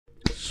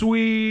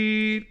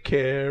Sweet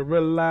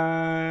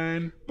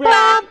Caroline.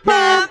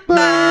 That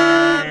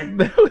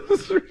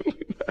was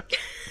really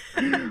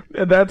bad.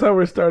 And that's how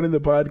we're starting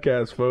the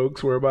podcast,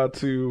 folks. We're about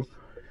to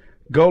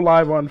go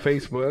live on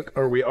Facebook,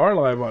 or we are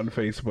live on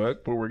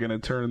Facebook, but we're going to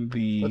turn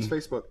What's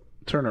Facebook?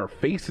 Turn our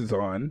faces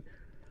on.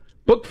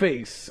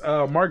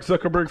 Bookface, Mark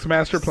Zuckerberg's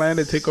master plan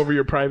to take over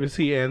your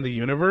privacy and the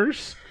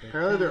universe.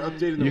 Apparently they're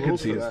updating the You can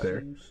rules see for us that.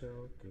 there.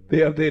 They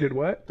updated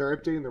what? They're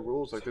updating the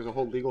rules. Like, there's a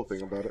whole legal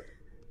thing about it.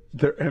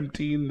 They're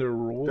emptying the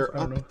rules. They're I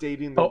don't know.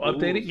 updating the rules.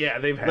 Updating? Yeah,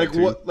 they've had like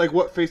to.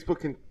 what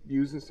Facebook can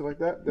use and stuff like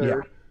that.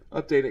 They're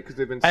updating it because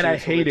they've been. And I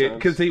sued so many hate it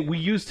times. because we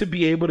used to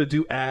be able to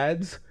do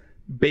ads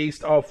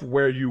based off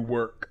where you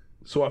work.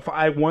 So if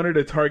I wanted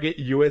to target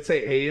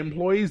USAA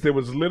employees, there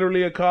was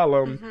literally a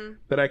column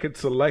that I could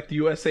select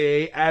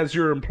USAA as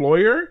your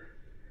employer,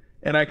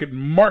 and I could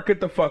market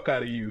the fuck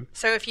out of you.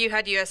 So if you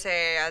had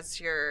USAA as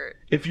your...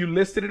 If you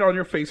listed it on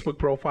your Facebook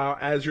profile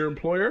as your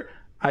employer,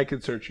 I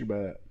could search you by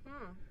that.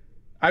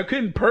 I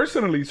couldn't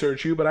personally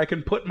search you, but I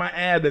can put my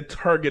ad to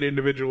target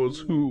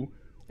individuals who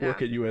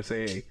work at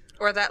USAA.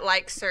 Or that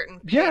like certain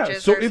pages. Yeah,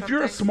 so if something.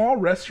 you're a small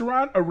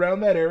restaurant around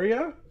that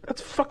area,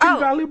 that's fucking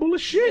valuable as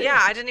shit. Yeah,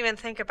 I didn't even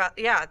think about...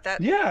 Yeah, that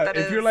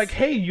if you're like,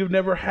 hey, you've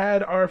never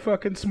had our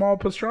fucking small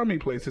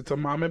pastrami place. It's a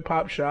mom and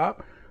pop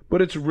shop,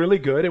 but it's really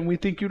good, and we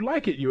think you'd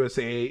like it,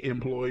 USAA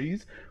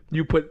employees.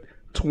 You put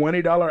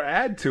 $20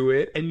 ad to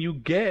it, and you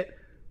get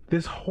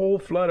this whole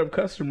flood of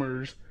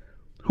customers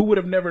who would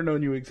have never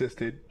known you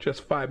existed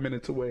just 5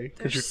 minutes away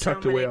because you're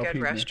tucked away off There's so many good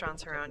here.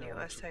 restaurants around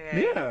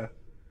USAA. Yeah.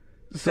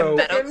 So,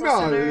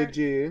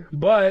 technology.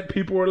 but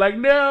people were like,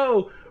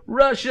 no,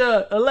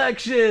 Russia,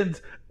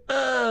 elections,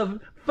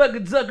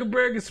 fucking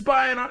Zuckerberg is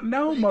spying on.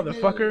 No,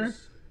 motherfucker.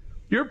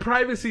 Your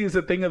privacy is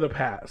a thing of the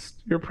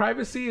past. Your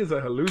privacy is a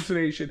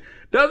hallucination.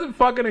 Doesn't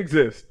fucking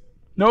exist.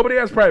 Nobody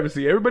has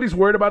privacy. Everybody's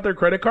worried about their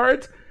credit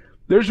cards.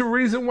 There's a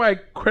reason why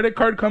credit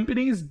card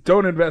companies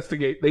don't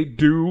investigate. They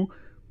do,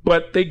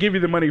 but they give you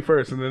the money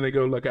first and then they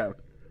go look out.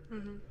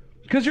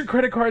 Because your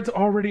credit card's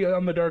already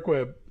on the dark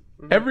web.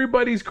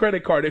 Everybody's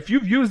credit card. If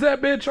you've used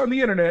that bitch on the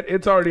internet,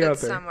 it's already out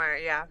there. Somewhere,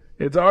 yeah.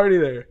 It's already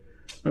there.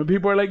 When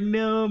people are like,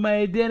 no, my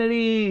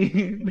identity.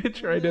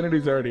 Bitch, your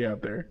identity's already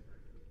out there.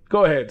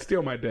 Go ahead,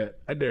 steal my debt.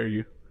 I dare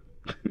you.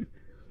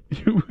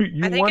 you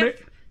want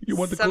it? You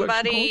want the collection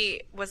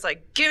somebody was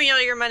like, give me all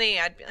your money,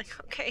 I'd be like,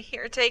 okay,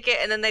 here, take it.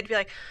 And then they'd be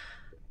like,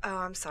 oh,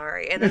 I'm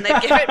sorry. And then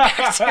they'd give it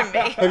back to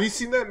me. Have you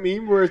seen that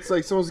meme where it's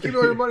like someone's giving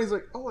all your money? He's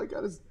like, all I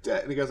got is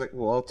debt. And the guy's like,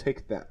 well, I'll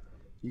take that.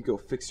 You go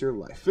fix your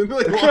life. And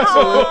like,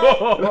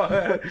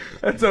 that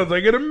sounds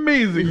like an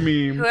amazing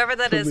meme. Whoever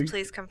that is,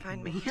 please come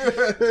find me.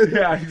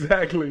 Yeah,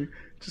 exactly.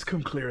 Just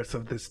come clear us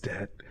of this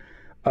debt.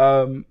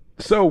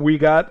 So we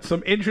got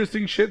some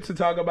interesting shit to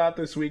talk about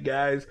this week,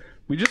 guys.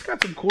 We just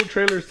got some cool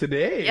trailers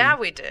today. Yeah,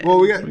 we did. Well,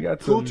 we got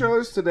cool some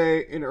trailers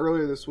today and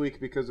earlier this week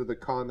because of the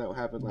con that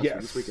happened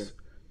this weekend.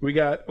 We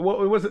got,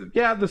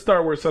 the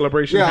Star Wars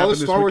celebration happened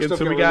this weekend.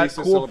 So we got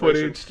cool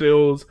footage,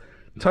 stills,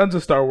 tons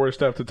of Star Wars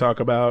stuff to talk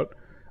about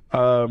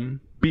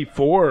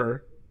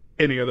before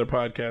any other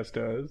podcast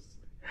does.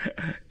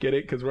 Get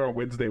it? Because we're on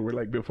Wednesday. We're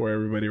like before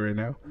everybody right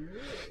now.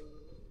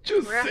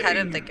 We're ahead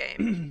of the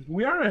game.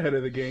 We are ahead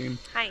of the game.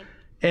 Hi.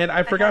 And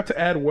I forgot to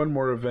add one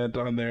more event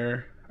on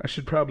there. I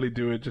should probably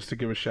do it just to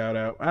give a shout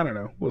out. I don't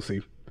know. We'll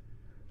see.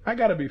 I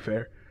gotta be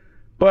fair.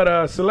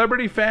 But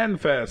Celebrity Fan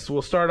Fest.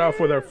 We'll start off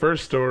with our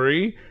first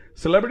story.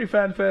 Celebrity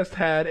Fan Fest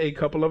had a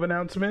couple of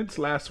announcements.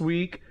 Last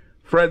week,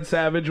 Fred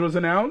Savage was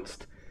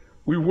announced.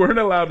 We weren't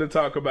allowed to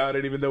talk about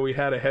it, even though we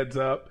had a heads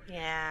up.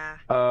 Yeah.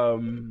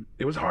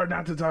 It was hard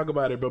not to talk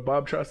about it, but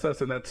Bob trusts us,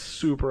 and that's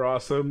super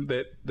awesome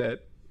that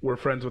we're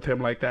friends with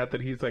him like that.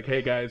 That he's like,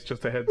 hey guys,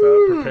 just a heads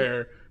up,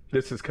 prepare.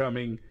 This is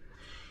coming.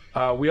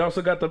 We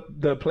also got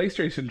the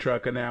PlayStation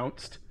truck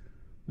announced.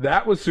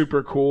 That was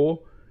super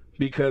cool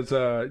because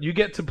you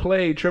get to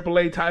play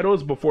AAA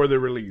titles before they're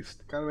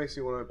released. Kind of makes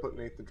me want to put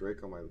Nathan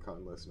Drake on my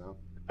con list now.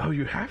 Oh,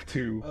 you have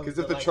to. Because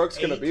if the truck's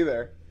going to be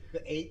there.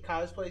 The 8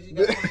 cosplays you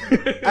got?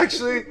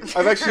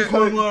 I've actually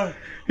put more.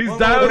 He's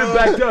dialed it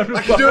back down.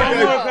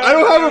 I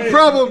don't have a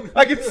problem.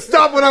 I can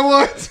stop when I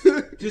want.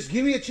 Just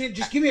give me a chin.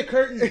 Just give me a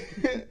curtain.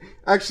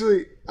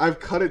 Actually, I've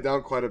cut it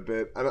down quite a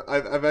bit.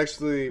 I've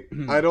actually.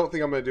 I don't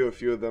think I'm gonna do a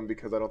few of them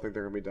because I don't think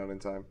they're gonna be done in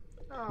time.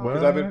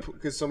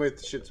 Because so many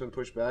shit's been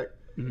pushed back.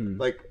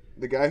 Like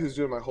the guy who's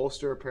doing my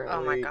holster apparently.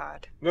 Oh my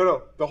god.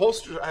 No, the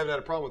holster I haven't had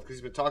a problem with because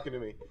he's been talking to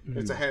me.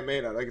 It's a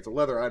handmade item, like it's a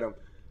leather item.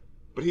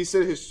 But he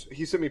said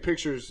he sent me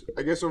pictures.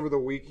 I guess over the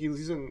week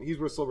he's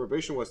where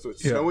Celebration was, so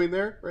it's snowing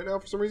there right now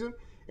for some reason.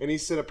 And he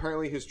said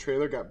apparently his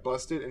trailer got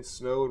busted and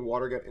snow and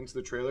water got into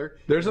the trailer.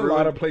 There's a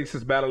lot of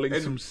places battling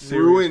some serious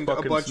ruined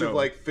fucking a bunch snow. of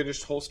like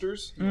finished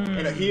holsters,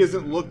 and he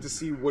hasn't looked to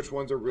see which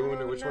ones are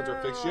ruined and which ones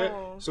are fixed yet.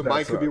 So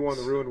mine could be one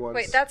of the ruined ones.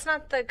 Wait, that's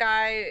not the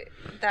guy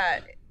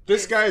that.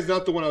 This guy is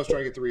not the one I was trying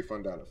to get the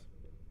refund out of.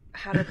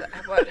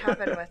 What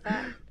happened with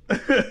that?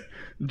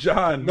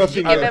 John. Did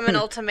you give him an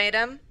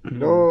ultimatum?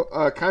 No,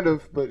 kind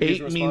of, but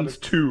 8 means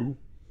 2,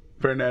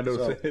 Fernando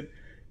said.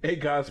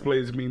 8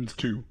 cosplays means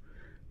 2.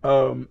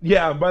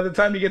 Yeah, by the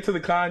time you get to the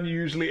con, you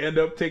usually end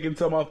up taking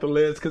some off the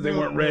list because they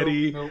weren't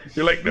ready. nope.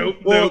 You're like, nope,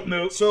 Well,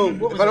 nope. So What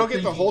if was I I don't get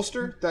the thinking?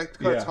 holster, that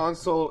cuts Yeah. Han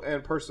Solo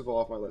and Percival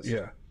off my list.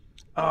 Yeah.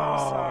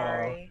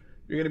 Sorry.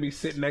 You're gonna be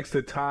sitting next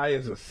to Ty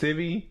as a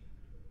civvy.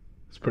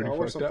 It's pretty I'll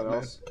wear fucked something up, man.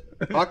 else.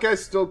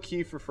 Hawkeye's still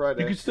key for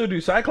Friday. You can still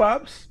do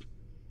Cyclops.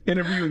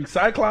 Interviewing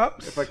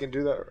Cyclops. if I can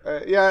do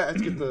that. Yeah, I have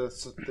to get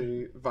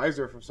the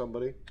visor from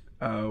somebody.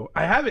 Oh,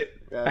 I have it.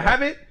 Yeah, I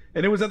have it,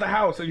 and it was at the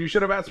house, and you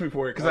should have asked me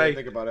for it because I I didn't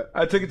think about it.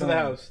 I took it to the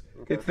house.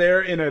 It's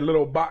there in a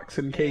little box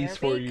and case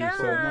There for we you. go.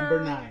 So,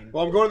 Number 9.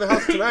 Well, I'm going to the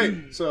house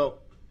tonight, so.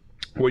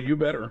 well, you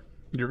better.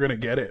 You're gonna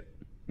get it.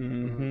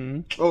 Mm-hmm.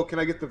 Oh, can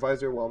I get the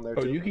visor while I'm there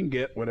Oh, too? you can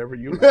get whatever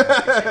you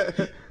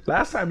want.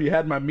 Last time you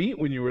had my meat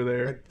when you were I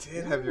there.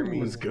 did have your It meat.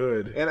 was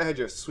good. And I had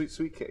your sweet,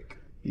 sweet cake.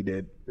 You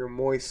did. Your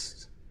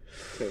moist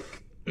cake.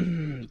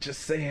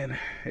 Just saying,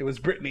 it was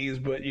Brittany's,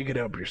 but you could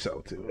help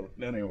yourself to it.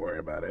 Don't even worry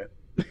about it.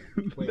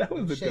 Wait, That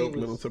was a Shay dope was-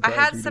 little I surprise.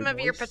 had you some did. of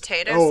your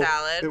potato Oh,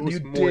 salad. it was You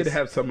moist. did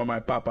have some of my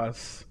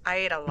papas. I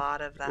ate a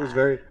lot of that. It was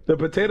very The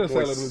potato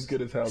salad Moist. was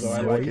good as hell, though.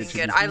 I like it.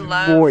 good. I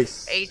love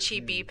Moist.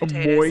 HEB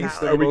potato Moist.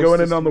 salad. Are we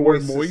going in on the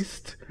word Moistest-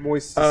 moist?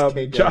 moistest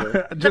cake John,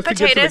 ever. The just to get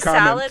to potato the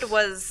comments. salad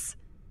was.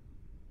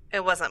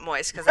 It wasn't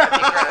moist because that'd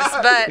be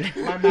gross.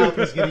 But My mouth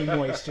is getting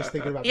moist just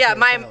thinking about yeah,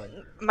 potato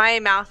salad. my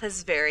mouth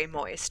is very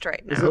moist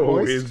right now. it Oh,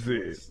 moist? is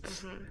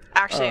it?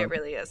 Actually, it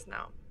really is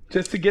now.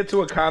 Just to get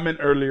to a comment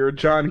earlier,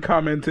 John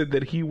commented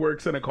that he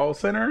works in a call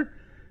center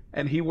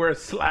and he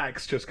wears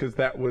slacks just because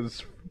that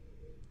was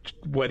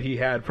what he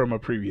had from a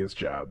previous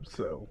job.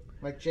 So,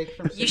 Like Jake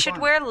from You State should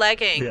Farm. wear yeah.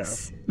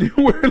 leggings.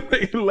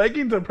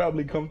 Leggings are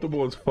probably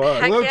comfortable as fuck. I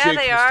Heck love yeah, Jake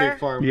they from are. State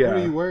Farm. Yeah. What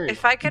are you wearing?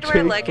 If I could Jake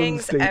wear from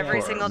leggings State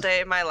every Farm. single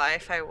day of my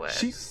life, I would.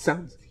 She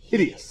sounds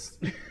hideous.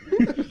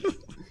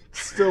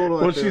 Still one of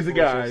my Well, she's a favorite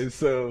guy, commercials.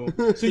 so.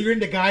 So you're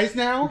into guys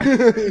now?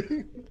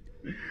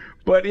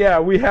 But yeah,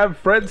 we have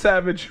Fred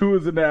Savage, who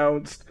was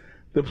announced.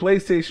 The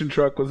PlayStation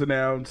truck was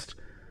announced,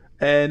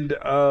 and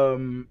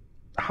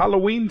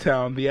Halloween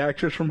Town, the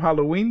actress from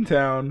Halloween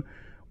Town,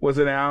 was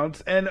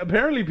announced. And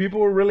apparently, people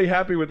were really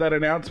happy with that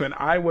announcement.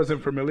 I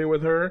wasn't familiar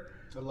with her.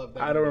 I love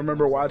that. I don't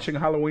remember watching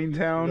Halloween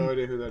Town. No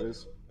idea who that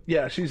is.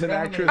 Yeah, she's an Yeah, I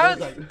actress.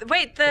 remember Oh, It was like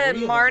wait, the Korea or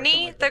something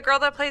Marnie, like the that. girl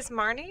that plays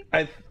Marnie,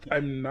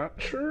 I'm not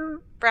sure.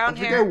 brown I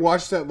think I hair.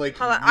 watched that like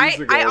Hold on, years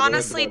ago, but I that's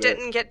honestly about it.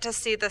 didn't get to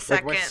see the Like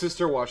second. my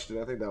sister watched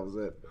it. I think that was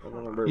it. I don't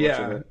remember watching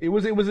Yeah, it. it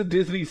was a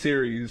Disney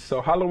series.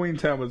 So Halloween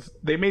Town was.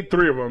 They made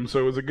 3 of them, so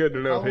it was a good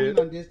enough Halloween hit.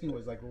 on Disney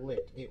was like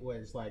lit. It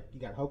was like you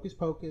got Hocus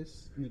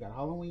Pocus and you got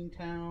Halloween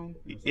Town.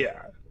 It was like-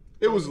 Yeah,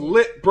 It was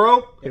lit,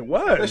 bro. it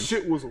was. That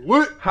shit was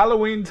lit.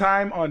 Halloween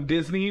time on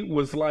Disney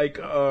was like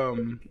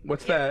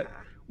what's that?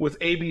 Was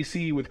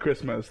ABC with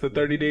Christmas, the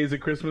 30 days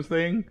of Christmas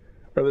thing,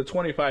 or the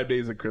 25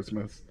 days of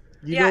Christmas?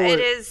 You yeah, know it what?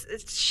 is.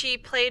 She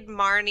played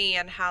Marnie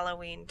in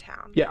Halloween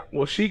Town. Yeah,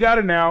 well, she got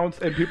announced,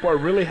 and people are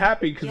really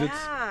happy because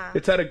Yeah.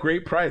 it's at a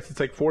great price. It's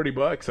like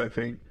 $40, I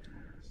think,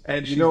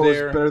 and she's You know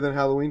there. what's better than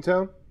Halloween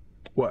Town?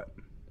 What?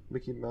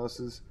 Mickey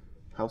Mouse's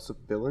House of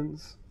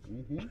Villains.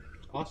 Mhm.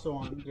 Also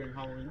on during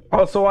Halloween.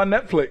 Also on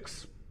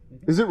Netflix.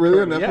 Is it really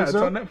on Netflix Yeah, it's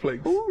now? on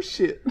Netflix. Oh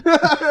shit! You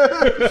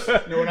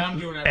know what I'm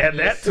doing? After Add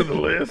that this? to the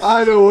list.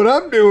 I know what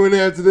I'm doing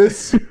after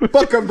this.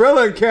 Fuck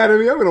Umbrella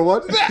Academy. I'm gonna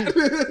watch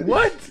that.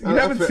 What? You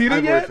haven't seen it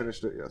I've yet? already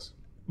finished it. Yes,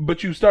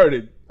 But you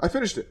started. I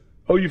finished it.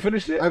 Oh, you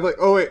finished it? I've like.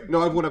 Oh wait,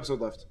 no, I have one episode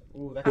left.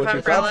 Ooh, that's Of What's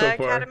your thoughts Umbrella so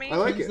far? Academy. I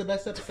like Ken's it. the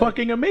best episode.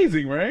 Fucking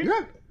amazing, right?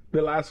 Yeah.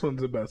 The last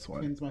one's the best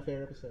one. Ken's my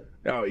favorite episode.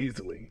 Oh,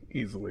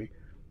 easily.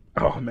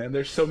 Oh man,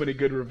 there's so many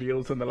good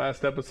reveals in the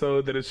last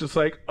episode that it's just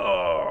like,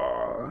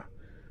 oh.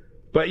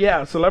 But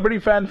yeah, Celebrity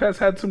Fan Fest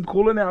had some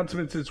cool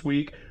announcements this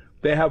week.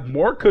 They have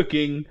more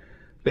cooking.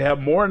 They have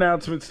more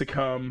announcements to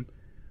come.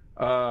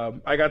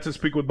 I got to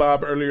speak with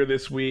Bob earlier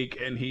this week,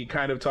 and he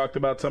kind of talked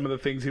about some of the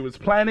things he was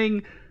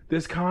planning.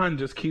 This con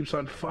just keeps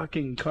on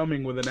fucking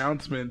coming with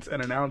announcements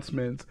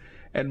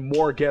and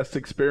more guest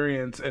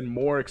experience and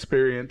more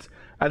experience.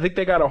 I think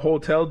they got a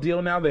hotel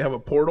deal now. They have a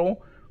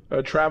portal,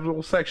 a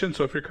travel section.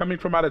 So if you're coming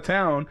from out of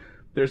town,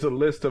 there's a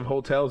list of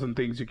hotels and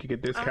things you can get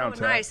Oh, discounts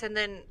nice. at.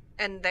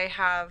 And they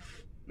have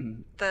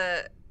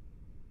the.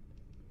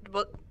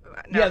 Well,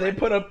 Yeah, they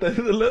put up a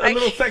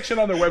little section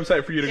on their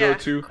website for you to Yeah, go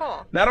to.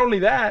 cool. Not only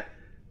that,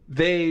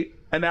 they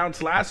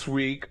announced last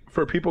week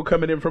for people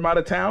coming in from out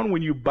of town,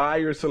 when you buy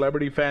your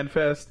Celebrity Fan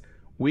Fest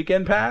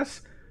weekend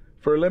pass,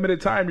 for a limited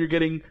time, you're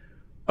getting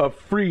a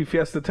free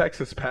Fiesta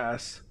Texas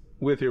pass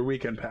with your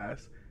weekend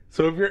pass.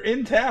 So if you're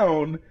in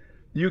town,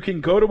 you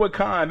can go to a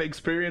con,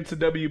 experience a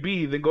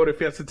WB, then go to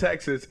Fiesta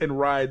Texas and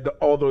ride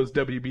all those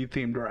WB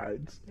themed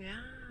rides Yeah.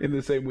 in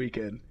the same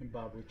weekend. And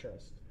Bob we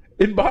trust.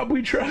 In Bob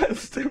we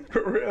trust,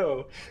 for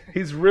real.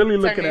 He's really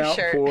It's our looking new out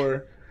shirt.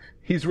 for.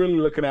 He's really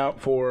looking out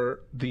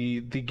for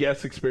the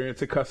guest experience,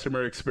 the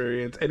customer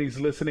experience, and he's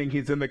listening.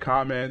 He's in the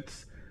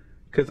comments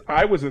because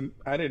I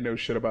didn't know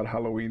shit about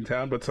Halloween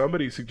Town, but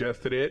somebody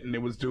suggested it and it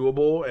was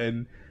doable,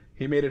 and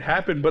he made it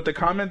happen. But the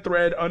comment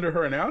thread under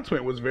her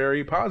announcement was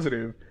very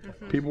positive.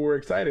 People were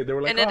excited. They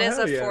were like, And it "Oh, is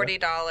hell a yeah."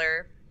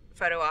 $40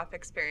 photo op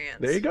experience.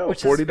 There you go,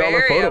 which $40 is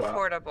very photo op.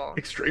 affordable.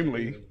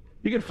 Extremely.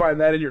 You can find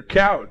that in your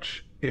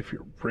couch if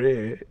you're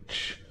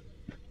rich.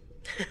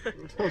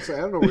 I'm saying,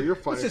 I don't know where you're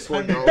finding This is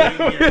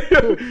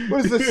 $4.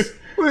 What is this?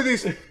 What are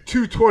these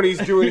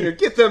 220s doing here?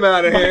 Get them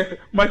out of here.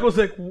 Michael's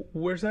like,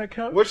 where's that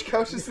couch? Which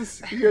couch is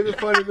this? You guys are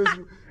finding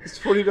this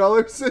 $40?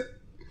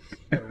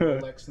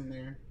 Rolex in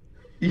there.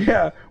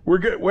 Yeah, we're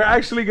good. We're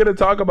actually going to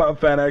talk about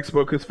Fan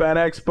Expo because Fan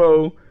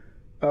Expo.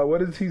 What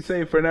does he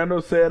say? Fernando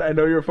said, "I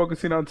know you're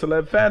focusing on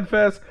Celeb Fan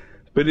Fest,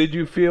 but did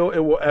you feel it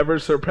will ever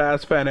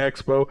surpass Fan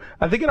Expo?"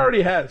 I think it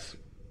already has.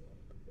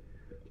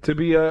 To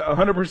be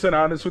 100%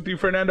 honest with you,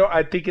 Fernando,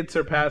 I think it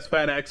surpassed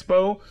Fan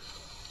Expo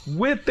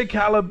with the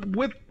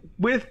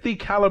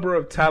caliber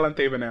of talent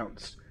they've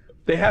announced.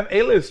 They have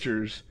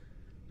A-listers.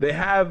 They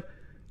have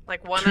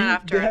Like one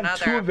after they have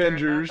another. two after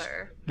Avengers.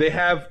 another. They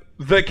have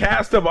the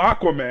cast of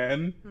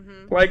Aquaman,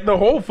 like the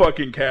whole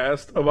fucking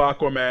cast of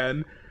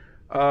Aquaman.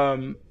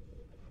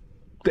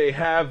 They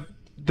have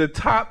the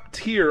top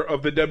tier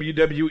of the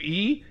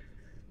WWE,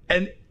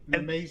 and An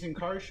amazing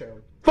car show.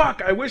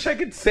 fuck, I wish I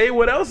could say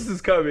what else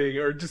is coming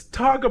or just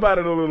talk about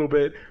it a little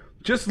bit.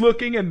 Just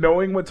looking and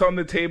knowing what's on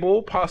the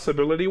table,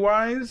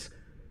 possibility-wise,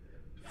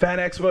 Fan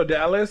Expo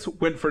Dallas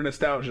went for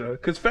nostalgia.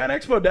 Because Fan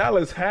Expo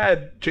Dallas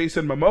had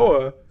Jason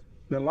Momoa,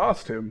 then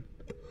lost him.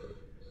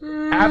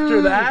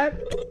 After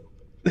that,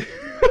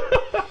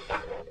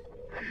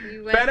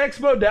 You went- Fan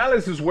Expo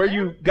Dallas is where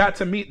you got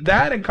to meet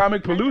that, and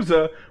Comic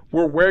Palooza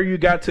were where you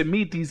got to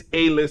meet these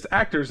A-list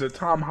actors, the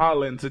Tom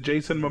Hollands, the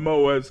Jason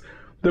Momoas,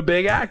 the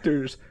big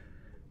actors.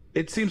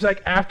 It seems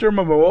like after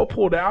Momoa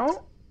pulled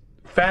out,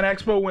 Fan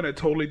Expo went a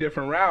totally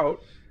different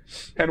route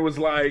and was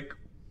like,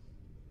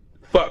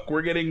 fuck,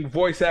 we're getting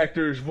voice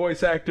actors,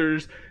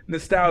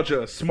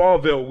 nostalgia,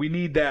 Smallville, we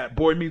need that.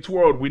 Boy Meets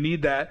World, we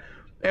need that.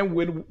 And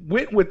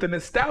went with the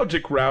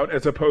nostalgic route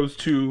as opposed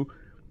to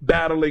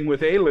battling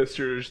with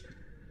A-listers.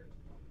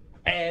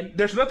 And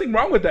there's nothing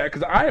wrong with that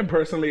because I am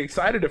personally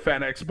excited to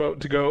Fan Expo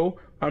to go.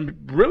 I'm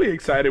really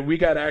excited. We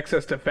got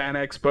access to Fan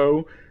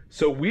Expo,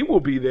 so we will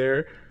be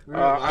there.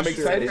 I'm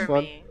excited. for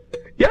Fun. me.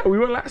 Yeah, we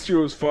went last year.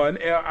 It was fun.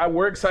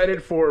 We're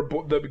excited for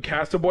the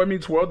cast of Boy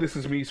Meets World. This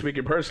is me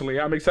speaking personally.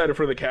 I'm excited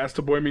for the cast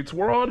of Boy Meets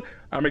World.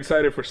 I'm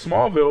excited for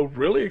Smallville.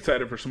 Really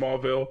excited for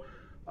Smallville.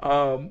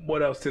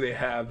 What else do they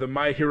have? The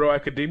My Hero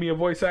Academia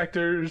voice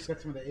actors. Got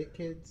some of the It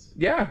Kids.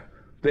 Yeah,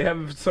 they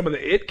have some of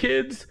the It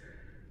Kids.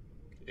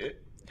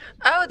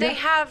 Oh, they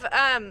have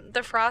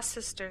the Frost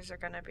sisters are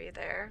gonna be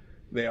there,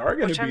 They are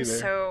going which to be I'm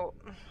there.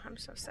 I'm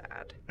so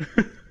sad.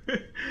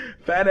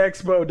 Fan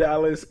Expo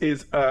Dallas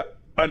is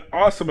an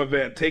awesome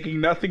event,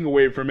 taking nothing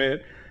away from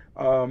it.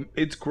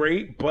 It's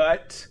great,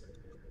 but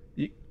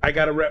I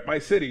got to rep my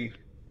city.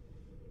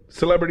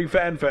 Celebrity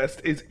Fan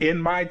Fest is in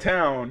my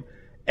town,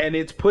 and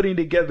it's putting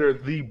together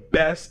the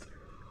best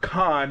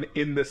con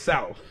in the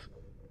South.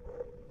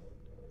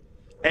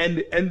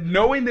 And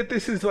knowing that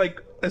this is like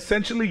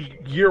essentially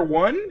year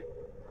one,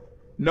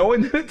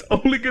 knowing that it's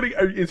only gonna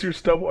is your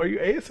stubble? Are you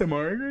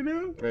ASMR right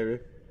now? Maybe.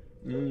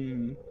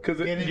 Because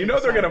Getting you know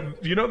excited.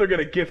 they're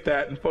gonna gift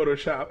that in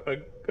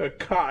Photoshop a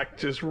cock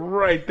just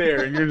right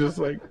there, and you're just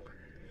like,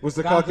 What's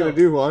the cock gonna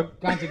do, Juan?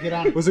 Gonzo, get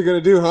on it. What's it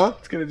gonna do, huh?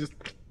 it's gonna just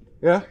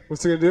Yeah?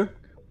 What's it gonna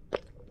do?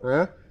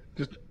 Yeah?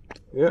 just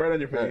Yeah. right on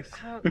your face.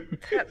 Oh,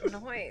 that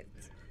noise.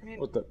 I mean,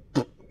 What the?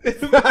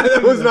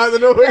 That was not the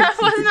noise. that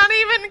was not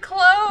even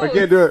close. I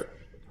can't do it.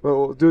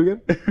 Well, do it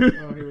again.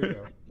 Oh, here we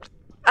go.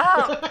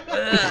 Oh.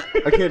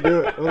 I can't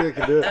do it. I don't think I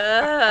can do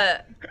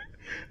it.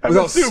 I'm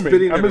Without assuming.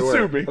 spitting I'm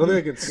everywhere. assuming. I don't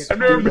think I can. I've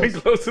never do been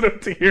this. close enough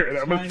to hear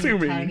it. I'm Tiny,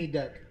 assuming. Tiny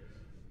duck.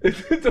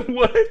 It's a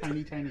what?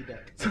 Tiny, tiny duck.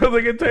 Sounds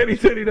like a tiny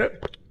duck.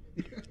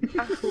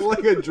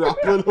 Like a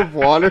droplet of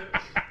water.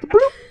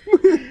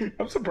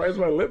 I'm surprised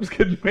my lips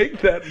can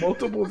make that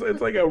multiple.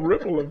 It's like a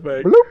ripple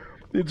effect. Bloop.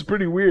 It's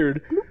pretty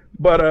weird.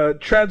 But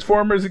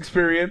Transformers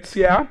experience,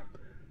 yeah.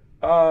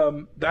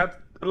 That,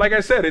 like I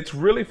said, it's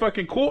really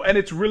fucking cool, and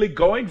it's really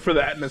going for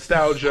that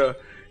nostalgia.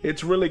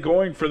 It's really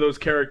going for those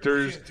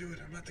characters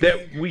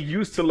that we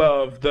used to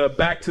love, the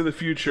Back to the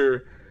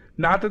Future.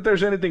 Not that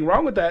there's anything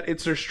wrong with that.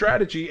 It's their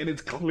strategy, and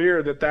it's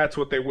clear that that's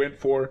what they went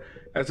for,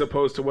 as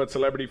opposed to what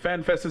Celebrity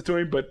Fan Fest is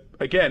doing. But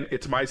again,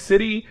 it's my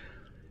city.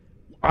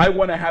 I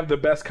want to have the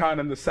best con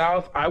in the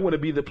South. I want to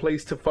be the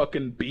place to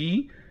fucking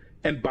be.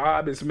 And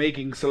Bob is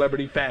making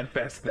Celebrity Fan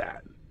Fest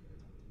that.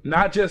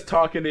 Not just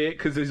talking to it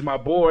because he's my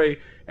boy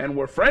and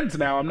we're friends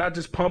now. I'm not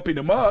just pumping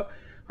him up.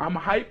 I'm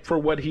hyped for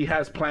what he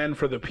has planned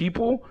for the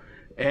people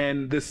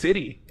and the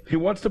city. He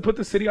wants to put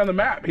the city on the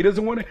map. He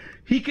doesn't want to.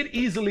 He could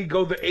easily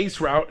go the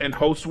Ace route and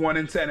host one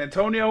in San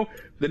Antonio,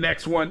 the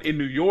next one in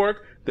New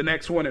York, the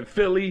next one in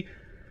Philly.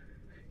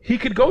 He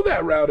could go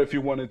that route if he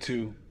wanted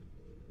to.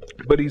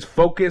 But he's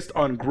focused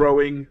on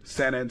growing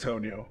San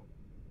Antonio.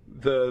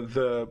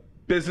 The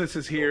business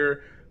is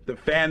here, the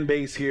fan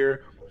base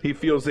here. He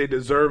feels they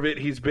deserve it.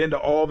 He's been to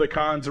all the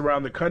cons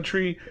around the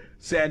country,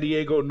 San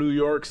Diego, New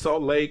York,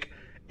 Salt Lake,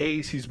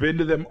 Ace. He's been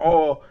to them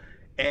all,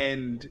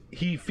 and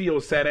he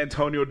feels San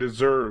Antonio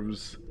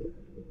deserves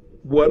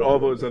what all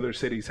those other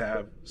cities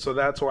have. So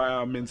that's why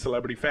I'm in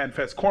Celebrity Fan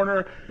Fest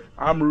Corner.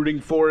 I'm rooting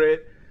for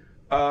it.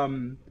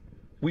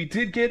 We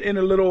did get in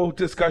a little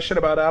discussion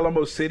about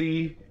Alamo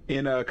City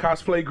in a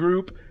cosplay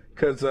group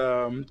because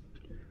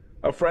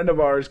a friend of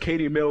ours,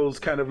 Katie Mills,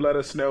 kind of let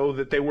us know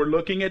that they were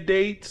looking at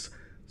dates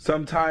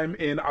sometime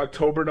in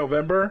October,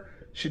 November.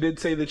 She did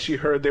say that she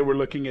heard they were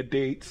looking at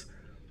dates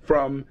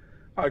from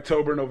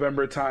October,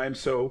 November time.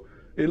 So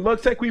it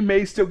looks like we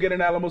may still get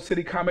an Alamo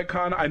City Comic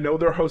Con. I know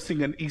they're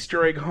hosting an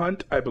Easter egg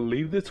hunt, I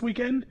believe, this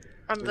weekend.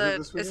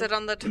 Is it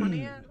on the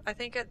 20th? I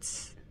think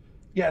it's...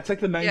 Yeah, it's like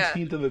the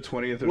 19th and the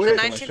 20th or The something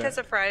 19th like that. is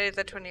a Friday,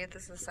 the 20th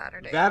is a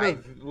Saturday.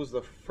 That was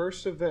the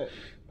first event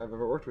I've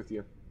ever worked with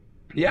you.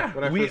 Yeah,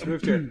 When I first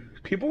moved here.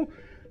 People,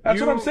 that's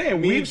You, what I'm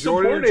saying. me, We've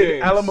Jordan, supported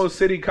James. Alamo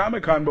City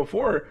Comic Con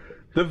before.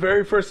 The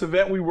very first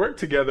event we worked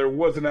together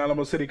was an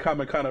Alamo City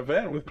Comic Con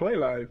event with Play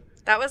Live.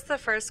 That was the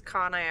first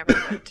con I ever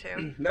went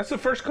to. That's the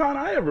first con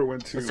I ever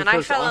went to. And I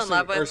first fell in Austin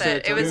love or with San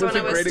it. It was Antonio.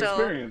 when it was great still...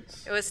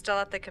 experience. It was still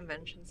at the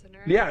convention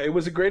center. Yeah, it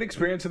was a great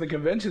experience in the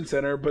convention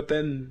center, but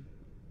then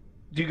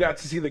you got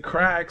to see the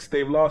cracks.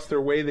 They've lost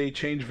their way. They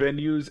changed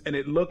venues, and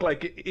it looked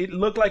like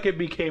it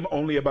became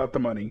only about the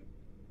money.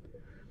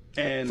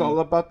 And It's all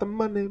about the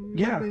money.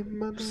 Yeah.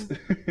 money.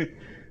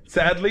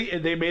 Sadly,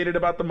 they made it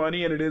about the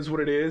money, and it is what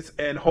it is.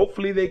 And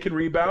hopefully they can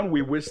rebound.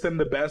 We wish them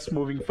the best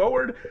moving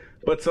forward.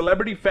 But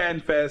Celebrity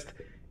Fan Fest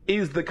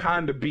is the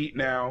con to beat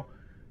now.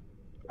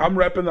 I'm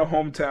repping the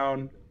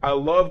hometown. I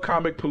love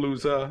Comic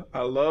Palooza.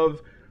 I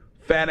love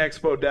Fan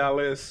Expo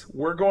Dallas.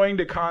 We're going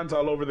to cons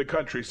all over the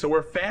country. So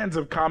we're fans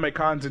of Comic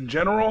Cons in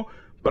general,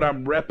 but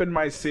I'm repping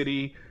my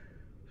city.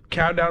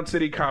 Countdown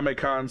City Comic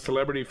Con,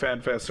 Celebrity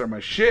Fan Fest are my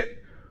shit.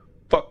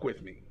 Fuck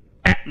with me.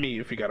 At me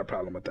if you got a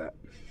problem with that.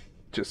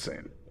 Just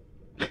saying.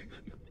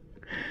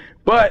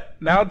 But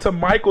now to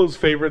Michael's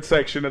favorite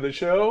section of the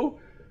show.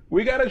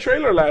 We got a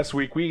trailer last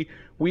week. We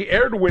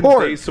aired Wednesday,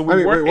 Porn. so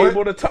we weren't wait, what?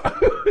 able to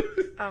talk.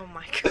 Oh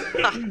my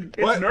god.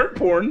 It's What? nerd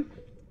porn. It's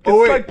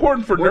Oh, wait. like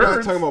porn for We're nerds.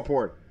 not talking about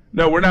porn.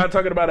 No, we're not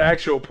talking about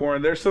actual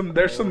porn. There's some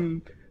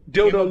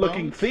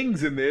dildo-looking Bones?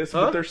 things in this,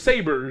 Huh? but they're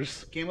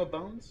sabers. Game of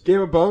Bones? Game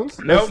of Bones?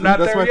 No, not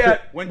there my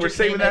yet. Winter We're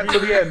saving came that for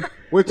the end.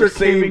 Winter we're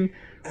saving came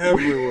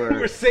everywhere.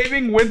 We're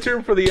saving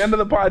winter for the end of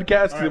the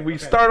podcast. All right, if we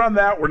okay. start on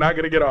that, we're not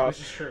going to get off.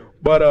 This is true.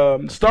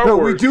 But Star No,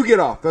 Wars. we do get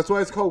off. That's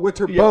why it's called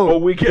Winter Yeah, Bone.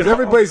 well, we get because off.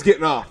 everybody's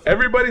getting off.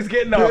 Everybody's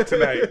getting off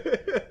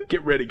tonight.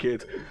 Get ready,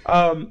 kids.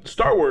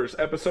 Star Wars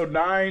Episode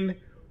 9,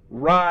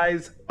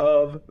 Rise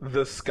of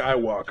the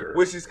Skywalker.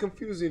 Which is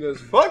confusing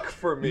as fuck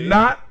for me.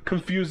 Not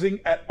confusing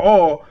at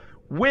all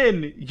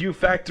when you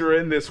factor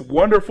in this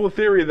wonderful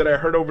theory that I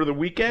heard over the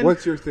weekend.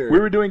 What's your theory? We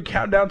were doing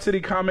Countdown City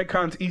Comic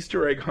Con's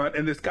Easter egg hunt,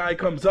 and this guy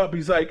comes up.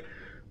 He's like,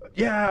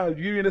 yeah,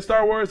 you into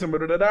Star Wars? And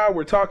da-da-da-da.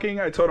 We're talking.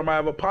 I told him I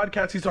have a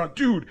podcast. He's like,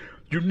 dude,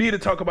 you need to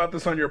talk about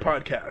this on your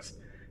podcast.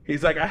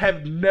 He's like, I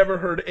have never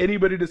heard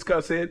anybody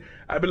discuss it.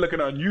 I've been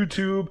looking on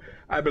YouTube.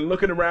 I've been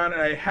looking around,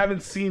 and I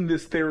haven't seen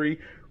this theory,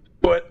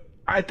 but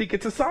I think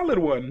it's a solid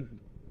one.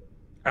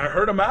 I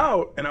heard him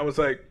out, and I was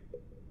like,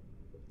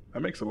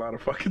 that makes a lot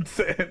of fucking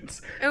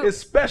sense. Oh.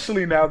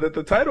 Especially now that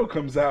the title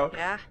comes out,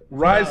 Yeah.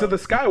 Rise of the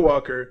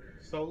Skywalker.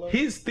 Solo?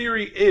 His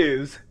theory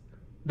is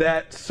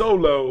that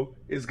Solo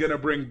is going to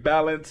bring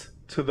balance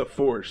to the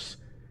Force.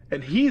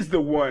 And he's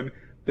the one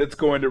that's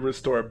going to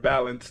restore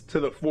balance to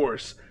the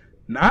Force,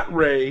 not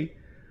Rey.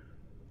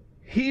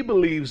 He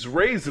believes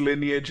Rey's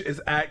lineage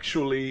is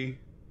actually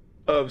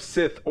of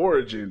Sith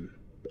origin.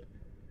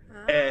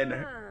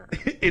 And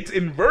it's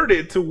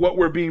inverted to what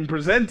we're being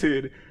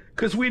presented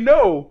because we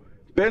know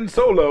Ben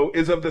Solo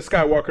is of the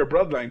Skywalker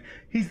bloodline.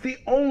 He's the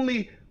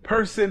only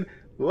person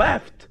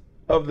left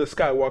of the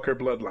Skywalker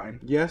bloodline.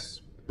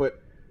 Yes,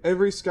 but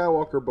every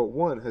Skywalker but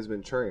one has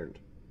been turned.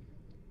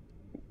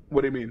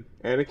 What do you mean?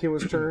 Anakin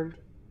was turned,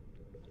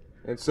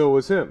 and so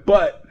was him.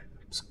 But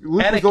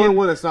Luke was the only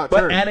one that's not but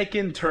turned.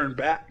 Anakin turned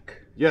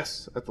back.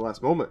 Yes, at the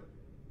last moment.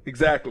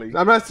 Exactly.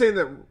 I'm not saying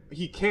that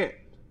he can't.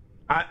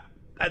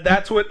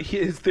 That's what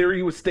his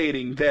theory was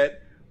stating,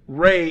 that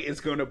Rey is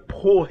going to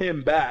pull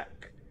him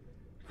back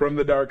from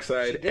the dark She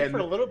side. did for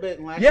a little bit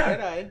in Last yeah,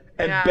 Jedi.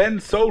 and Yeah. Ben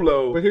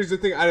Solo. But here's the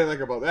thing I didn't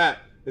like about that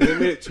is they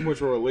made it too much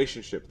of a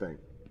relationship thing.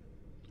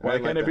 I Why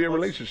didn't can't like it be that. a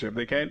relationship?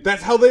 They can't.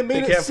 That's how they They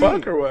made it can't seem.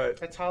 fuck or what?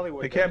 That's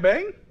Hollywood. They can't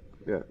bang.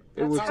 Yeah,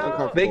 it was how-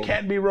 uncomfortable. They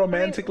can't be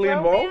romantically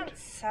Romance involved.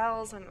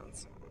 sells and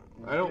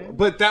I don't.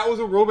 But that was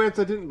a romance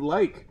I didn't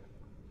like.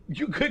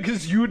 You could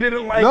because you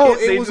didn't like No, it.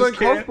 They it was just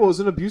can't. uncomfortable. It was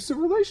an abusive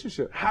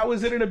relationship. How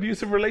is it an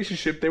abusive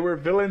relationship? They were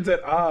villains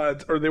at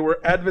odds, or they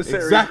were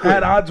adversaries Exactly.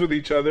 at odds with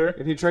each other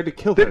And he tried to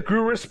kill her. that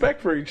grew respect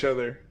for each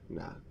other.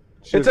 Nah.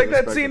 It's like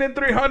that scene in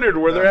 300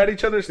 where they're at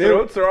each other's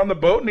throats. They're on the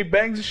boat and he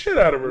bangs the shit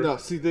out of her. No,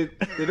 see, they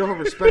don't have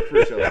respect for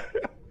each other.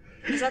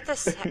 is that the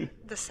second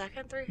 300? The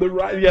second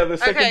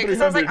Okay, 300.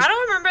 because I was like, I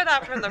don't remember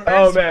that from the first.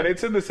 Oh man,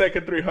 it's in the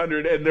second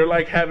 300, and they're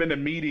like having a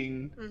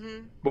meeting Mm-hmm.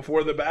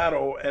 before the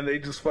battle, and they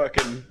just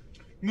fucking.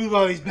 Move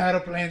all these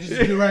battle plans.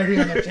 Just do right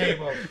here on the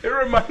table. It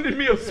reminded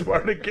me of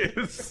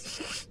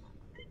Spartacus.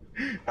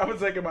 I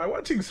was like, am I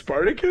watching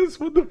Spartacus?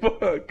 What the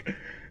fuck?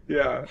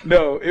 Yeah.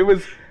 No, it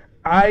was.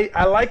 I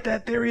like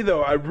that theory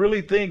though. I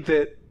really think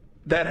that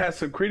has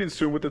some credence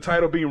to it with the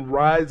title being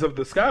Rise of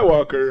the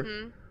Skywalker.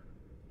 Mm-hmm.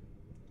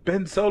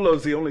 Ben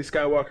Solo's the only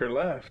Skywalker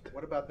left.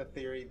 What about the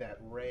theory that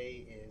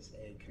Rey is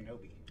a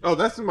Kenobi? Oh,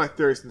 that's been my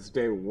theory since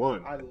day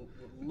one.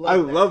 I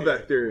love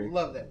that theory.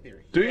 Love that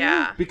theory. Do you?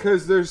 Yeah.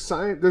 Because there's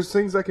science, there's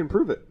things that can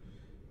prove it.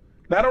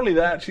 Not only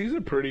that, she's a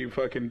pretty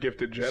fucking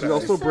gifted Jedi. She's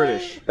also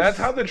British. That's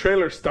how the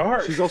trailer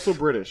starts. She's also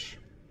British.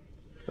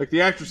 Like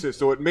the actress is,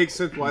 so it makes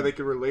sense why they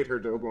could relate her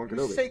to Obi-Wan You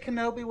Kenobi. say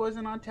Kenobi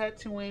wasn't on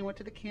Tatooine, went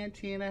to the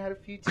cantina, had a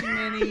few too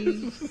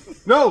many.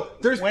 No,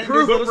 there's Went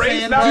proof. to the But Rey's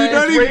sandbar. not Dude,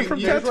 not Rey even- from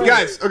Yeah, Tatooine.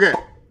 Guys, okay.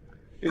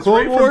 Is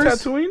Clone Rey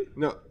Wars? from Tatooine?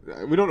 No,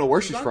 we don't know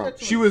where she's on from.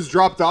 Tatooine. She was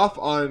dropped off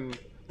on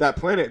that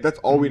planet. That's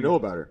all we know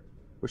about her.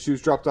 But she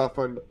was dropped off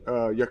on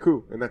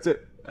Jakku, and that's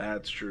it.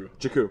 That's true.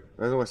 Jakku.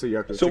 I don't want to say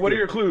Jakku. So what Jakku. are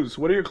your clues?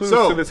 What are your clues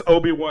So- to this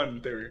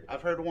Obi-Wan theory?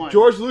 I've heard one.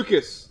 George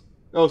Lucas.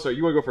 Oh, sorry.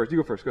 You want to go first? You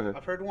go first. Go ahead.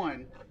 I've heard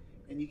one,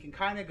 and you can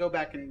kind of go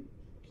back and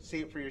see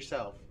it for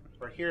yourself,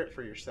 or hear it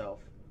for yourself.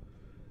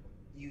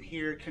 You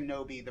hear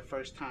Kenobi the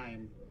first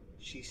time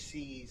she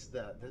sees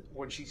the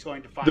when she's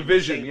going to find The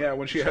vision, saber. yeah,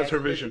 when she has her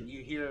the vision.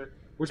 You hear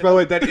Which, by the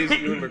way, that is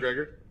Ewan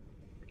McGregor.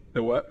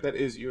 The what? That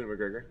is Ewan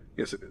McGregor.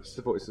 Yes, it is.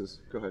 The voices.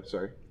 Go ahead.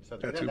 Sorry. so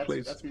That's who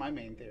plays. that's my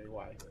main theory.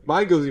 Why?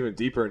 Mine goes even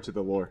deeper into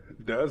the lore.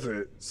 Does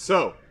it?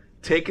 So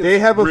Take it. they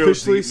have real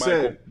officially deep,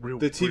 Michael. said Real-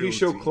 the TV real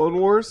show deep. Clone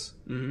Wars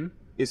Mhm.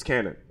 is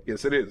canon.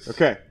 Yes, it is.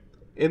 Okay.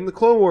 In the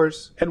Clone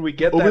Wars, And we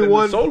get that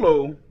Obi-Wan- in the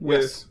Solo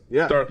with yes,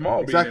 yeah, Darth Maul.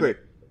 being exactly, in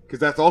it. because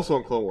that's also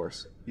in Clone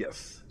Wars.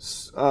 Yes.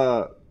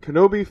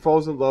 Kenobi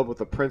falls in love with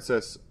the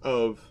princess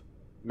of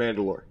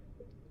Mandalore,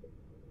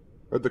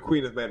 or the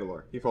Queen of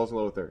Mandalore. He falls in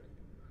love with her,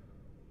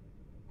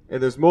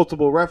 and there's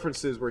multiple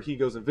references where he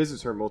goes and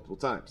visits her multiple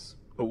times.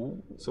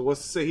 Oh. So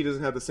what's to say he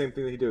doesn't have the same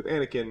thing that he did with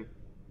Anakin?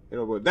 And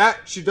Obi-Wan? That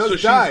she does So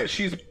die.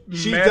 she's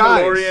She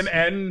Mandalorian dies.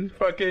 and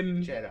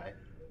fucking Jedi.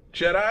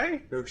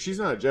 Jedi? No, she's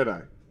not a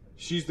Jedi.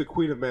 She's the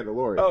Queen of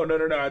Mandalore. Oh, no.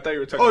 I thought you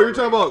were talking Oh, about you're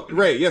talking about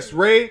Rey. Yes,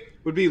 Rey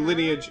would be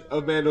lineage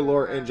of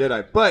Mandalore and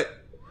Jedi. But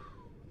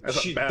That's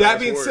a badass that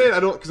being word. said, I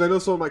don't because I know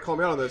someone might call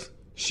me out on this.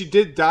 She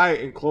did die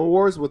in Clone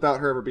Wars without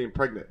her ever being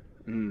pregnant.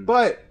 Mm.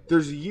 But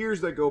there's years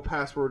that go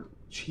past where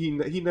he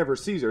never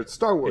sees her. It's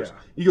Star Wars.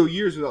 Yeah. You go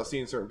years without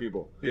seeing certain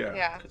people. Yeah.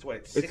 Yeah. It's what?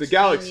 It's the 16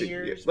 galaxy.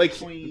 years Like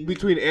between.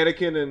 between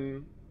Anakin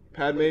and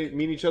Padme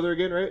meet each other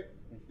again, right?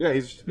 Yeah,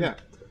 yeah.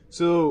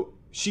 So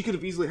she could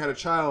have easily had a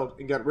child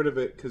and got rid of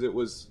it because it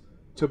was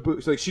taboo.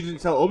 So like she didn't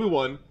tell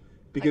Obi-Wan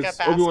because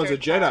Like a Obi-Wan's a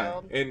bastard Jedi,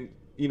 child. and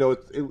you know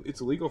it's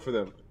illegal for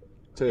them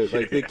to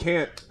like they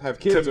can't have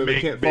kids To or they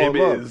make can't fall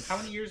in love. babies. How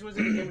many years was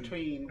it in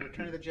between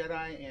Return of the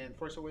Jedi and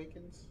Force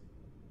Awakens?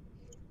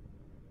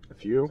 A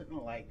few, Was it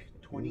like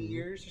 20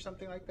 years or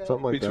something like that?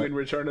 something like Between that.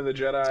 Return of the I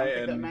don't think Jedi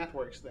that and math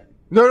works then.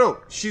 No,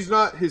 she's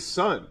not his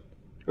son.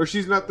 Or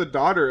she's not the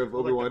daughter of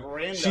Like the Obi-Wan.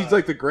 granddaughter. She's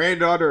like the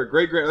granddaughter or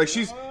great grand. Like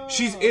she's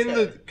in the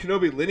okay.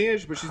 Kenobi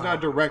lineage, but she's not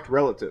a direct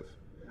relative.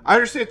 I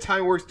understand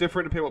time works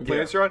different depending on what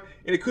planets you're on,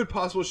 and it could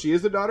possible she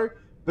is the daughter,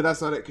 but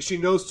that's not it because she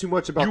knows too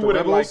much about You the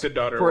wouldn't rebels like the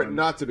daughter for it one.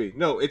 not to be.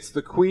 No, it's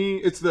the queen.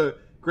 It's the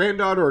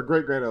granddaughter or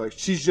great granddaughter. Like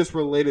she's just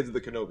related to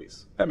the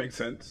Kenobis. that makes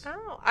sense.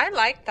 Oh, I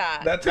like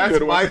that. That's a That's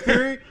good my one.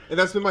 theory, and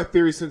that's been my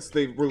theory since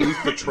they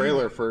released the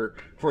trailer for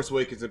Force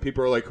Awakens, and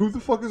people are like, "Who the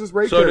fuck is this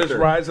Rey So character?" does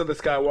Rise of the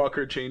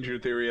Skywalker change your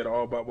theory at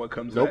all about what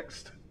comes Nope.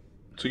 next?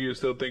 So you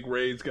still think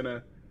Rey's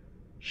gonna?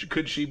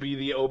 Could she be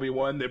the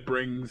Obi-Wan that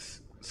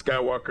brings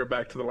Skywalker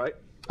back to the light?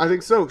 I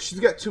think so. She's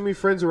got too many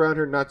friends around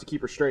her not to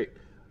keep her straight.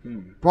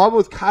 Problem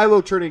with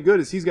Kylo turning good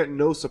is he's got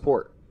no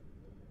support.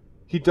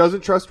 He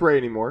doesn't trust Rey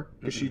anymore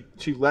because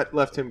she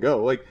left him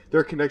go. Like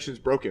their connection's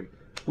broken.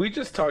 We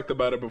just talked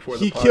about it before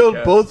the He podcast. killed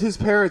both his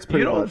parents You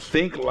pretty don't much.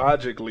 think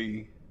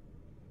logically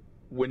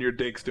when your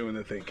dick's doing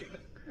the thinking.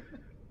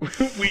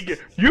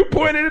 You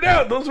pointed it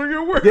out. Those were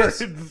your words.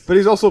 Yes, but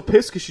he's also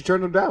pissed because she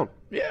turned him down.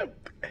 Yeah.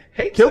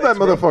 Hate Kill sex, that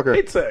bro. motherfucker.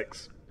 Hate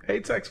sex.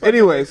 Hate sex. fucking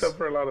Anyways. makes up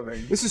for a lot of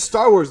things. This is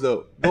Star Wars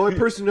though. The only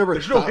person who never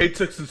There's no hate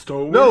sex in Star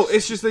Wars. No,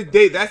 it's just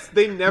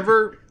they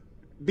never.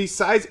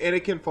 Besides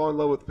Anakin fall in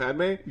love with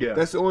Padme, Yeah.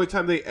 that's the only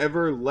time they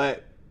ever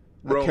let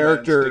a Romance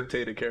character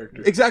dictate a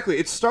character. Exactly,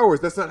 it's Star Wars.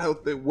 That's not how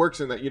it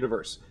works in that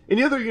universe. In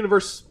the other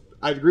universe,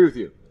 I'd agree with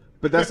you,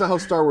 but that's not how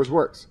Star Wars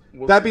works.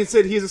 That being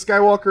said, he's a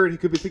Skywalker, and he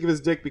could be thinking of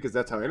his dick because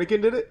that's how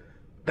Anakin did it.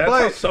 That's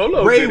but how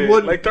Solo Rey did it.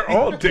 wouldn't- Like they're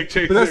all dick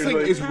chasers. But that's the thing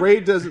like- is, Rey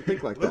doesn't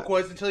think like Luke that.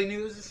 was until he knew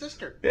it was his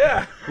sister.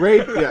 yeah. Rey,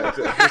 yeah,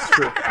 that's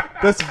true.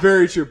 That's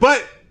very true.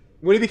 But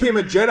when he became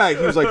a Jedi,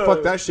 he was like,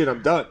 "Fuck that shit,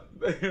 I'm done."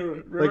 Like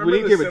when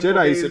he became a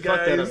Jedi, he said,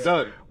 "Fuck that, I'm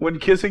done." When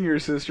kissing your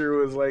sister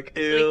was like,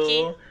 ew.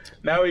 Wiki.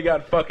 Now we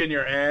got fucking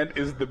your aunt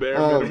is the bare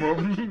Oh.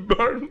 minimum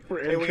bar for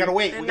Hey, we entry. gotta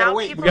wait. And We gotta now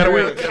wait. people We gotta are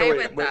wait. okay Gotta wait.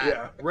 with But that.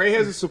 yeah. Rey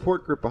has a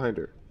support group behind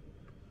her.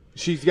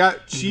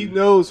 She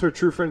knows her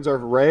true friends are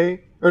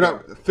Rey or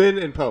not Finn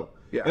and Poe.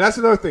 Yeah. And that's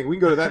another thing. We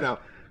can go to that now.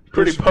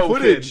 Pretty There's Poe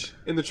footage Finn.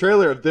 in the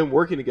trailer of them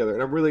working together,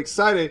 and I'm really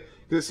excited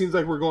because it seems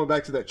like we're going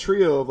back to that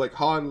trio of like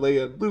Han,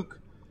 Leia, and Luke.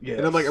 Yes.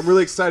 And I'm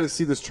really excited to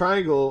see this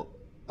triangle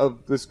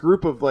of this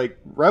group of like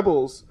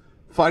rebels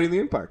fighting the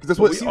Empire because that's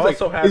what it We seems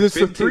like. also have Is it's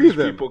the three of vintage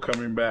them. people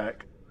coming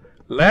back.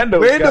 Lando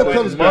Lando got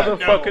comes his back.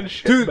 motherfucking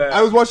shit Dude, back.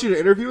 I was watching an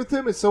interview with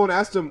him, and someone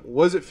asked him,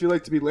 "What does it feel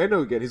like to be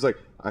Lando again?" He's like,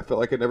 "I felt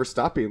like I never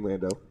stopped being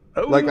Lando.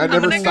 Ooh. Like I I'm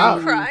never I'm gonna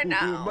stopped." go cry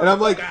now. And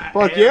I'm like, God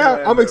 "Fuck damn, yeah,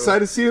 I'm Lando.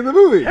 excited to see in the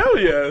movie." Hell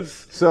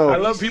yes. So- I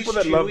love When he people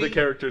sees that love the Chewie,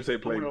 characters they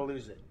I'm play. gonna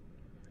lose it.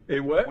 Hey,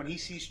 what? When he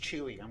sees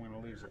Chewie, I'm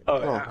gonna lose it. Oh,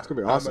 Oh, yeah. it's gonna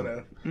be I'm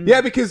awesome.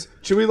 Yeah, because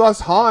Chewie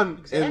lost Han,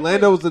 Exactly. and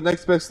Lando was the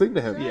next best thing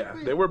to him. Yeah,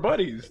 they were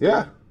buddies.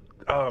 Yeah.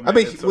 Oh, man, I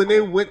mean, it's so when they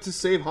cool. went to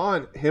save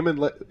Han, him and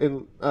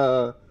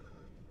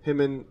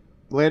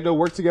Lando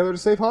worked together to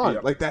save Han.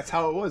 Yep. Like that's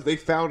how it was. They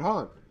found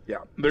Han, Yeah,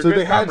 they're so good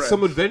they had comrades.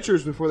 some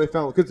adventures before they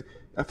found. Because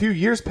a few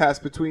years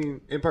passed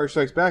between Empire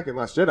Strikes Back and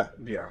Last Jedi,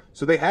 Yeah,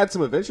 so they had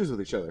some adventures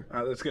with each other.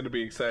 that's going to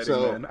be exciting,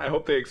 So- man. I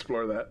hope they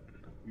explore that.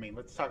 I mean,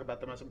 let's talk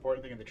about the most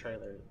important thing in the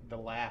trailer: the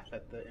laugh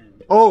at the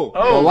end. Oh,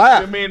 Oh, the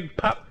laugh! you mean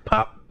Pop,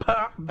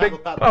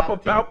 Big Papa Papa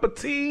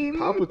Palpatine?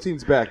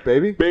 Palpatine's back,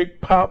 baby. Big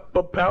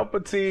Papa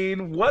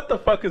Palpatine. What the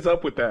fuck is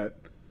up with that?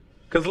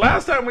 Because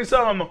last time we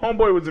saw him, the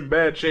homeboy was in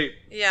bad shape.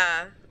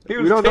 Yeah. He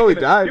We don't know he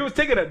died. He was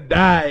taking a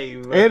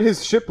dive. And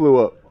his ship blew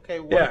up. Okay,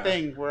 one Yeah.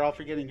 thing we're all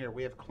forgetting here: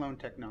 we have clone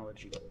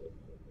technology.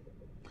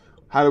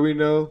 How do we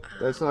know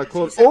that's not a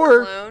clone? Is he a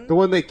Or clone? the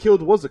one they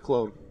killed was a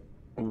clone?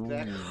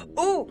 Exactly.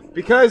 Ooh.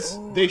 Because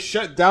they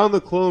shut down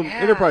the clone Yeah.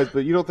 Enterprise,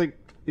 but you don't think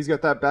he's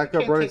got that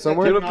backup can't running take that you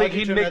somewhere? don't think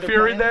he To Nick another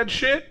Fury planet? that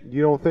shit?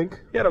 You don't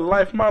think? He had a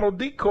life model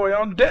decoy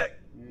on deck.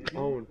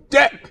 Oh,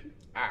 deck!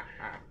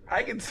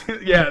 I can see.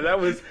 Yeah, that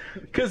was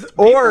because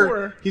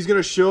Or he's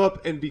gonna show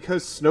up, and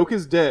because Snoke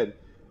is dead,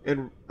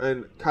 and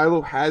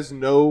Kylo has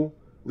no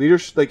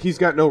leadership, like he's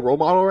got no role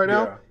model right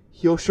now, Yeah.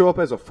 he'll show up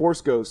as a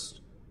Force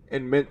ghost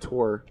and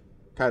mentor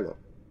Kylo.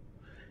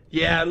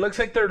 yeah, it looks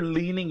like they're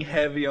leaning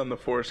heavy on the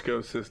Force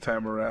Ghost this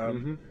time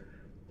around.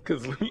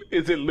 Because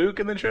is it Luke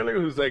in the trailer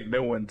who's like,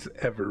 no one's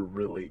ever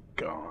really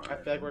gone? I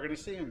feel like we're gonna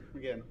see him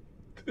again.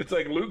 It's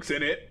like Luke's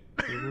in it,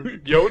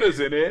 Yoda's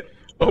in it,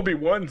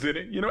 Obi-Wan's in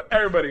it. You know,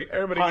 everybody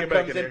Han get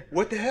back comes in in. there.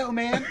 What the hell,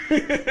 man? He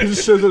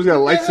just shows up, he's got a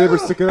lightsaber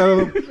sticking out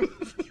of him.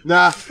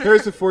 Nah,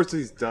 Harrison Ford says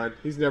he's done.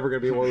 He's never gonna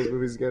be in one of those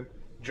movies again.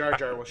 Jar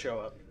Jar will show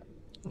up.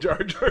 Jar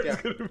Jar's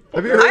Yeah. gonna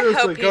Have you heard I of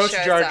hope like, he Ghost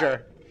shows Jar up.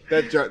 Jar.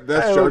 that's I Jar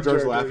hope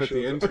Jar's Jar laugh Jar at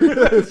the end?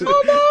 shows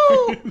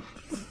Oh no!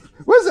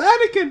 Where's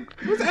Anakin?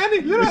 Where's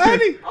Annie? Little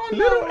Annie!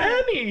 Little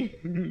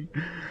Annie.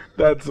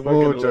 That's fucking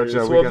Oh, Jar hilarious.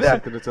 Jar, we Well, got that,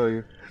 something to tell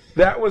you.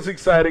 that was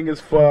exciting as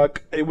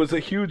fuck. It was a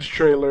huge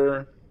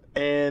trailer,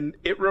 and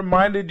it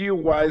reminded you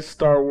why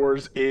Star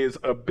Wars is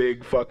a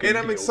big fucking. And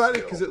I'm deal excited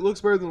still. because it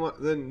looks better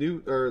than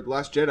new or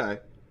Last Jedi.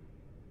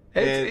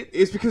 And It's-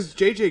 it's because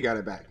JJ got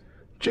it back.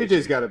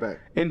 JJ's got it back.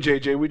 in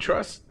JJ we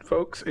trust,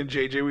 folks. In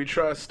JJ we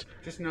trust.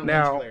 Just no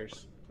Now-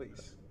 lens flares,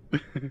 please.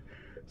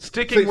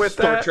 Sticking with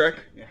Star that, Trek.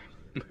 Yeah.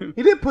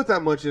 He didn't put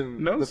that much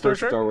in No, the Star first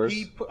Trek? Star Wars.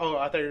 He put, oh,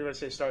 I thought you were going to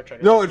say Star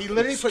Trek. No, he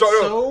literally put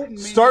Star, so many.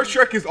 Star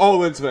Trek is all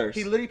lens flares.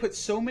 He literally put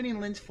so many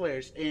lens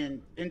flares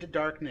in Into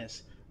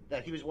Darkness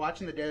that he was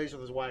watching the dailies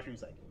with his wife, and he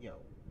was like, "Yo,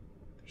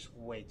 there's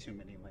way too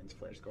many lens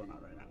flares going on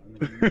right now."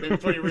 And then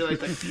that's when he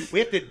realized, like, we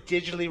have to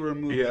digitally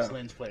remove Yeah. these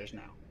lens flares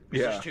now.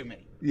 Yeah. There's too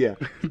many. Yeah.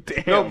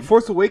 Damn. No,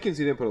 Force Awakens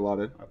he didn't put a lot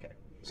in. Okay.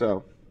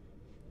 So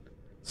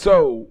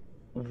So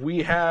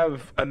we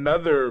have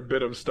another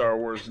bit of Star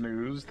Wars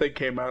news that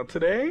came out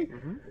today.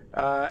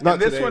 Not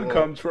And this today, one well-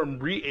 comes from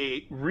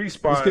Respawn. This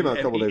came out a and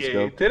couple days EA.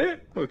 ago. Did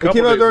it? A it couple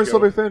came out days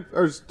during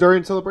ago.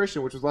 during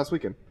Celebration, which was last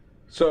weekend.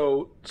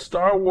 So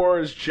Star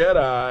Wars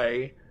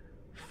Jedi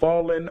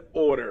Fallen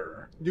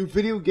Order. New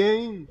video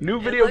game. New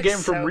video looks game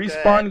from so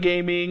Respawn good.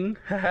 Gaming.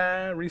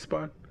 Haha,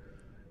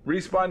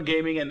 Respawn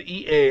Gaming and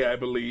EA, I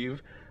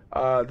believe.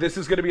 This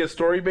is going to be a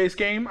story-based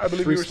game, I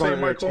believe you were Respawn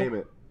saying, Michael.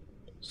 Entertainment.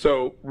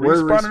 So We're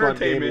Respawn Respawn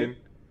Entertainment. Gaming.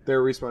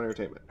 They're Respawn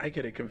Entertainment. I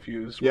get it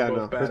confused. Yeah, We're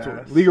no. both That's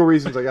badass. legal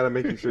reasons I gotta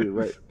make sure you're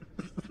right.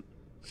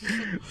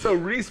 So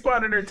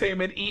Respawn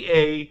Entertainment,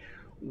 EA.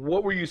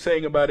 What were you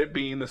saying about it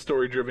being the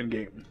story-driven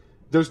game?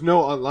 There's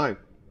no online.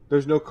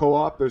 There's no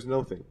co-op. There's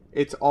nothing.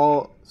 It's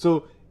all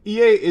so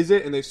EA is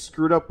it, and they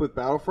screwed up with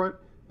Battlefront,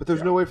 but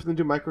there's no way for them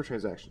to do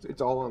microtransactions.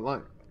 It's all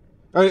online.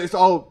 It's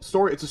all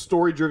story. It's a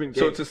story-driven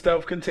game. So it's a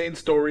self-contained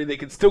story. They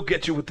can still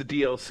get you with the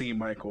DLC,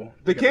 Michael.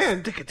 They gotta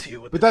can, stick it to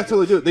you with but the that's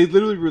what they DLC. do. They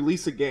literally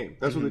release a game.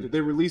 That's what they do. They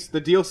release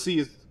the DLC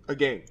is a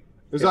game.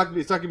 There's not gonna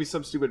be, it's not gonna be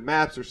some stupid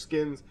maps or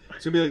skins.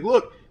 It's gonna be like,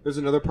 look, there's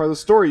another part of the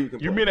story you can.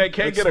 You play. mean I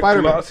can't Like get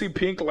Spider-Man. a glossy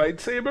pink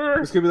lightsaber?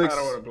 It's gonna be like I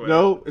don't want to play.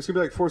 no. It's gonna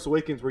be like Force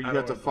Awakens, where you I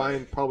have don't to wanna play.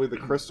 find probably the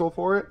crystal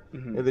for it,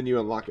 and then you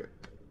unlock it.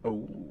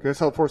 Oh, That's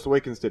how Force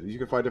Awakens did it. You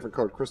can find different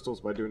colored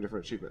crystals by doing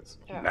different achievements.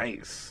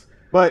 nice.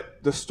 But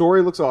the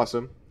story looks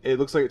awesome. It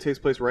looks like it takes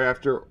place right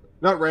after,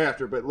 not right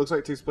after, but it looks like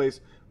it takes place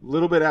a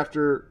little bit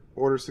after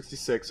Order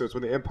 66. So it's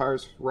when the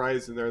Empires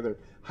rise and they're in their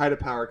height of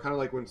power, kind of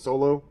like when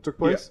Solo took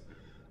place.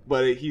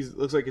 But he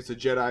looks like it's a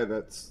Jedi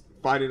that's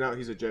finding out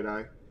he's a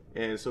Jedi,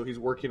 and so he's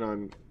working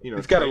on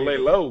He's got to lay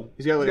low.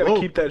 He's got to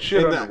keep that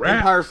shit and on the the wraps.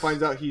 Empire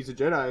finds out he's a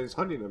Jedi and is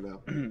hunting him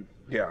now.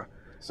 Yeah.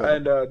 So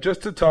And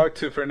just to talk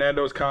to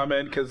Fernando's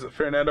comment, because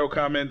Fernando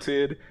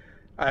commented,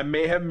 I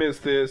may have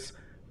missed this,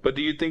 But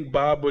do you think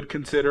Bob would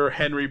consider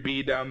Henry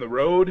B down the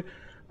road?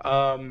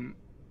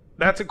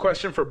 That's a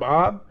question for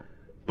Bob.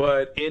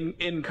 But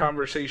in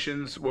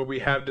conversations where we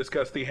have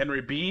discussed the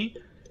Henry B,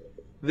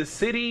 the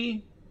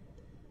city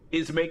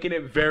is making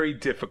it very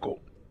difficult.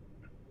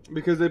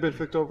 Because they've been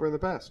fucked over in the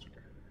past.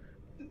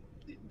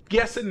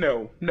 Yes and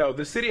no. No,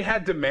 the city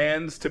had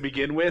demands to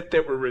begin with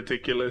that were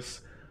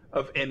ridiculous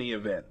of any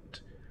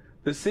event.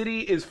 The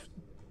city is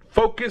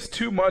focused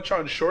too much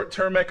on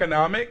short-term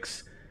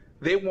economics.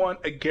 They want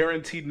a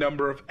guaranteed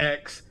number of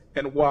X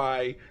and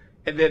Y,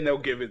 and then they'll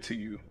give it to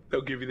you.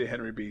 They'll give you the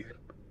Henry B.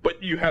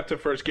 But you have to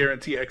first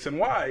guarantee X and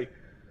Y.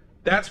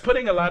 That's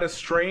putting a lot of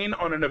strain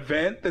on an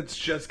event that's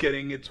just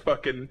getting its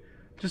footing.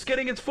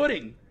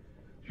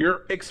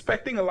 You're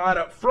expecting a lot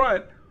up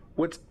front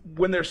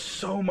when there's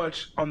so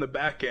much on the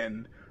back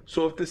end.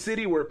 So if the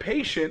city were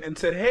patient and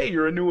said, hey,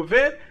 you're a new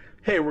event,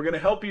 hey, we're going to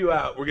help you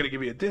out. We're going to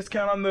give you a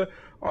discount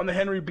on the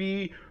Henry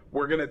B.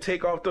 We're going to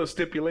take off those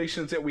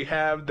stipulations that we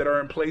have that are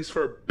in place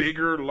for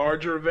bigger,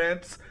 larger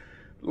events.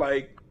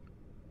 Like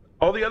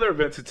all the other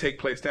events that take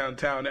place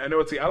downtown. I know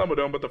it's the Alamo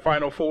Dome, but the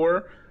Final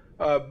Four,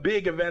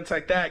 big events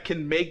like that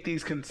can make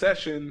these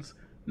concessions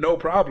no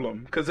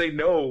problem because they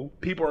know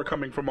people are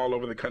coming from all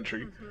over the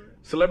country. Mm-hmm.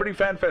 Celebrity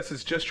Fan Fest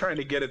is just trying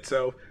to get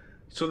itself,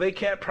 so they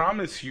can't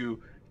promise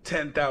you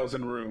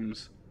 10,000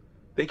 rooms.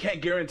 They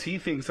can't guarantee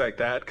things like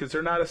that because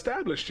they're not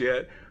established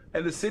yet,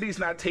 and the city's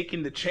not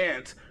taking the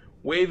chance,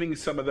 waiving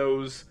some of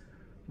those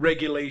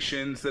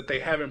regulations that they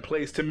have in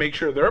place to make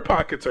sure their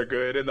pockets are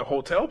good and the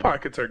hotel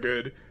pockets are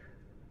good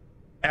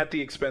at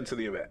the expense of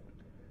the event.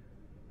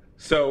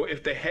 So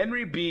if the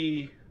Henry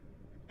B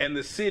and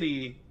the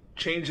city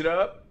change it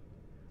up,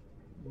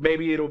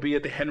 maybe it'll be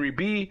at the Henry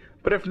B,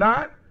 but if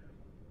not,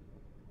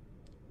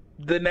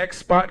 the next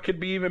spot could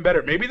be even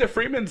better. Maybe the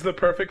Freeman's the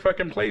perfect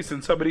fucking place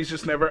and somebody's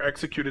just never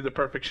executed the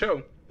perfect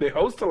show. They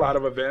host a lot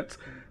of events.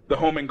 The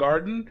Home and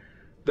Garden,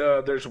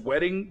 there's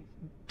wedding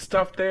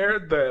stuff there.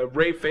 The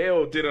Ray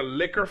Fail did a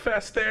liquor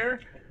fest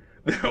there.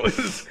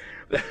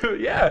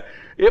 Yeah,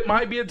 it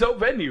might be a dope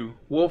venue.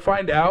 We'll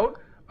find out.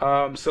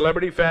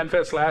 Celebrity Fan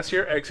Fest last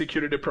year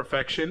executed to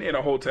perfection in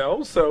a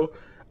hotel, so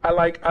I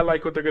like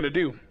what they're gonna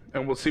do,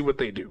 and we'll see what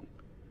they do.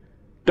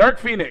 Dark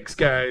Phoenix,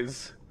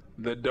 guys.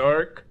 The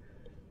Dark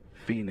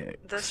Phoenix.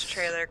 This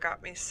trailer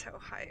got me so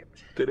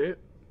hyped. Did it?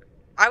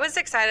 I was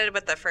excited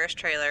with the first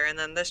trailer, and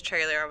then this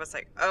trailer, I was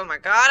like, oh my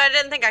god, I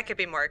didn't think I could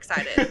be more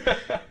excited. It's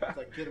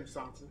like, get him,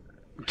 Sansa.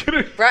 Get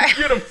him, Right.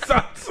 Get him,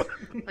 Sansa.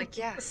 Like,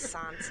 yes,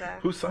 Sansa.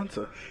 Who's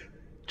Sansa?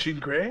 Jean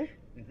Grey?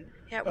 Mm-hmm.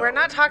 Yeah, we're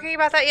not talking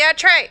about that yet,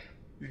 Trey.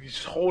 You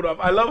just hold up.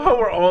 I love how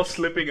we're all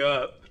slipping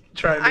up.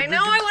 I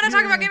know I want to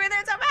talk about Game of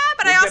Thrones so bad,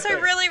 but I We'll also get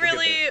there. really, We'll get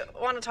really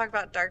want to talk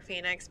about Dark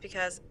Phoenix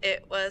because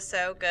it was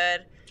so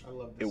good, I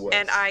love It this. was.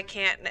 and I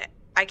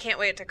can't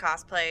wait to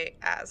cosplay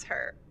as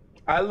her.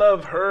 I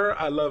love her.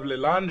 I love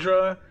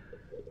Lilandra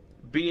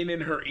being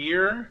in her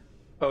ear.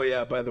 Oh,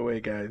 yeah, by the way,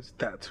 guys,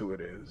 that's who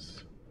it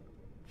is.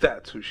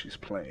 That's who she's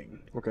playing.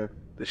 Okay.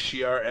 The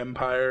Shi'ar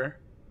Empire.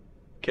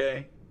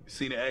 Okay?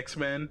 Seen the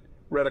X-Men?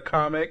 Read a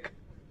comic?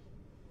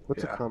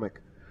 What's Yeah. a comic?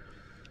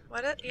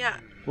 Yeah.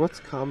 What's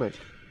comic?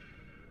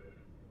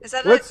 Is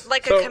that What's-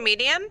 like so- a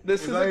comedian?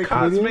 This Was is that a a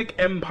cosmic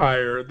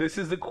empire. This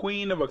is the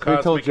queen of a they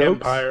tell cosmic jokes?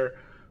 empire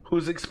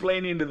who's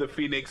explaining to the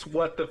Phoenix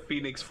what the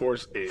Phoenix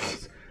Force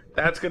is.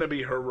 That's going to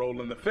be her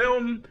role in the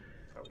film.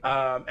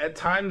 At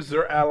times,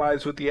 they're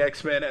allies with the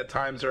X-Men. At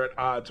times, they're at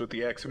odds with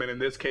the X-Men. In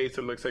this case,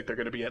 it looks like they're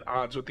going to be at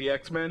odds with the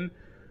X-Men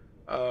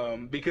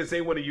because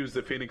they want to use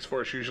the Phoenix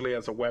Force usually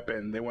as a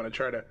weapon. They want to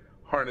try to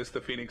harness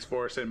the Phoenix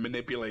Force and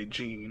manipulate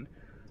Jean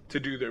to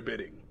do their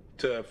bidding,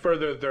 to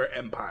further their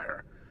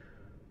empire.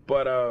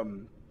 But,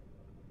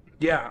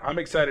 yeah, I'm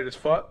excited as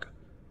fuck.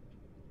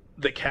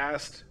 The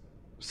cast,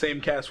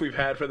 same cast we've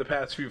had for the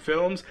past few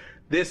films.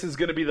 This is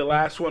going to be the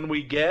last one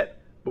we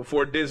get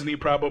before Disney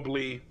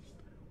probably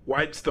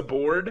wipes the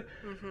board.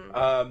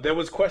 Mm-hmm. There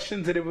was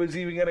questions that it was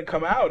even going to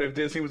come out if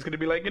Disney was going to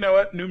be like, you know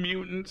what, New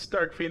Mutants,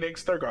 Dark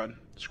Phoenix, they're gone.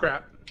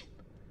 Scrap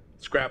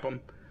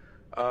them.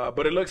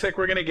 But it looks like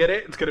we're going to get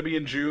it. It's going to be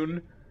in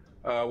June.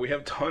 We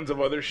have tons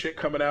of other shit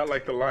coming out,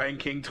 like The Lion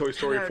King, Toy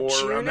Story 4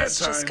 June around that is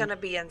time. just gonna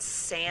be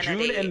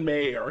insanity. June and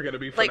May are going to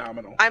be like,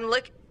 phenomenal.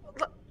 look,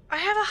 I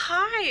have a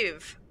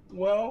hive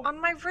Well, on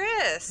my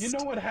wrist. you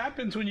know what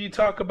happens when you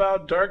talk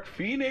about Dark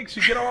Phoenix?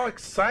 You get all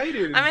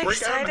excited and I'm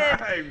break out excited.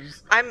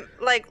 knives. I'm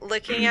like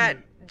looking at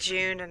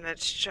June, and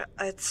it's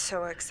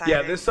so exciting.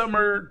 Yeah, this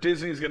summer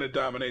Disney's gonna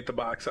dominate the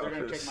box They're going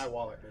to office. take my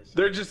wallet.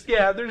 Basically.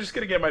 They're just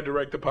gonna get my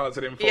direct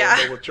deposit info Yeah.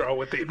 and they'll withdraw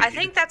what they need. I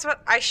think that's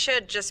what I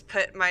should just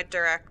put my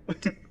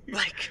direct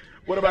like.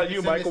 What about you,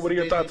 Send Michael? this What are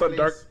your to Disney, thoughts on please.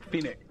 Dark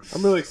Phoenix?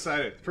 I'm really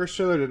excited. First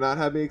trailer did not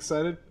have me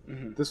excited.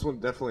 This one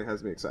definitely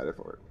has me excited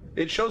for it.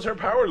 It shows her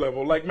power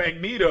level, like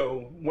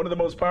Magneto, one of the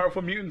most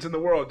powerful mutants in the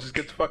world, just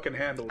gets fucking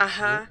handled. Uh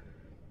huh.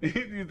 You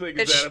think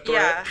It's- is that a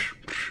threat?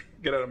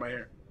 Get out of my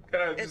hair.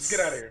 Just get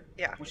out of here.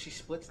 Yeah. When she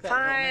splits that Fine,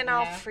 helmet in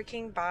I'll half,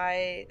 freaking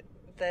buy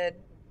that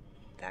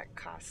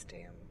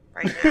costume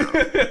right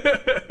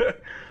now.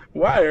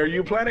 Why? Are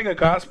you planning a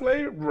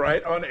cosplay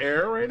right on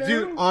air right now?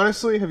 Dude,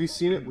 honestly, have you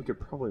seen it? We could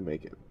probably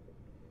make it.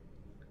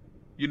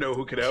 You know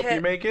who could help you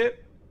Kit. make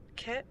it?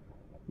 Kit?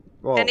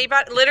 Well,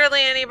 Anybody?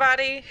 Literally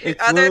anybody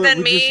It's other literally- than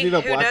we just me need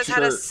a who black knows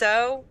how to shirt.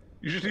 sew?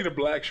 You just need a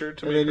black shirt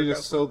to and make then you her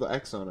just cosplay. sew the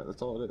X on it.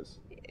 That's all it is.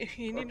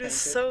 You need to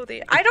sew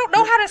the. I don't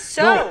know how to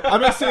sew. No,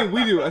 I'm not saying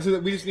we do. I said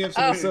that we just need to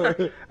have something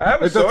to sew. I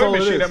have a Like, that's all sewing it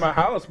machine is. at my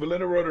house.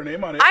 Belinda wrote her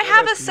name on it. I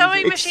have a That's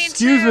sewing easy. machine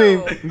Excuse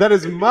too. me, that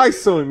is my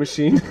sewing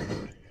machine.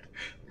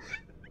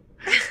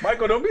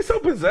 Michael, don't be so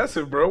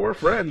possessive, bro. We're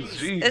friends.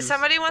 Jeez. If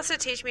somebody wants to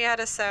teach me how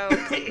to sew,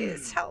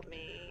 please help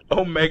me.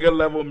 Omega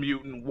level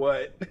mutant,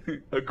 what?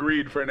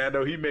 Agreed,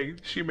 Fernando.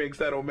 She makes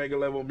that Omega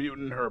level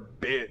mutant her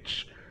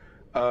bitch.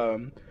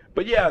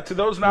 But yeah, to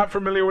those not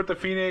familiar with the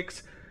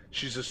Phoenix,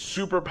 she's a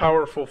super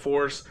powerful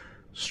force,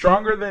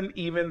 stronger than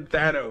even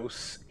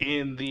Thanos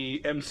in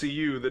the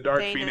MCU. The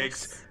Dark Thanos.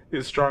 Phoenix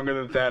is stronger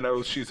than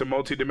Thanos. She's a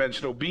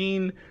multidimensional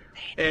being,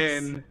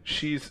 and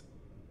she's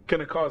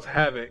gonna cause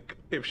havoc.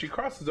 If she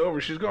crosses over,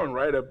 she's going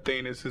right up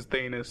Thanos'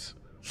 Thanos.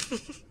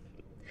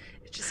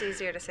 It's just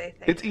easier to say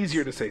things. It's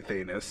easier to say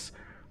Thanos.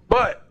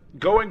 But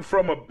going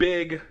from a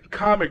big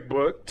comic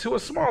book to a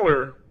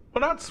smaller,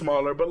 well, not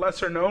smaller, but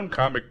lesser known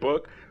comic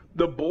book,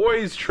 The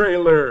Boys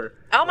trailer.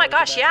 Oh my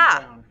gosh,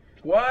 yeah.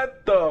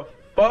 What the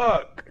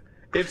fuck?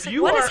 If like,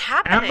 you what are is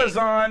happening?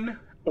 Amazon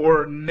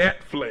or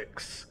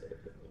Netflix,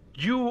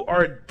 you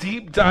are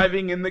deep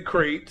diving in the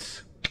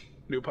crates.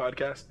 New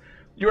podcast.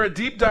 You are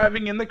deep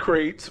diving in the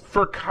crates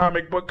for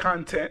comic book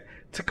content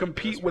to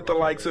compete with the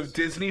likes of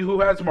Disney,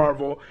 who has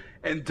Marvel,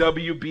 and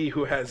WB,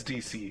 who has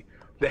DC.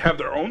 They have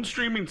their own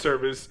streaming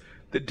service,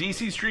 the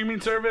DC streaming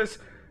service.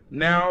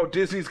 Now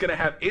Disney's going to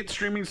have its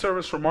streaming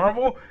service for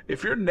Marvel.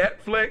 If you're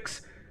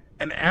Netflix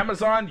and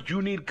Amazon,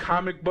 you need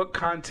comic book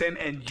content,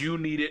 and you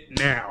need it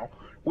now.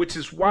 Which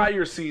is why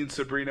you're seeing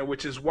Sabrina,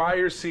 which is why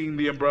you're seeing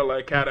The Umbrella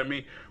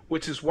Academy,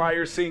 which is why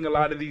you're seeing a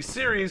lot of these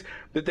series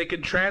that they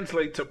can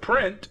translate to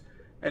print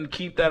and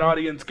keep that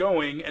audience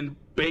going and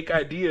bake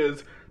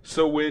ideas.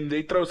 So when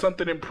they throw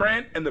something in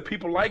print and the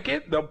people like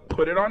it, they'll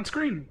put it on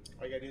screen.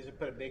 All you gotta do is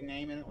put a big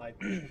name in it, like,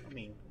 I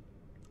mean,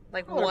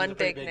 Like Carl one Urban's a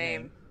pretty big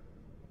name.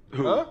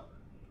 Who? Huh?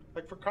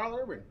 like for Carl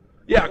Urban.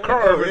 Yeah,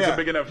 Carl Oh, Urban's yeah. a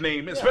big enough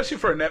name, especially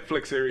for a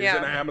Netflix series Yeah.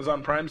 and an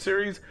Amazon Prime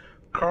series.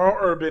 Carl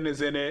Urban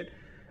is in it,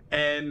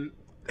 and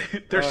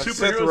there's superheroes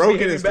Seth Rogen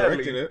behaving is badly.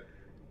 directing it.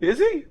 Is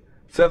he?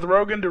 Seth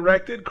Rogen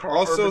directed. Carl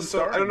Also, Urban so,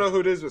 starring. I don't know who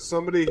it is, but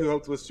somebody who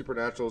helped with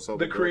Supernatural. is The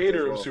helping direct creator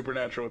as of well.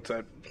 Supernatural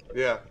type.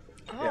 Yeah.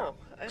 Oh,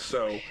 a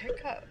So-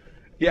 hiccup.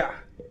 Yeah.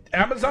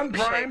 Amazon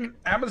Prime,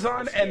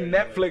 Amazon and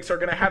Netflix are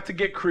going to have to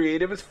get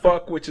creative as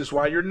fuck, which is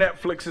why your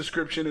Netflix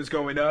subscription is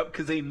going up,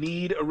 because they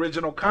need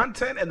original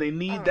content and they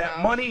need that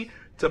no. money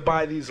to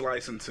buy these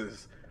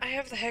licenses. I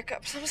have the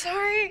hiccups. I'm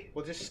sorry.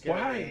 We'll just skip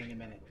Why? it in a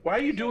minute. Why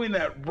are you doing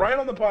that right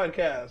on the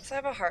podcast? I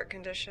have a heart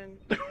condition.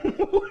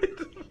 What?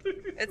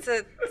 It's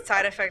a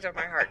side effect of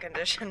my heart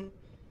condition.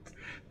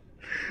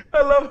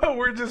 I love how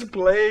we're just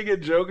playing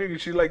and joking,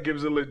 and she like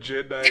gives a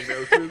legit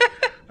diagnosis.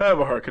 I have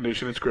a heart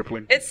condition. It's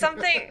crippling. It's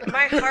something,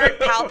 my heart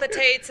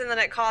palpitates and then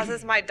it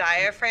causes my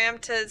diaphragm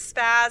to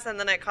spaz and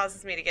then it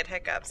causes me to get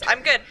hiccups.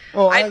 I'm good.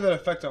 Oh, I I- have that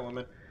effect on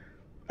women.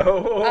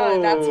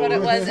 Oh, that's what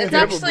it was. It's Skip a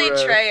actually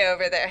breath. Trey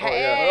over there.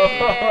 yeah.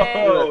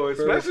 Hey. Oh,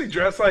 especially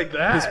dressed like His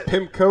that.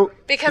 pimp coat.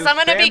 Because It's I'm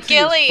going to be fancy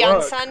as Gilly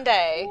on fuck.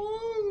 Sunday.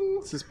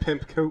 It's his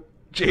pimp coat.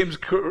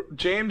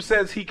 James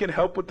says he can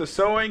help with the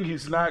sewing.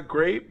 He's not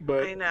great,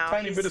 but I know,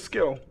 tiny he's- bit of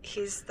skill.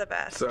 He's the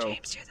best. So-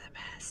 James, you're the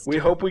best. We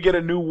hope we get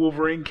a new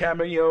Wolverine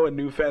cameo, a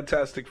new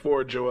Fantastic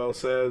Four, Joel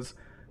says.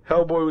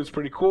 Hellboy was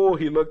pretty cool.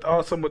 He looked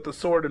awesome with the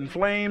sword and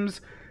flames,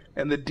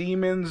 and the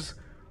demons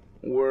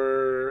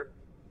were...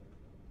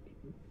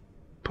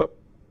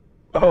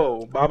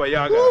 Baba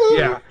Yaga,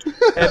 yeah.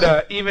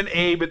 And even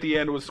Abe at the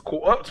end was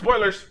cool. Oh,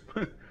 spoilers!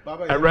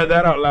 Baba I read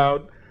that out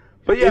loud.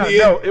 But yeah,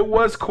 Idiot. no, it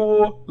was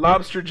cool.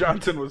 Lobster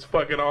Johnson was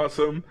fucking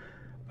awesome.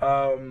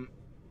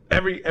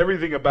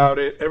 Everything about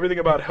it, everything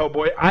about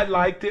Hellboy, I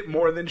liked it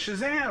more than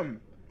Shazam.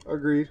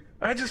 Agreed.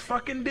 I just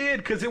fucking did,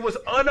 because it was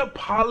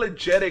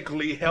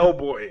unapologetically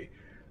Hellboy.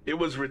 It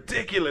was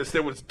ridiculous.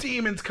 There was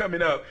demons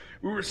coming up.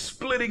 We were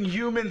splitting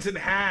humans in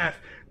half.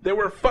 There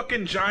were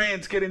fucking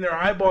giants getting their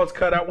eyeballs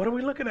cut out. What are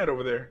we looking at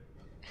over there?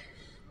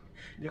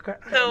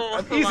 No,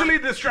 I'm hold easily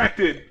on.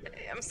 distracted.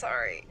 I'm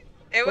sorry.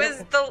 It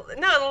was the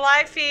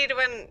live feed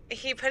when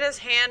he put his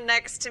hand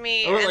next to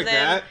me I went and like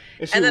then that,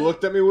 and she and then-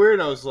 looked at me weird,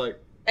 and I was like,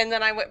 and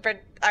then I went and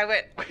I'm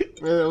like, and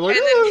 "Ah."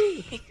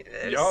 then he,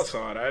 Y'all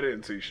saw it. I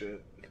didn't see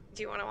shit.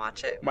 do you want to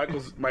watch it?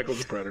 Michael's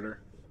a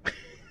predator.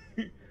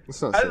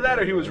 It's not Either so that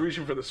or bad, he was man.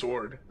 reaching for the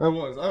sword. I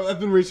was. I've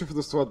been reaching for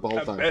the sword the whole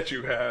I time. bet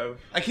you have.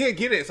 I can't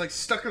get it. It's like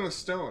stuck on a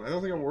stone. I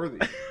don't think I'm worthy.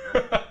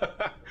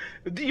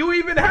 You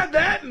even had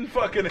that in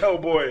fucking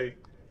Hellboy.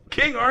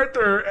 King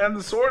Arthur and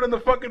the sword and the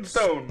fucking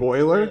stone.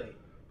 Spoiler?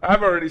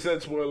 I've already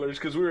said spoilers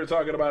because we were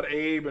talking about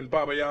Abe and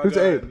Baba Yaga. Who's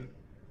Abe? and-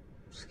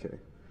 Just kidding.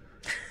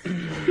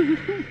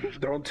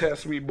 Don't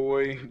test me,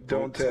 boy.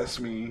 Don't test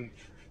me.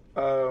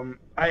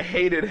 I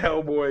hated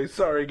Hellboy.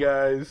 Sorry,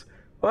 guys.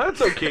 Well,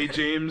 that's okay,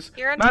 James.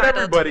 You're Not entitled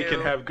everybody to.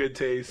 can have good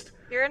taste.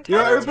 You're You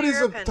entitled know, to everybody's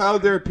your opinion.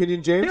 entitled to their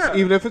opinion, James, Yeah.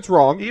 even if it's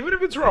wrong. Even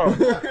if it's wrong,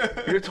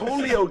 you're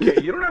totally okay.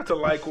 You don't have to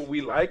like what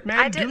we like, man.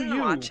 I Do didn't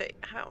you? watch it.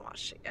 I haven't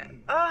watched it yet.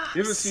 Ugh,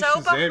 You haven't seen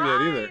so Shazam yet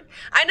behind. either.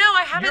 I know.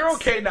 I haven't. You're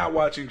okay not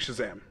watching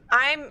Shazam.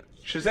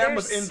 Shazam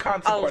was there's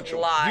inconsequential.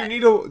 A lot. You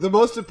need the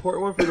most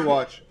important one for you to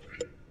watch.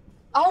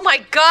 Oh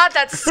my god,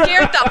 that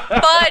scared the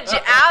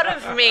fudge out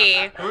of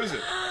me. Who is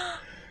it?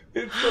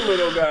 It's the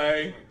little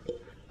guy.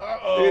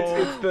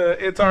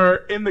 It's our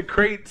In the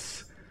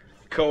Crates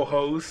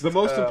co-host. The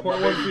most my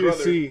important one baby for you to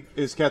brother. see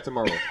is Captain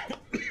Marvel.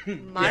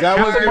 My That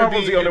was Captain going to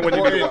Marvel's be the only one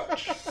you need to important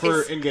watch.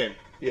 for in-game.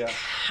 Yeah.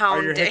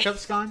 Are your hounding.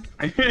 hiccups gone?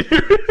 That's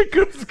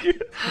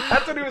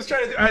what he was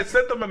trying to do. I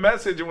sent them a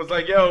message and was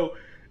like, yo,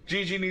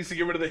 Gigi needs to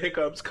get rid of the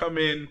hiccups. Come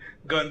in,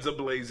 guns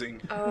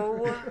a-blazing.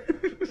 Oh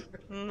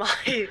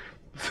my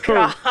So,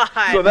 god.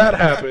 so that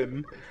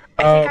happened.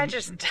 I think I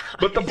just died.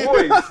 But the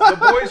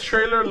boys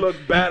trailer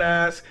looked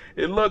badass.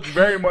 It looked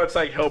very much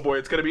like Hellboy.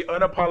 It's gonna be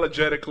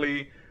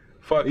unapologetically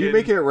fucking. Are you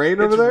making it rain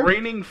over it's there?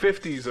 raining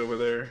 50s over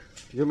there.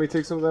 You want me to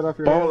take some of that off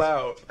your Ball hands?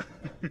 out.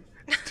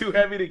 It's too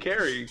heavy to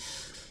carry.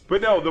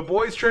 But no, the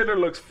boys trailer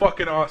looks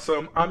fucking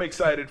awesome. I'm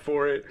excited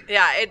for it.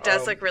 Yeah, it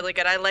does look really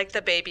good. I like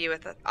the baby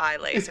with the eye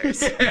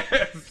lasers.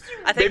 Yes.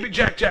 I think- Baby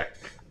Jack.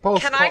 Paul,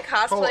 Can I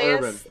Paul cosplay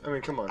Urban. as- I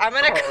mean, come on. I'm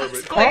gonna Carl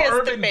Urban. cosplay Carl as the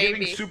Urban giving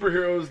baby.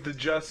 superheroes the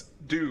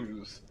just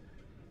dues.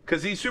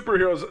 Because these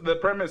superheroes, the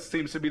premise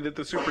seems to be that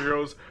the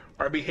superheroes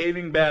are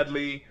behaving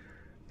badly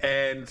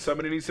and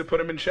somebody needs to put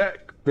them in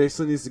check.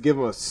 Basically needs to give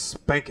him a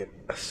spanking.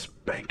 A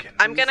spanking.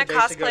 I'm gonna He's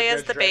basically cosplay a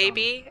as the Judge Dredd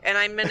baby, and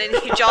I'm gonna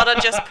need y'all to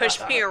just push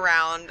me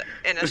around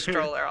in a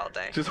stroller all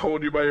day. Just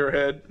hold you by your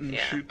head and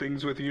Yeah. shoot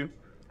things with you.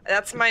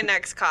 That's my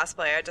next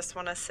cosplay. I just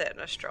want to sit in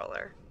a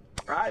stroller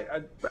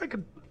I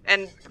could.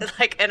 and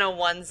like in a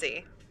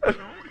onesie.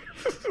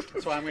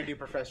 That's why I'm gonna do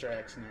Professor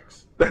X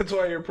next. That's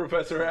why you're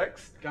Professor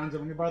X. Gonzo,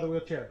 let me borrow the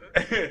wheelchair.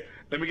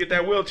 Let me get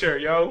that wheelchair,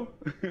 yo.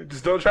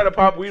 Just don't try to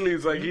pop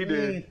wheelies like he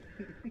did.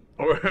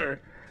 Or,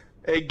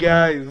 hey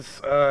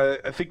guys,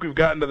 I think we've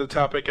gotten to the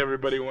topic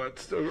everybody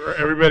wants, or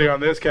everybody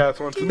on this cast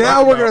wants to Now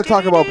talk we're about. going to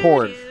talk about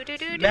porn.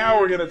 Now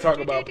we're gonna talk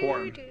about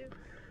porn.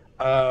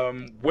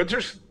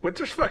 Winter's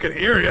fucking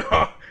here,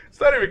 y'all. It's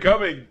not even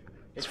coming.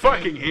 It's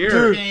fucking here.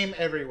 Dude. Game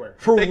everywhere.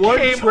 For They one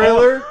came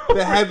trailer on-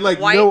 that had like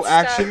White no stuff.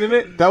 action in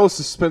it, that was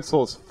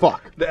suspenseful as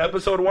fuck. The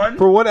episode 1,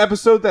 For one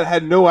episode that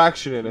had no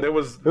action in it, There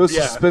was- it was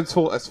yeah.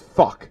 suspenseful as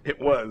fuck. it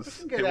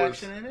was. Good It was.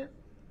 action in it.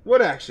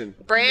 What action?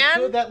 You Bran?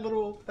 killed that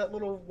little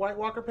White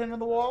Walker pin on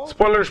the wall.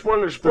 Spoilers.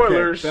 that's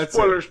Spoilers. That's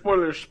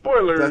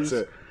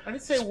it. I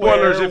didn't say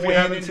Spoilers where, if you when,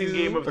 haven't and seen who.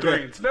 Game of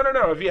Okay. Thrones.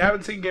 No. If you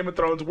haven't seen Game of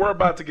Thrones, we're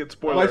about to get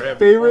spoiler My heavy.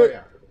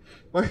 favorite,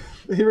 Oh, my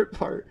favorite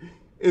part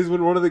is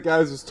when one of the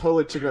guys was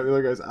totally checking out the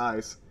other guy's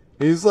eyes.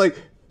 He's like,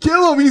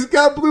 "Kill him! He's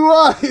got blue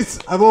eyes.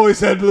 I've always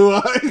had blue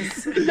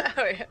eyes."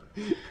 Oh, yeah.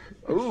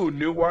 Ooh,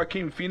 new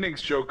Joaquin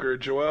Phoenix Joker.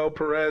 Joel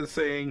Perez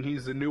saying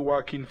he's the new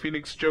Joaquin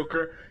Phoenix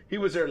Joker. He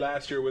was there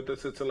last year with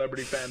us at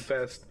Celebrity Fan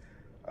Fest.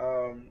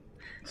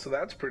 So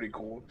that's pretty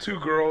cool. 2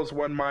 girls,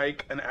 1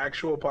 mic, an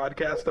actual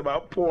podcast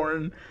about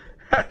porn.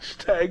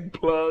 Hashtag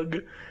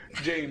plug.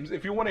 James,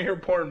 if you want to hear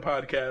porn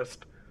podcast,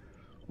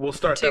 we'll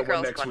start 2 that one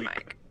girls, next 1 week.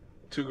 mic.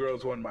 2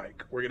 girls, 1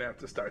 mic. We're going to have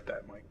to start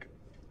that, Mike.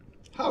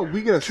 How are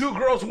we gonna? 2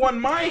 girls, 1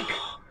 mic.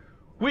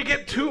 We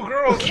get 2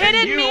 girls and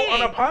Kidding you me?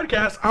 on a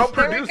podcast. I'll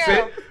There we produce go.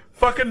 it.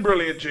 Fucking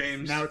brilliant,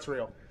 James. Now it's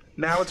real.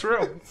 Now it's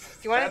real.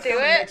 You want That's to do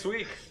coming it? next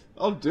week.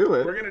 I'll do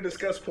We're it. gonna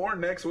discuss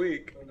porn next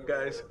week,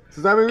 guys.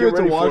 Does that mean we Get have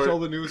to ready for watch it. all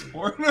the newest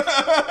porn?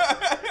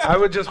 I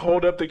would just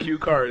hold up the cue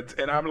cards,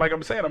 and I'm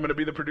saying, I'm gonna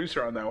be the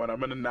producer on that one. I'm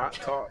gonna not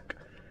talk.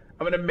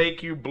 I'm gonna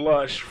make you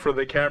blush for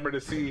the camera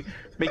to see.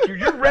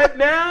 You're red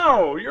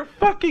now. You're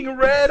fucking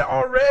red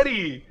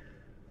already.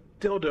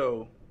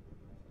 Dildo.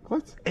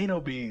 What?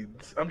 Anal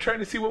beads. I'm trying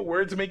to see what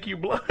words make you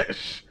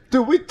blush.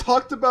 Dude, we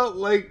talked about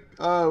like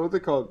what they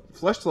called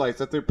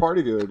fleshlights at their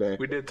party the other day.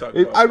 We did talk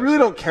about I really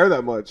don't care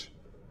that much.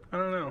 I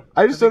don't know.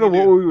 I just don't know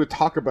think what you we would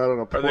talk about on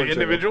a Are porn they channel.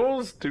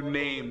 individuals? Do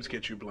names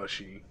get you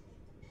blushy?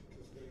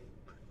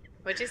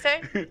 What'd you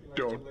say?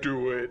 Don't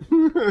do it.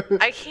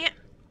 I can't.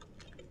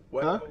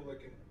 What? Huh?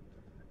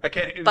 I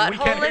can't. We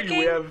Butthole can't hear you. We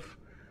licking? have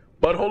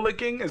butthole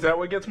licking. Is that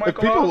what gets If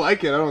Michael people off?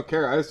 like it, I don't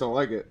care. I just don't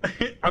like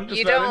it. I'm just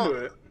You not don't-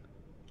 into it.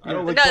 I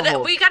don't like No,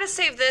 buttholes. we gotta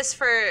save this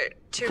for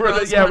 2 For the,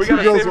 girls. yeah, 1 we gotta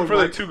mic. girls, save it one for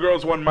the mic. 2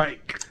 girls, 1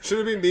 mic.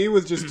 Should it be me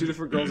with just 2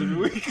 different girls every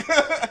week?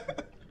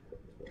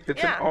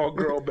 It's Yeah. an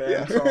all-girl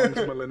band Yeah. songs,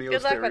 millennial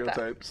Good luck with that.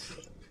 stereotypes.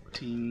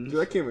 Teens.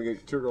 Dude, I can't even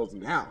get 2 girls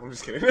now. I'm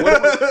just kidding.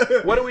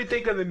 What do we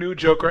think of the new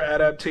Joker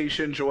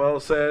adaptation? Joel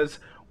says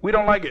we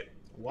don't like it.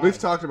 Why? We've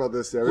talked about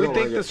this. Yeah, we We don't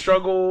think like the it.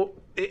 struggle.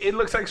 It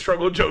looks like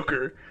struggle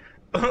Joker.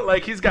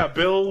 Like he's got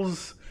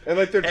bills. And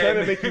like they're trying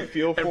and- to make you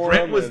feel and for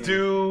rent him. was and-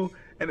 due,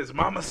 and his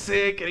mama's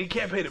sick, and he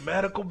can't pay the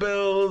medical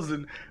bills,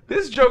 and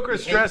this Joker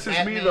stresses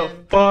me the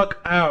Batman. fuck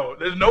out.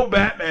 There's no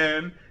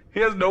Batman. He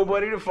has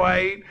nobody to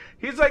fight.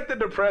 He's like the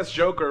depressed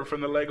Joker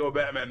from the Lego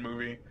Batman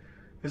movie.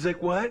 He's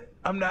like, what?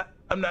 I'm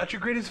not your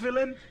greatest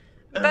villain.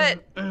 But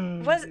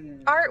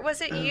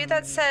was it you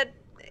that said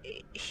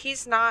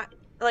he's not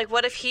like?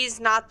 What if he's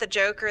not the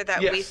Joker that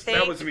we Yes, think?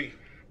 that was me.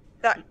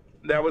 That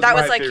That was that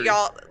my was like theory.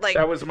 y'all like.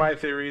 That was my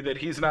theory that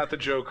he's not the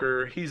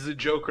Joker. He's the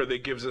Joker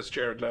that gives us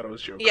Jared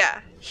Leto's Joker.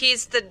 Yeah,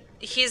 he's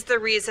the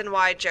reason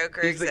why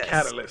Joker He's the exists.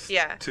 catalyst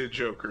Yeah. to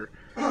Joker.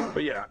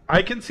 But yeah,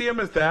 I can see him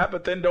as that,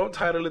 but then don't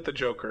title it the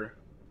Joker.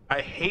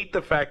 I hate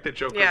the fact that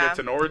Joker Yeah. gets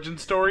an origin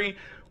story.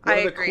 One I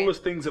of the agree.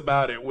 coolest things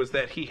about it was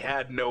that he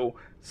had no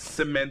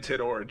cemented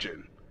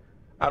origin.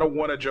 I don't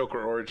want a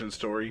Joker origin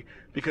story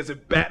because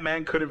if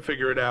Batman couldn't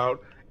figure it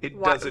out, it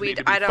Why- doesn't we- need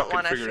to be I don't fucking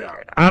wanna figured figure out.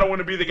 it out. I don't want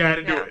to be the guy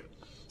to do Yeah. it.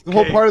 The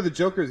whole Okay. part of the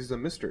Joker is he's a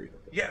mystery.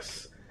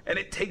 Yes, and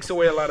it takes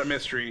away a lot of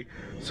mystery.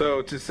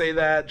 So to say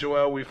that,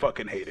 Joel, we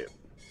fucking hate it.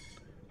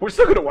 We're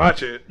still gonna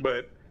watch it,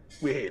 but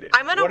we hate it.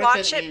 I'm gonna What if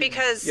watch it it ends?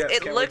 because Yes, it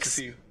can't wait to looks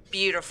see.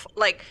 beautiful.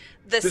 Like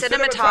the The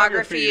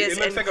cinematography is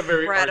it looks like a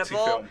very artsy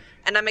incredible, film.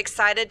 and I'm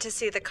excited to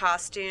see the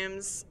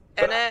costumes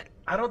in But it.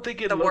 I don't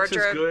think it The looks as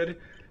wardrobe. good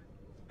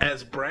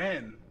as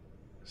Bran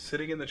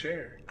sitting in the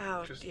chair.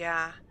 Oh Just-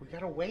 yeah. We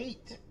gotta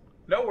wait.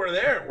 No, we're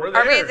there. We're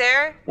there. Are we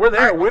there? We're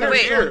there. Are- Winter's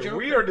wait. here.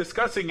 We are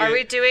discussing it. Are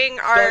we doing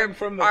starting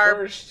from the our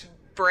first?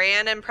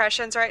 brand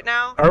impressions right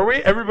now? Are we?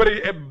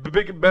 Everybody,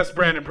 big best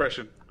Bran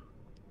impression.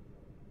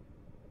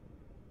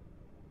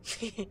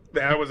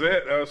 That was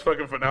it. That was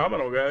fucking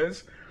phenomenal,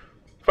 guys.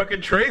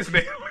 Fucking Trey's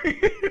nailing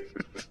it.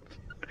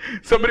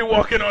 Somebody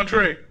walk in on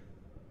Trey.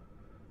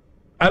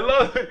 I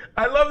love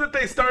that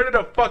they started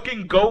a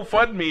fucking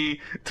GoFundMe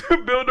to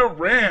build a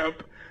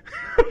ramp.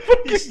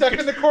 He's stuck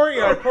in the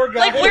courtyard. Poor guy.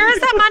 Like, where is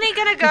that money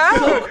gonna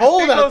go? So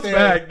cold It out goes there.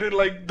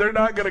 back. They're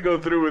not gonna go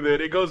through with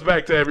it. It goes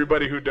back to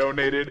everybody who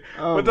donated.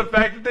 But the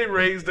fact that they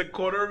raised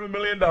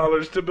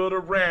 $250,000 to build a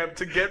ramp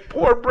to get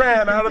poor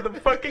Bran out of the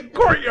fucking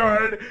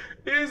courtyard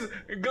is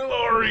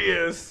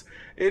glorious.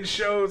 It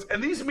shows,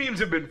 and these memes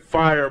have been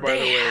fire, by the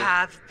They way.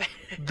 have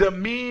been. The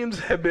memes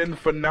have been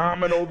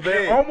phenomenal.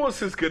 They're Hey.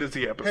 almost as good as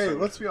the episode. Hey,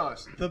 let's be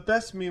honest. The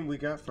best meme we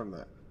got from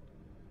that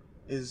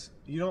is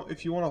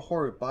if you want a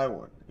horror, buy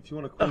one. If you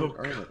want a queen,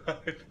 earn it. God.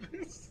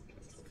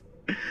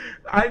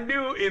 I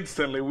knew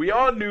instantly. We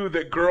all knew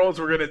that girls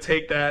were gonna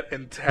take that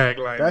and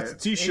tagline That's a it.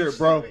 t-shirt,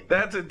 bro. Instantly.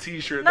 That's a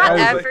T-shirt. Not That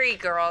was like- every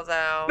girl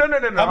though. No. How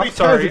I'm many times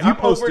sorry. have you I'm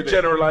posted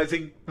it?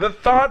 overgeneralizing. The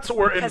thoughts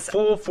were in 'Cause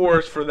full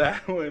force for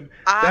that one.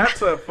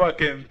 That's a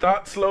fucking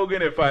thought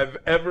slogan if I've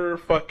ever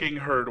fucking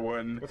heard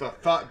one. With a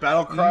thought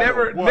battle cry.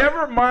 Never, or what?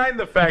 never mind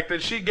the fact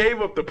that she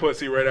gave up the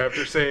pussy right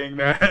after saying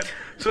that.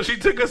 So she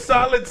took a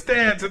solid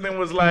stance and then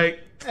was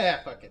like,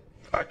 Yeah, fuck it.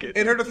 "Fuck it."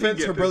 In her You defense,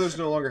 get her this. brother's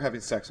no longer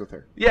having sex with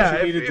her. Yeah,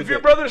 She needed if the your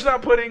dick. brother's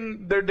not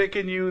putting their dick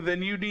in you,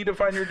 then you need to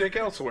find your dick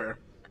elsewhere.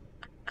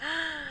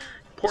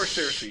 Poor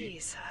Cersei.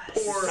 Jesus.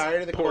 Poor,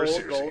 Tired of the poor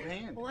cold Cersei. gold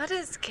hand. What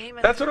is Game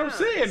of That's what I'm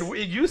Thrones? saying.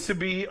 It used to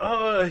be,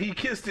 he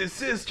kissed his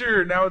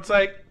sister. Now it's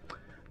like,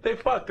 they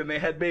fucked and they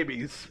had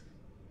babies.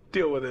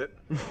 Deal with it.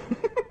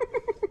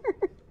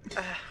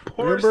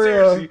 Poor Remember,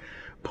 Cersei.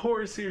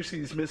 Poor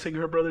Cersei's missing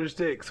her brother's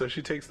dick, so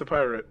she takes the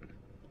pirate.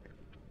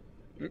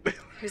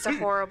 Who's a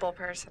horrible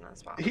person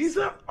as well. He's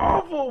an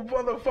awful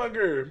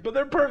motherfucker, but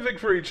they're perfect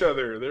for each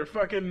other. They're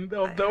fucking.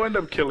 They'll end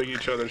up killing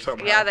each other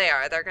somehow. Yeah, they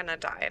are. They're gonna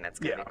die, and it's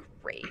gonna Yeah. be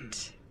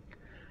great.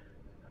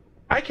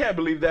 I can't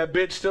believe that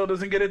bitch still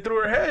doesn't get it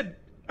through her head.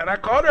 And I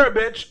called her a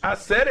bitch. I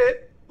said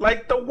it.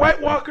 Like, the White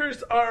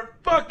Walkers are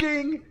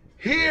fucking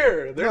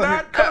here. They're No,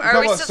 not Oh, coming. are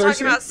we about still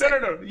talking Cersei?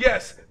 about? No.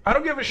 Yes. I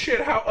don't give a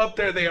shit how up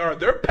there they are.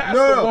 They're past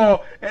No, the no.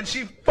 wall, and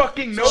she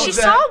fucking knows She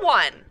that. saw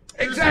one.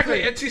 Exactly.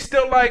 thing. And she's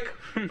still like,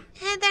 And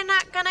they're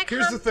not gonna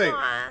Here's come the thing. to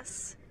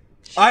us.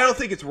 I don't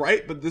think it's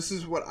right, but this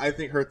is what I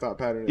think her thought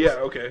pattern is. yeah,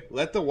 okay.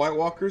 Let the White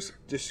Walkers,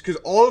 just because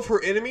all of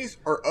her enemies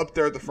are up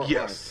there at the front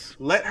Yes.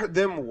 line. Let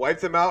them wipe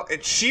them out,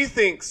 and she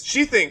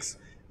thinks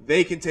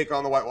they can take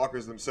on the White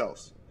Walkers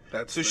themselves.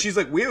 That's So she's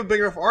like, we have a big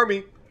enough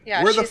army.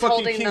 Yeah, We're the she's fucking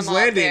holding King's them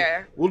all Landing.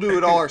 there. We'll do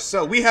it all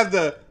ourselves. We have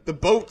the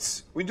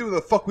boats. We do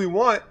the fuck we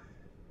want.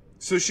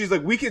 So she's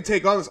like, we can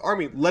take on this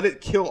army. Let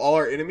it kill all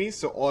our enemies.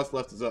 So all that's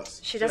left is us.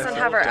 She doesn't That's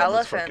have her all dumb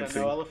as fucking elephants.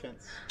 thing. No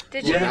elephants.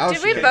 Did Yeah, you? how Did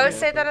she we can both do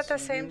say that at the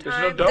same There's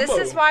no time? This Dumbo.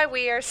 is why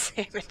we are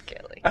Sam and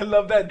Gilly. I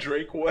love that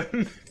Drake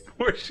one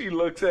where she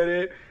looks at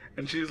it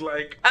and she's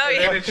like, Oh, and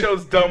yeah. then it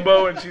shows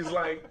Dumbo and she's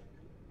like,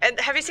 And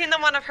have you seen the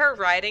one of her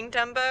riding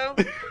Dumbo?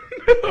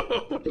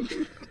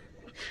 no.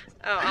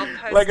 Oh, I'll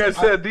post Like I it.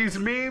 said, these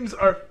memes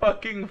are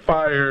fucking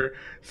fire.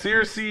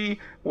 Cersei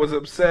was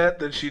upset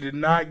that she did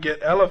not get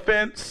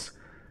elephants.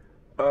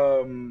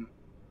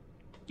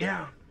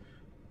 Yeah,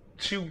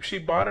 she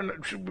bought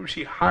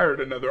she hired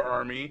another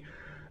army,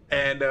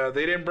 and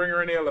they didn't bring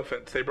her any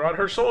elephants. They brought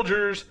her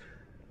soldiers,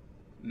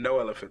 no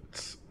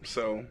elephants.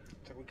 So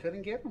So we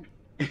couldn't get them.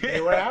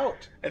 They were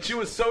out. and she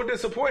was so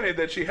disappointed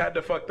that she had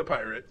to fuck the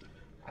pirate.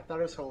 I thought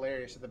it was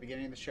hilarious at the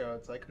beginning of the show.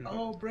 It's like,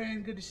 oh,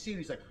 Bran, good to see you.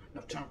 He's like,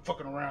 no time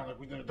fucking around.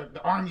 Like,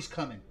 the army's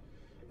coming.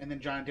 And then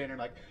John Denner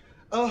like,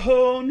 a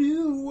whole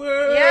new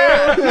world.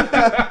 Yeah.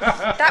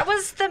 That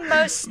was the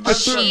most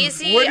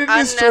cheesy, When did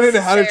this turn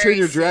into How to Train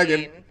Your unnecessary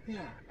Dragon? scene.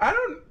 Yeah.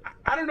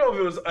 I don't know if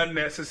it was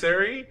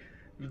unnecessary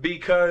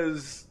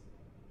because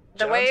The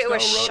Jon way it Snow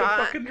was rode a shot.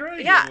 fucking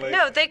dragon, Yeah, like-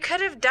 no, they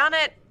could have done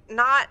it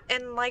not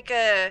in like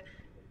a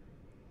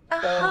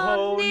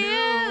whole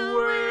new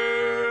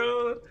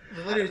world.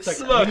 Literally, it's like,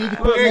 Look, we need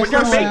to look, put when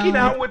you're this making around.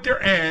 out with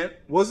your aunt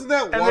Wasn't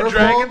that and the waterfall?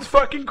 dragon's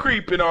fucking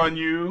creeping on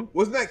you.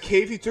 Wasn't that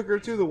cave he took her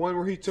to the one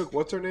where he took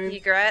what's her name?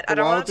 Egret. The I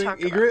don't wild want to thing? talk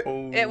about Egret?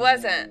 it. It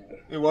wasn't.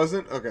 It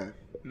wasn't. Okay.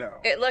 No.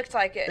 It looked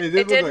like it. It It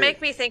did did, look like make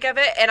it. me think of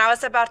it, and I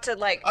was about to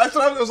like. I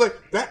thought I was like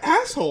that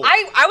asshole.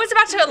 I was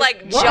about to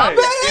like Why? jump.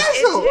 That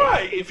asshole.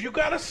 Why? If you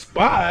got a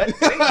spot, it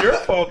ain't your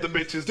fault the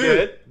bitch is Dude,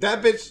 dead.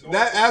 that bitch,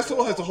 that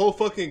asshole has a whole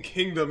fucking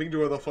kingdom. He can do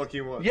whatever the fuck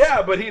he wants.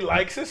 Yeah, but he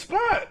likes his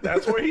spot.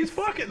 That's where he's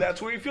fucking.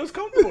 That's where he feels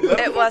comfortable. Let him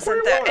It fuck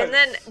wasn't where he that. And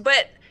then, wants.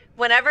 but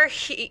whenever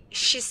she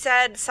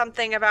said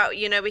something about,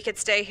 you know, we could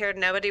stay here,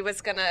 nobody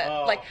was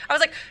gonna like. I was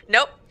like,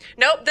 nope.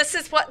 This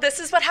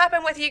is what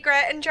happened with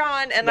Ygritte and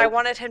John, and I Nope.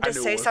 wanted him I to knew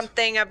it say was.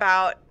 something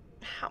about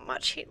how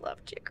much he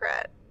loved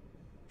Ygritte.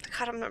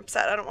 God, I'm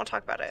upset. I don't want to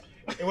talk about it.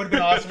 It would have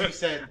been awesome if you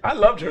said, I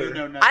loved her. you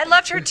know nothing. I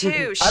loved her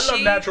too. I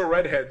love natural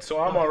redheads, so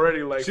I'm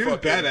already like She was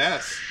fucking,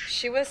 badass.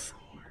 She was.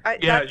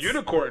 Yeah, that's,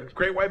 unicorn,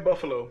 great white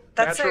buffalo,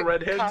 That's natural a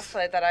redheads,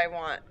 cosplay that I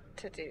want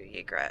to do.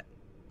 Ygritte.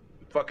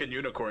 fucking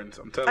unicorns.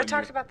 I'm telling I you.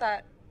 talked about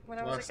that when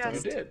I was Last a time.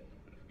 You guest. did.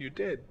 You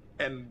did.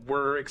 And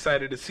we're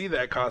excited to see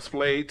that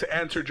cosplay. To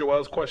answer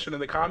Joelle's question in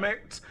the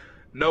comments,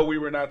 no, we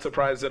were not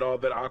surprised at all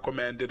that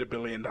Aquaman did $1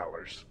 billion.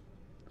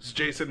 It's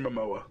Jason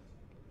Momoa.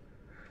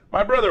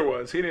 My brother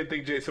was. He didn't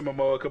think Jason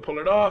Momoa could pull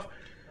it off.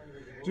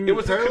 Dude, It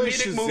was a apparently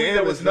comedic Shazam movie.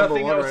 There was is number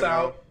nothing one else right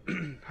out.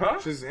 Huh?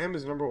 Shazam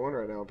is number one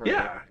right now. Apparently.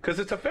 Yeah, because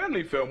it's a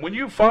family film. When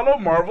you follow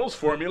Marvel's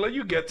formula,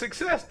 you get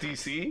success,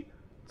 DC.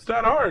 It's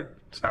not hard.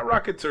 It's not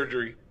rocket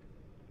surgery.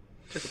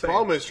 Just The saying.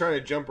 problem is trying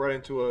to jump right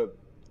into a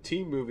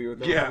teen movie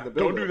with Yeah, having the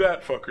don't build do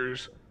that,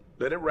 fuckers.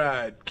 Let it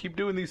ride. Keep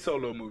doing these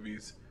solo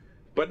movies,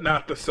 but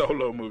not the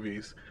solo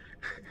movies,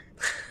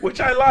 which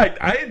I liked.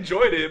 I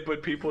enjoyed it,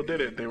 but people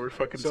didn't. They were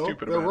fucking So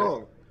stupid they're about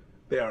wrong. it.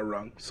 They are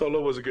wrong.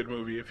 Solo was a good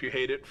movie. If you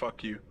hate it,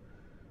 fuck you.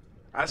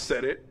 I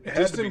said it. It had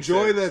Just to be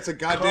enjoy said. that it's a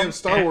goddamn Come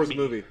Star at Wars me.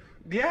 movie.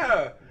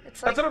 Yeah,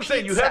 It's that's like what I'm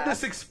saying. You pizza. have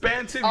this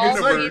expansive All It's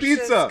universe. like Pizza's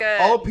pizza.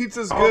 good. All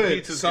pizza's All good.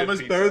 pizza's Some good is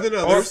pizza. better than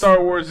All others.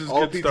 Star Wars is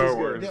All good pizza's Star good.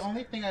 Wars. The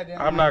only thing I didn't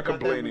I'm like not about that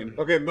complaining. movie-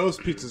 Okay,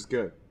 most pizza's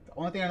good. The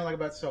only thing I don't like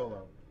about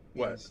Solo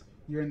What? is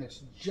you're in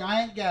this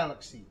giant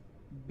galaxy,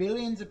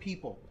 billions of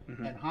people,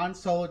 Mm-hmm. and Han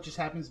Solo just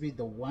happens to be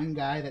the one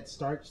guy that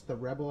starts the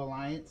Rebel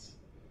Alliance.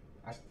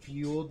 I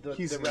fueled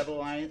the Rebel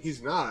Alliance.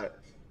 He's not.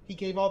 He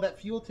gave all that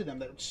fuel to them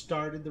that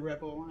started the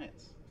Rebel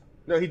Alliance.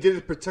 No, he did it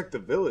to protect the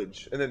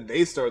village, and then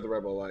they started the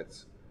Rebel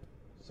Alliance.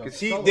 So Because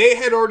Solo- they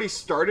had already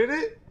started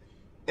it,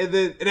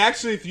 and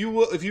actually, if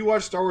you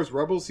watch Star Wars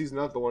Rebels, he's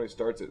not the one who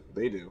starts it.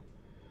 They do,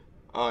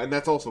 and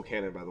that's also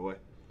canon, by the way.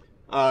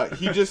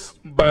 He just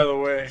By the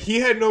way, he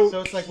had no.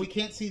 So it's like we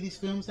can't see these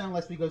films now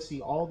unless we go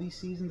see all these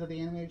seasons of the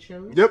animated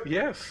shows. Yep.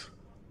 yes.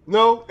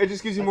 No, it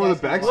just gives you more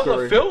of the Well, Well, the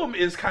backstory. film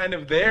is kind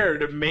of there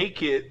to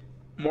make it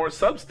more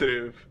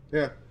substantive.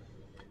 Yeah.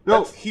 No,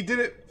 That's- he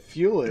didn't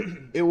feel it.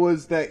 It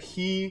was that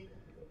he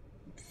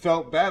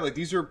felt bad. Like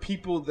these are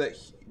people that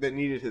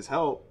needed his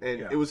help, and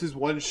Yeah. it was his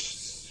one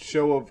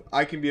show of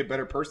I can be a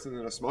better person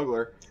than a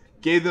smuggler.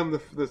 Gave them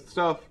the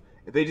stuff.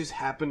 And they just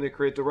happened to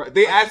create the right.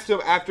 They asked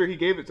him after he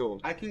gave it to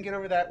him. I can get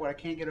over that. What I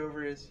can't get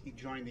over is he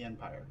joined the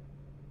Empire.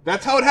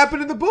 That's how it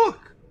happened in the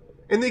book.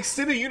 In the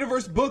extended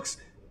universe books,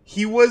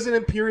 he was an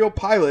Imperial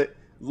pilot.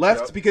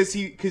 Left Yep. because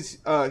he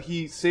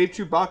saved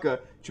Chewbacca.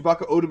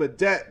 Chewbacca owed him a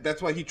debt.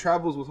 That's why he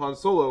travels with Han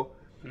Solo.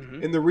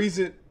 Mm-hmm. And the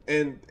reason,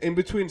 and in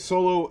between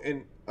Solo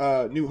and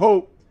New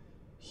Hope,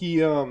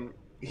 he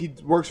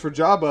works for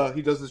Jabba.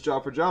 He does this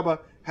job for Jabba.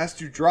 Has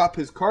to drop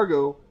his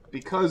cargo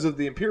because of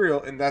the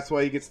Imperial, and that's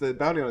why he gets the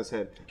bounty on his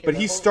head. But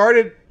he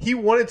started. He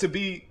wanted to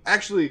be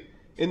actually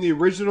in the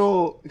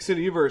original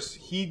extended universe.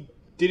 He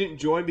didn't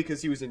join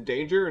because he was in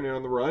danger and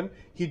on the run.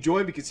 He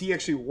joined because he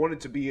actually wanted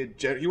to be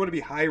he wanted to be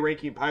a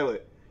high-ranking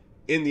pilot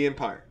in the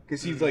Empire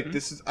because he's like,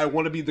 I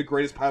want to be the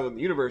greatest pilot in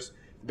the universe.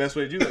 The best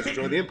way to do that is to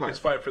join the Empire. Let's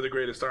fight for the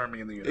greatest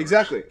army in the universe.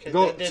 Exactly.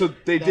 So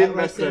they did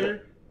mess that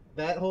up.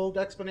 That whole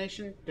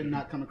explanation did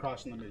not come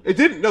across in the movie. It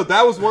didn't. No,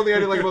 that was one thing I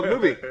didn't like about the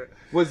movie.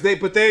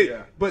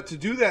 Yeah. But to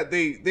do that,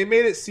 they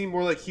made it seem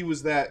more like he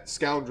was that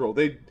scoundrel.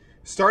 They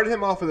started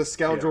him off as a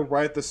scoundrel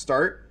right at the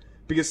start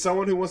because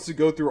someone who wants to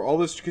go through all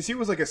this, because he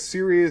was like a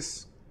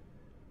serious,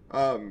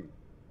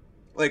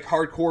 like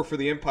hardcore for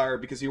the Empire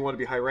because he wanted to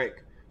be high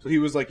rank. So he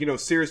was like,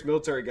 serious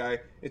military guy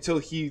until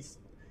he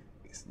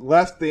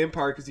left the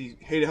Empire because he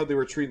hated how they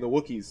were treating the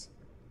Wookiees.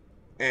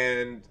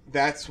 And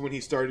that's when he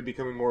started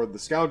becoming more of the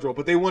scoundrel.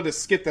 But they wanted to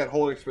skip that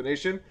whole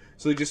explanation,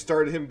 so they just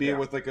started him being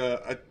with like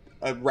a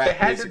rat. They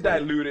had basically. to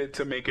dilute it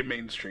to make it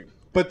mainstream.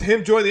 But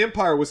him joining the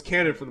Empire was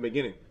canon from the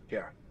beginning.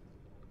 Yeah.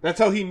 That's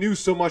how he knew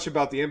so much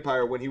about the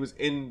Empire when he was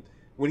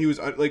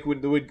like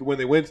when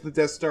they went to the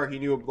Death Star. He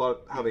knew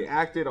about how they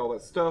acted, all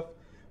that stuff.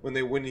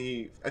 When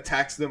he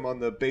attacks them on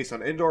the base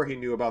on Endor, he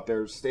knew about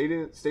their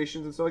stations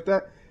and stuff like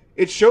that.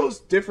 It shows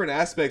different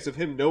aspects of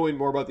him knowing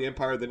more about the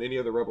Empire than any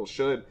other rebel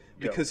should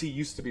because he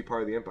used to be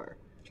part of the Empire.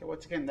 Okay,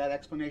 once again, that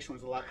explanation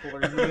was a lot cooler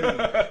than the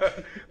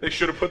movie. They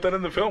should have put that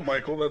in the film,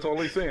 Michael. That's all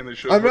he's saying. They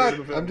should have put it in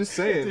the film. I'm just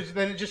saying.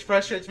 Then it just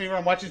frustrates me when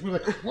I'm watching this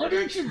movie. Like, why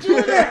didn't you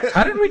do that?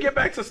 How did we get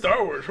back to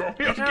Star Wars? Were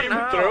we on don't Game know.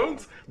 of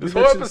Thrones? This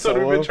We whole mentioned episode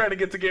we've been Solo. trying to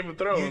get to Game of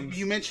Thrones.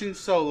 You mentioned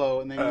Solo,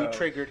 and then you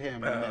triggered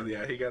him. and then-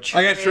 Yeah, he got.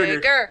 I got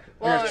triggered. Trigger.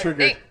 I got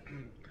triggered.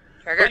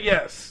 Trigger. But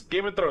yes,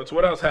 Game of Thrones.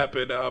 What else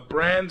happened?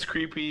 Bran's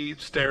creepy,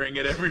 staring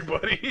at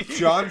everybody.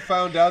 John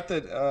found out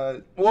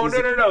that. Well, he's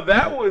no.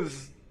 That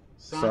was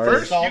Sorry.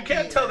 first. You Salty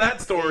can't tell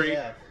that story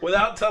AF.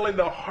 without telling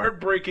the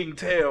heartbreaking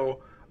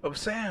tale of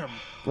Sam.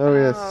 Oh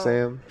yes,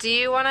 Sam. Do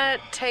you want to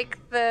take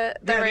the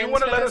Man, you reins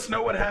want to for let this? us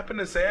know what happened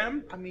to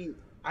Sam? I mean,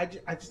 I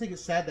just think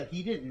it's sad that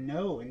he didn't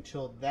know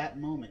until that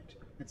moment.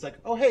 It's like,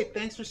 oh, hey,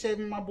 thanks for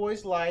saving my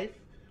boy's life.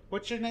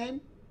 What's your name?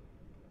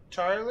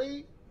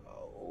 Charlie?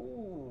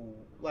 Oh,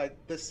 like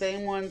the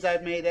same ones I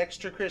made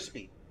extra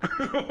crispy.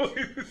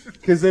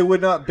 Because they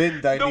would not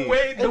bend thy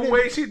knee. the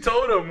way she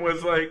told him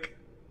was like,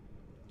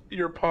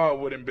 your paw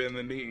wouldn't bend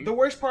the knee. The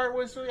worst part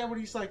was when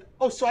he's like,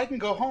 oh, so I can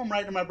go home,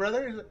 right, to my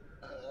brother? He's like,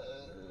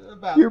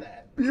 about Your,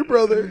 that. your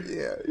brother.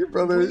 Yeah, your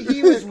brother.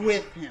 He was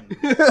with him.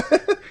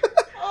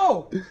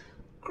 Oh,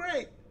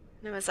 great.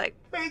 And it was like,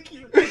 Thank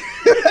you.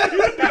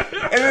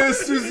 And then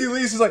Susie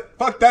Lee's just like,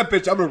 fuck that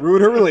bitch, I'm gonna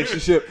ruin her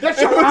relationship.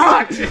 That's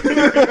hot.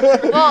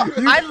 well,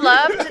 I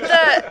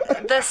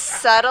loved the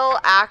subtle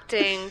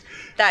acting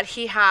that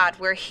he had,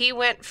 where he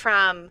went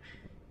from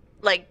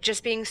like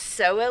just being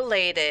so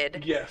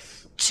elated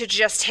Yes. to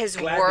just his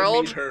Glad to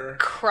world meet her.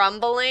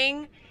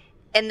 crumbling,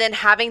 and then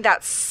having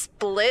that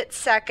split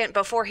second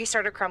before he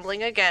started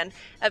crumbling again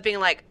of being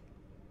like,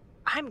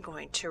 I'm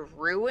going to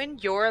ruin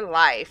your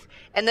life,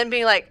 and then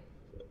being like,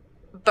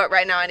 but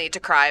right now I need to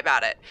cry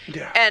about it.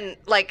 Yeah. And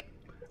like,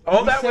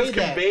 All You that say was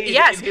that. conveyed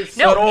Yes. in his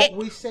No, subtle, it-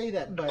 We say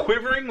that, but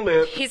quivering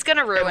lip he's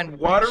gonna ruin and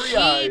watery he-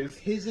 eyes.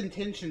 his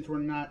intentions were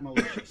not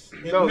malicious.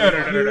 It No, was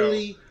no.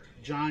 purely,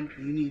 John,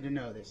 you need to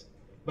know this.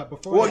 But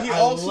before Well, that, he I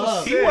also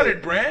love, He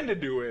wanted Bran to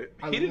do it.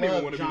 I He didn't even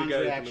love want to be John's the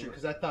guy. reaction That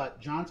because I thought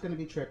John's going to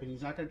be tripping.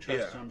 He's not going to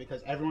trust Yeah. him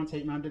because everyone's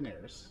hating on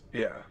Daenerys.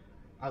 yeah.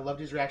 I loved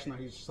his reaction. Though.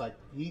 He's just like,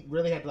 he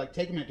really had to like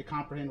take a minute to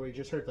comprehend what he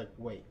just heard. It's like,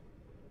 wait,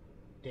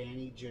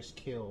 Dany just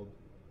killed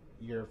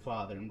your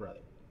father and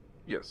brother.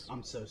 Yes.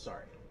 I'm so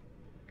sorry.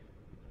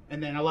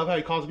 And then I love how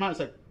he calls him out. It's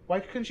like, why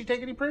couldn't she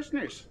take any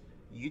prisoners?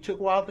 You took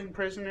Wildling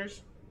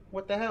prisoners.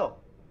 What the hell?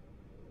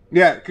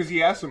 Yeah, because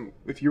he asked him,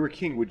 if you were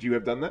king, would you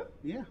have done that?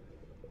 Yeah.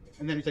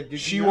 And then he's like, did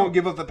She you know? won't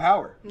give up the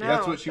power. No.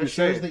 That's what she That was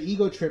shows saying. the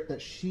ego trip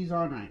that she's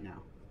on right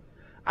now.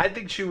 I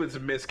think she was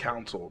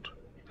miscounseled.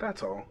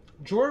 That's all.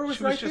 Jorah was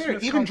She was right just there.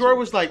 Even miscounseled. Jorah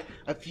was like,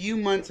 a few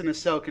months in a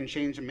cell can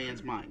change a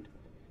man's mind.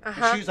 And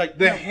Uh-huh. she was like,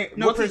 The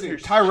no what's his name?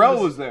 prisoners. Tyrell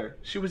She was there.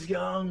 She was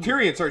young.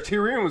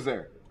 Tyrion was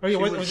there. Oh yeah,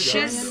 She was was it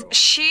young. Tyrion?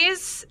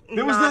 She's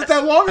It was not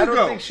that long I don't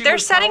ago. think she They're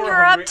was setting power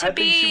her up hungry. to I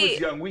think she be- was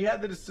young. We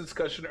had this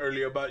discussion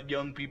earlier about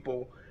young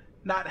people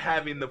not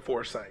having the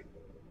foresight.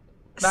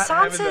 Not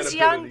having that Sansa's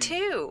young ability.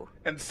 too.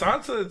 And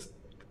Sansa's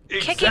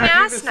Kicking exactly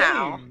ass the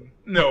now. same.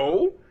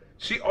 No,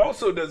 she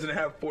also doesn't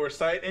have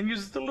foresight and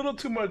uses a little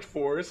too much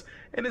force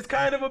and is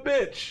kind of a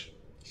bitch.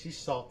 She's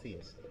salty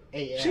as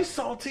AF. She's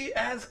salty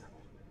as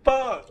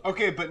fuck.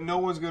 Okay, but no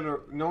one's gonna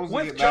With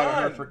get mad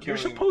at her John, for you're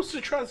killing supposed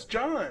to trust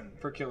John.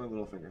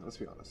 Littlefinger. Let's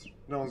be honest.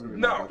 No one's gonna. Be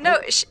No. mad about No,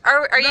 that.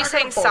 are you Not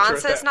saying gonna falter at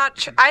Sansa's that.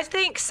 not? I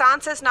think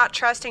Sansa's not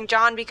trusting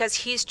John because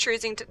he's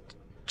choosing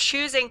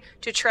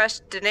to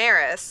trust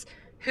Daenerys,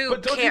 who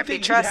But don't you can't be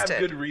think he'd have trusted.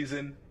 good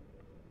reason?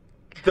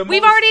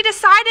 We've already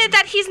decided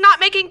that he's not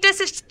making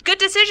good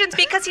decisions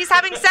because he's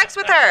having sex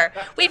with her.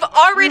 We've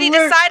already You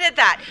lit- decided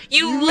that.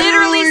 You you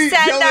literally literally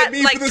said yelled that at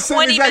me like for the same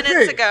 20 exact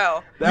minutes thing.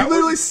 ago. You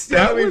literally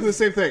stabbed me for the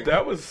same thing.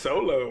 That was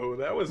Solo.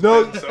 That was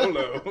No. Ben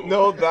Solo.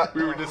 No, that-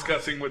 we were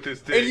discussing with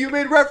his dick. And you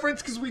made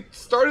reference because we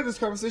started this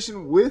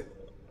conversation with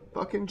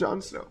fucking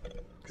Jon Snow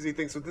because he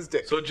thinks with his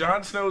dick. So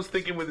Jon Snow's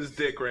thinking with his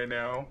dick right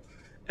now,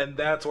 and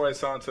that's why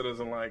Sansa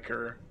doesn't like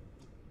her.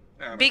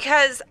 I don't know.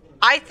 Because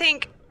I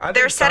think I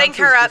they're think setting Sansa's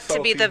her up the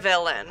to be salty- the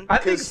villain. I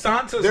think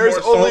Sansa's There's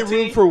more only salty.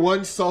 room for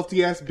one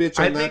salty ass bitch.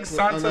 On I that, think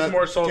on Sansa's that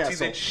more salty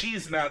castle. that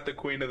she's not the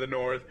Queen of the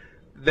North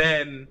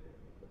than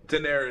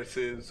Daenerys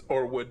is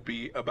or would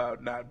be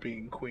about not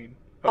being Queen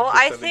of Well, the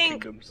I Seven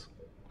think- Kingdoms.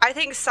 I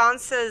think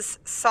Sansa's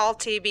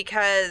salty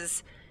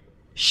because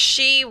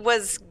she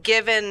was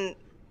given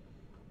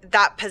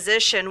that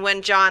position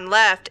when Jon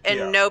left and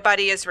Yeah.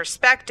 nobody is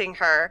respecting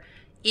her,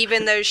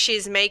 even though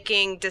she's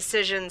making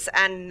decisions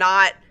and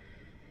not,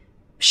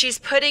 she's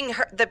putting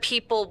the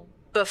people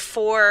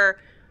before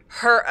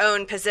her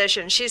own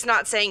position. She's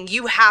not saying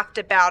you have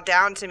to bow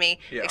down to me,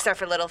 Yeah. except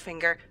for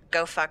Littlefinger.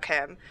 Go fuck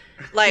him.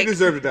 He Like,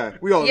 deserved to die.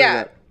 We all know yeah,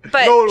 that.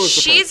 but No one was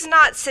she's surprised.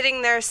 not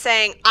sitting there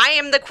saying, I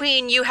am the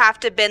queen, you have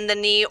to bend the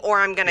knee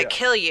or I'm going to Yeah.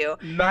 kill you.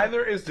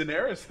 Neither is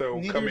Daenerys though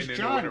Neither coming is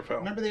into John. Winterfell.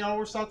 Remember, they all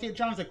were salty at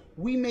John. It's like,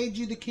 we made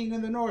you the king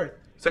of the north.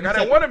 It's like, I He's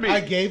don't want to be. I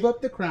gave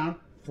up the crown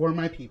for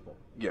my people.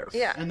 Yes.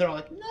 Yeah. And they're all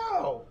like,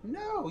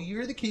 no,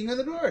 you're the king of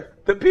the north.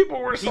 The people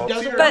were He salty.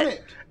 doesn't But- want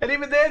it. And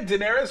even then,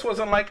 Daenerys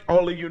wasn't like,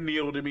 all of you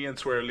kneel to me and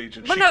swear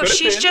allegiance. Well, She no, could've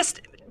she's been.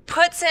 just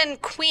puts in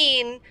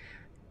Queen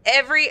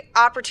every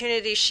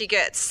opportunity she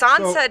gets.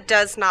 Sansa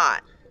does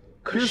not.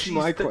 Here's She's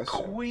my the question.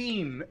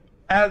 queen,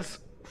 as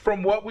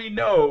from what we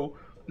know,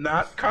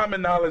 not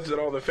common knowledge that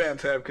all the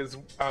fans have, because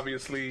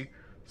obviously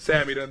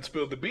Sammy doesn't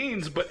spill the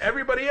beans, but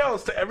everybody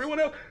else, to everyone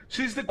else,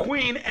 she's the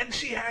queen, and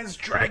she has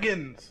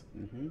dragons.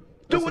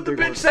 Do That's what a the big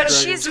bitch one. says. But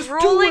she's Just do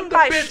ruling what the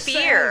by bitch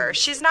fear.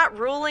 says. She's not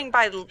ruling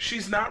by.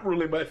 She's not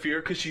ruling by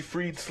fear because she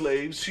freed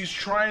slaves. She's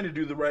trying to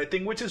do the right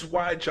thing, which is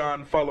why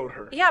John followed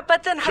her. Yeah,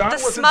 but then John the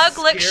wasn't smug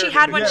look she scared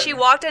had in when the she end.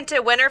 walked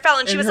into Winterfell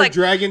and she And was her like,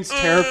 dragons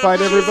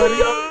terrified everybody.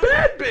 She's a young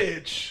bad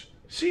bitch.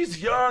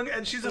 She's young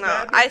and she's a No,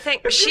 bad bitch. I think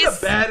if you're she's-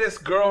 the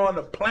baddest girl on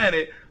the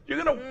planet,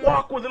 you're gonna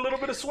walk with a little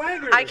bit of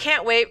swagger. I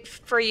can't wait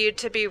for you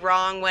to be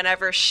wrong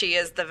whenever she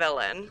is the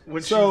villain.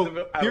 When So she's the,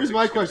 I don't here's think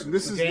my she's question.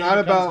 This is Dany not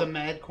becomes about. the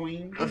Mad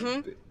Queen.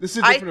 This is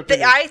a different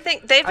opinion. I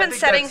think they've I been think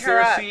setting that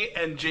her up. Cersei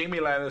and Jamie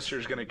Lannister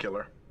is gonna kill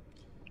her.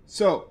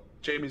 So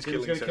Jamie's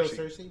Who's killing gonna kill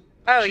Cersei. Cersei?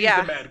 Oh She's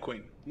yeah. the Mad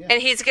Queen.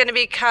 And he's going to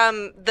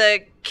become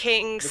the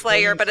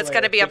Kingslayer, but it's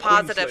going to be a The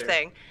positive Queenslayer.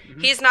 thing.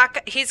 He's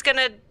not. He's going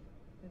to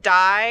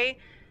die,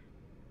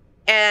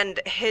 and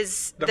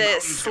his The the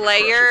mountain's gonna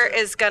Slayer crush his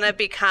head. is going to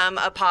become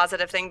a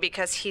positive thing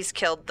because he's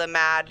killed the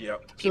mad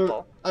Yep.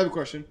 people. I have a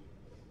question.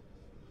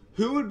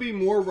 Who would be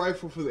more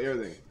rightful for the heir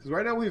thing? Because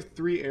right now we have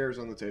 3 heirs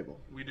on the table.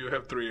 We do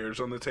have 3 heirs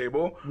on the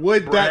table.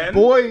 Would that Bran-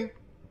 boy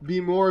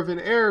be more of an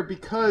heir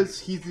because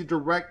he's the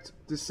direct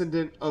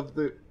descendant of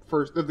the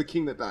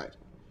king that died?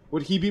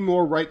 Would he be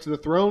more right to the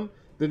throne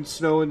than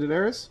Snow and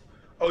Daenerys?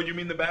 Oh, you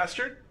mean the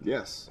bastard?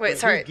 Yes. Wait, Wait,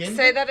 sorry. who's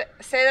Say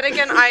that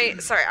again. I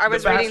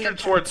was The reading bastard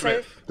the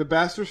swordsmith. The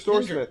bastard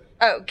swordsmith.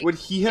 Oh, Would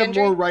he have Gendry?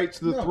 more right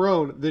to the No.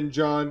 throne than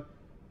Jon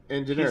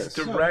and Daenerys? He's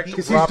direct. No,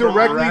 Because he's Robert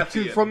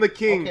directly Baratheon. from the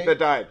king Okay. that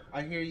died.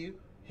 I hear you.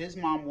 His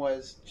mom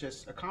was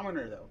just a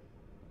commoner,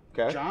 though.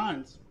 Okay.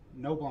 John's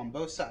noble on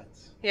both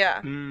sides.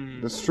 Yeah,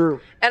 Mm. That's true.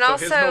 and So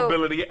his also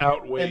nobility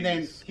outweighs. And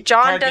then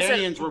Jon Targaryens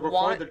doesn't were before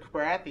want- the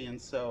Baratheons,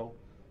 so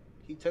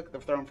he took the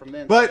throne from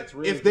them. so But it's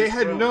really if they his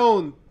had throne.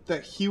 known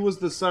that he was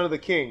the son of the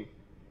king,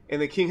 and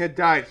the king had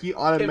died, he if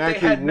they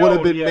automatically had would have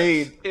known, been yes,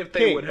 made if they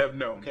king. would have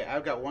known. Okay,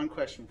 I've got one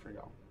question for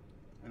y'all,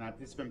 and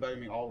it's been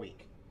bugging me all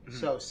week. Mm-hmm.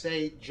 So,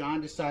 say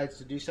John decides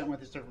to do something with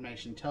this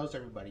information, tells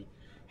everybody,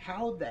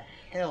 how the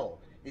hell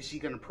is he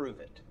going to prove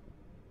it?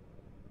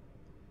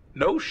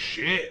 No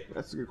shit.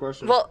 That's a good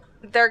question. well,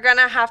 they're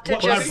gonna have to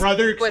Well, just my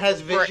brother with-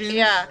 has visions.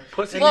 Yeah,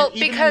 Pussy. And Well, then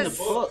even because-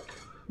 in the book,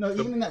 no,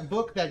 even in that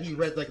book that he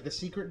read, like the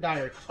Secret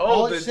Diary, Oh,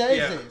 all it the- says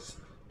yeah. is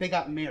they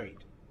got married.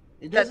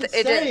 It that doesn't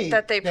it say did,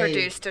 that they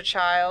produced a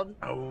child.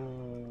 Oh.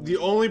 the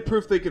only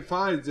proof they could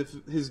find is if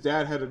his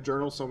dad had a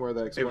journal somewhere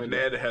that If explained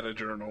it. Ned had a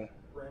journal.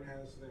 Bran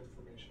has the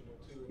information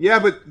though, too. Yeah,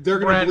 but they're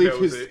gonna Bran believe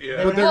knows his. it,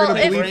 yeah. But they're Well, gonna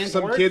if- believe Bran's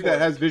some word kid for that it.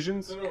 has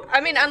visions. No, no,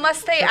 I mean,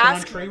 unless they Stepping on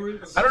ask. tree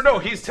roots. I don't know.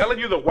 He's telling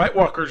you the White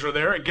Walkers are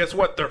there, and guess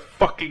what? They're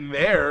fucking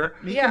there.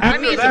 Yeah, After I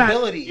mean- his that,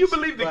 abilities, you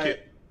believe the but kid.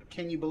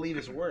 Can you believe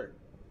his word?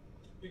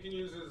 you can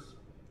use his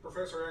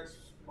Professor X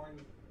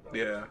mind.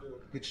 Yeah. to do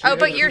it. Good Oh, shit.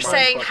 but you're Mind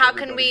saying fuck how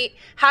can everybody.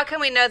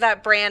 we know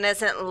that Bran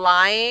isn't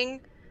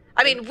lying?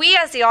 I mean, we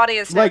as the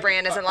audience know Like,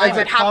 Bran isn't as lying, a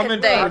but how can common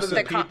they? person,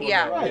 The people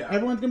yeah. know. Right. Yeah.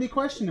 Everyone's gonna be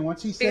questioning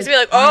once he says. Because be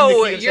like, "I'm the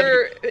oh, king of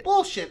you're- Seven-"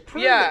 bullshit.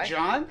 Prove Yeah. it,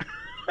 John.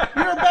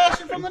 You're a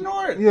bastard from the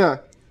north. Yeah.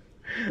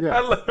 I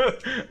love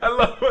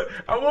it.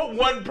 I want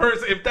one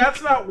person. If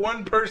that's not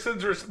one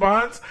person's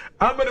response,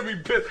 I'm gonna be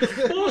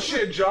pissed.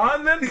 Bullshit,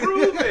 John. Then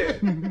prove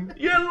it.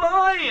 You're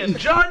lying,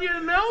 John. You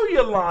know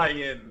you're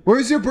lying.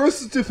 Where's your birth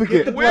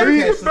certificate? the Where's Are you,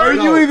 your birth are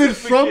you even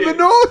certificate? from the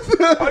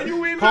north? Are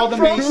you even Call the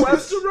from Masons.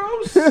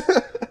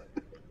 Westeros?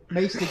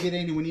 Mace to get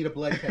in, and we need a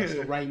blood test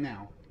right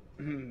now.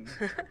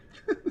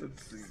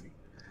 Let's see.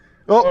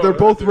 Oh, they're Oh,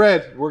 both they're-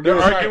 red. We're They're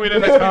good. arguing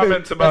in the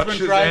comments about That's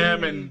been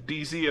driving Shazam and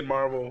DC and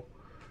Marvel.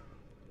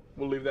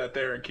 We'll leave that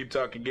there and keep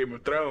talking Game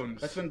of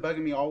Thrones. That's been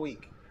bugging me all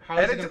week. How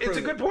And is he it's, gonna it's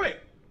a prove good it? point.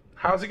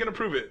 How's he gonna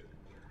prove it?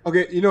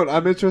 Okay, you know what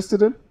I'm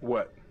interested in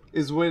What?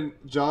 is when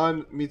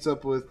John meets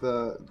up with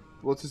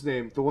what's his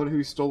name, the one who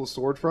he stole the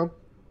sword from.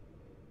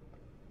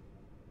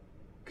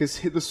 Because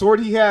the sword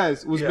he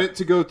has was Yeah. meant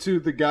to go to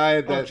the guy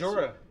Oh, that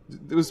Jorah.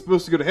 it was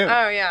supposed to go to him.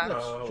 Oh yeah.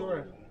 That's Oh.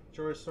 Jorah.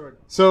 Jorah's sword.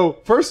 So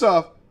first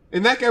off,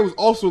 and that guy was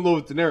also in love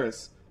with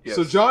Daenerys. Yes.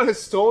 So John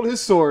has stolen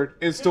his sword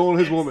and stolen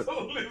his woman.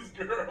 Stole his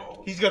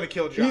girl. He's gonna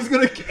kill John. He's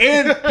gonna,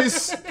 and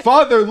his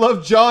father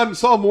loved John,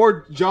 saw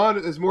more John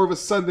as more of a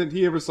son than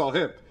he ever saw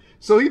him.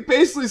 So he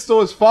basically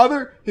stole his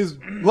father, his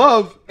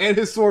love, and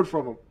his sword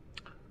from him.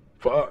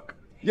 Fuck.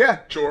 Yeah.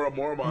 Jorah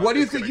Mormont. What do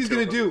you is think he's kill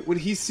gonna him. do when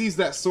he sees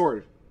that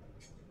sword?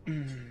 I He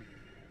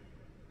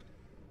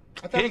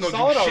thought ain't we gonna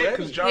saw it do shit already.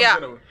 because John's Yeah.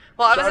 gonna.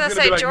 Well, I was John's gonna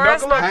say be like,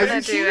 Jorah's "Knuckle not up." Has gonna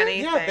he do seen it?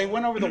 anything. Yeah, they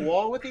went over the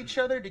wall with each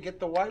other to get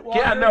the White Walker.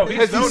 Yeah, no, They-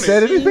 he's Has he known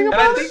said it. anything And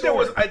about I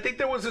it? think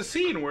there was a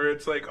scene where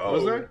it's like, oh,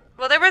 Was there?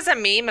 Well, there was a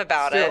meme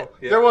about it.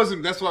 Yeah. There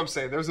wasn't. That's what I'm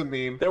saying. There's a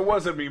meme. There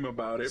was a meme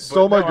about it. but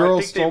Stole my no, I girl,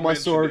 think they stole my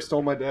mentioned sword, it.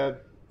 stole my dad.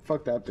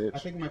 Fuck that I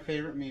bitch. think my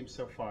favorite meme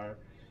so far,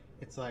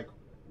 it's like,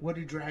 what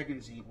do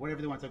dragons eat?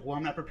 Whatever they want. It's like, well,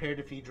 I'm not prepared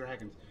to feed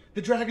dragons.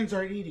 The dragons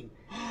are eating.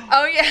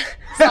 Oh yeah,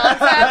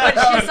 Sansa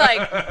when she's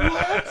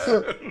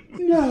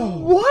like, No.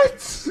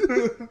 What?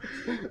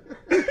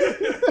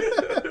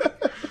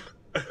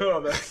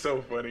 Oh, that's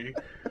so funny.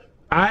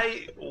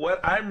 What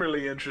I'm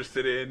really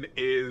interested in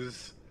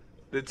is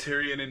the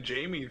Tyrion and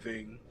Jaime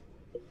thing.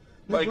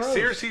 Like, gross.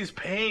 Cersei's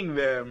paying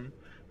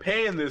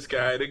this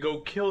guy to go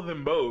kill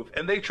them both,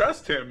 and they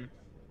trust him.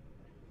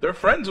 They're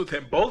friends with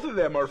him. Both of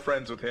them are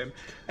friends with him,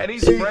 and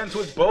he's friends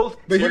with both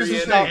but here's the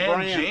Tyrion thing.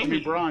 and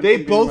Jaime. Bronn They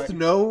can be both like-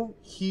 know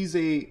he's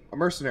a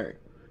mercenary.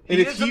 And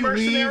He if is a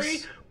mercenary,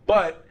 leaves,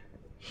 but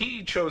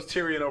he chose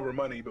Tyrion over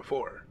money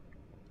before.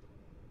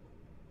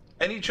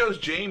 And he chose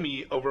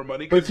Jaime over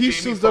money but if because he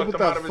Jaime shows up fucked with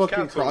him out that of his fucking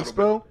council a little bit.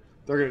 crossbow,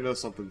 they're gonna know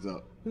something's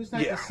up. Who's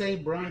not Yeah. to say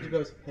Bronn just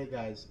goes, hey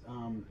guys,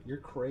 your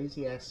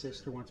crazy ass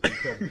sister wants me to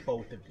kill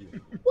both of you.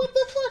 What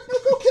the fuck?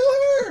 No, go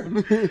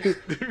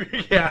kill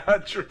her! Yeah,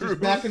 true. Just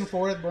back and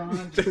forth,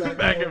 Bronn. Just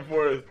Back and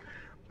forth.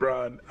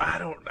 Bronn, I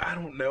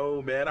don't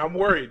know, man. I'm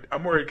worried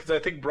because I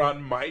think Bronn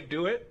might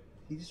do it.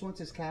 He just wants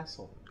his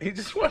castle. He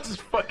just wants his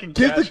fucking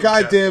Give the cash and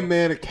goddamn castle.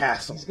 man a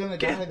castle. He's gonna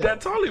die though.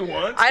 That's all he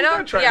wants. I He's not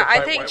don't. trying Yeah, to I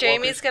fight think White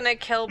Jaime's Walkers. gonna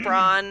kill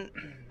Bronn,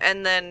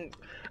 and then.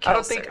 Kill I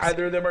don't think Cersei.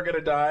 either of them are gonna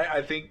die.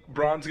 I think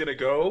Bronn's gonna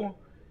go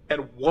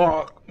and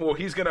walk. Well,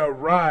 he's gonna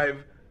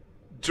arrive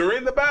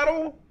during the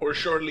battle or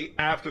shortly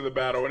after the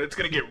battle, and it's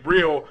gonna get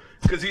real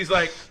because he's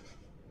like,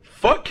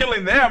 "Fuck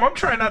killing them. I'm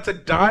trying not to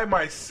die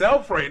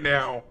myself right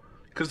now."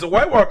 Because the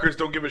White Walkers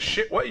don't give a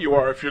shit what you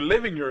are. If you're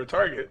living, you're a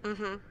target.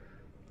 Mm-hmm.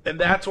 And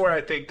that's where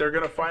I think they're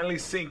gonna finally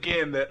sink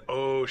in that.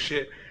 Oh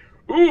shit!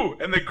 Ooh,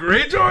 and the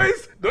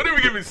Greyjoys. Don't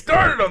even get me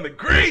started on the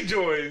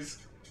Greyjoys.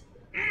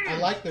 I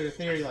like their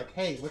theory, like,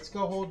 hey, let's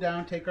go hold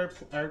down, take our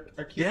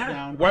keep Yeah,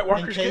 down. White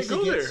Walkers in case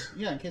can't it go gets,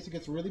 Yeah, in case it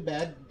gets really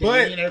bad. But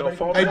Dany and everybody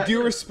fall can back. I do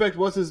back. respect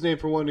what's his name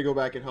for wanting to go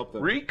back and help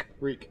them. Reek.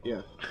 Reek,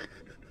 yeah.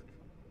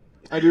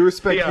 I do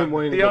respect him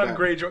wanting to go Theon back.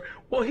 Greyjoy.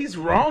 Well, he's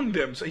wronged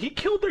them. So he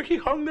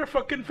hung their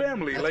fucking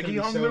family. That's Like gonna he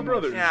be hung so their much.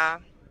 brothers. Yeah.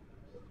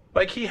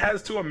 Like he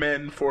has to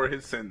amend for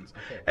his sins.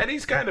 Okay. And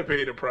he's kind of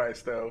paid a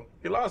price though.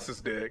 He lost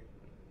his dick.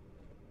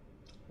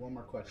 One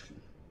more question.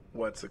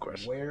 What's the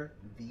question? Where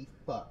the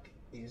fuck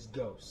is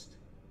Ghost?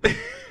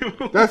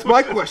 That's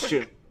my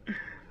question.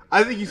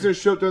 I think he's going to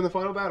show up during the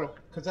final battle.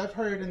 Because I've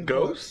heard in the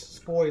Ghost? books,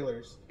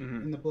 spoilers,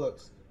 Mhm. in the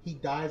books, he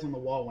dies on the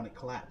wall when it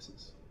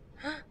collapses.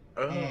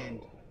 Oh.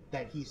 And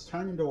that he's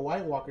turned into a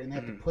White Walker and they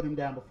have to put him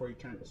down before he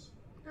turns.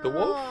 The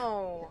wolf?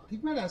 No. Do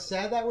you remember how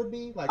sad that would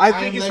be? Like, I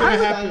think am it's Lady gonna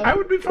style? happen. I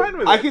would be fine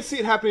with it. I can see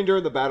it happening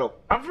during the battle.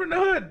 I'm for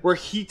none. Where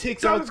he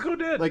takes John out is go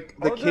dead. like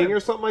the All king dead. or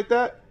something like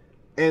that,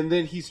 and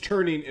then he's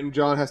turning and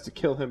John has to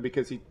kill him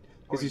because Or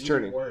he's even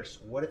turning. worse,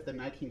 what if the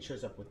Night King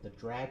shows up with the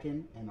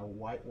dragon and a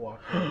White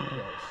Walker Ghost?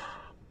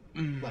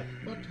 Like,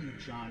 fuck you,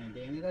 John and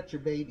Danny. That's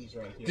your babies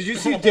right here. Did you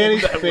see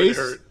Danny's That would face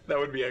hurt. That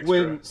would be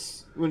extra.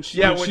 when she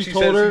Yeah, when when she she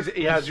told her says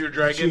he has your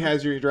dragon. she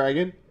has your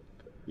dragon?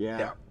 Yeah,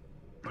 Yeah.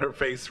 Her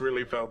face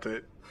really felt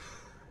it.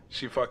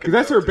 She fucking. because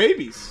that's her felt it.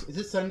 babies. Is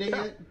it Sunday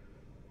yet?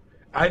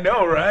 I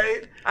know,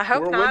 right? I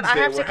hope We're not. I Wednesday.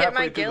 have to We're get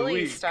my halfway through the ghillie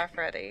week. stuff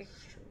ready.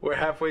 We're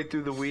halfway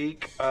through the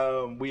week.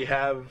 We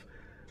have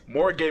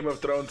more Game of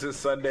Thrones this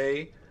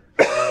Sunday.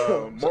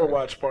 More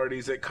watch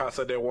parties at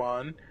Casa de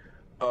Juan.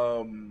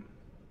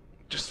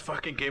 Just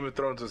fucking Game of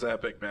Thrones is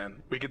epic,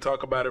 man. We could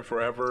talk about it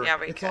forever. Yeah,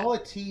 we It's can. all a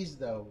tease,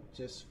 though,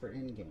 just for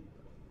Endgame.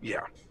 Yeah.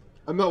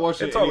 I'm not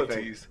watching It's all a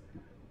anything. tease.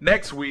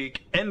 Next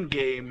week,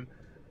 Endgame,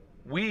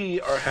 we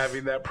are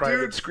having that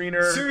private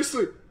screener.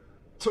 Seriously,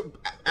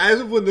 as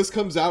of when this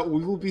comes out,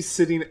 we will be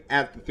sitting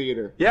at the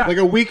theater. Yeah. like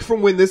a week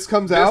from when this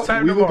comes This out,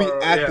 time we will be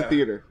tomorrow, at the yeah.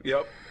 theater.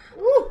 Yep.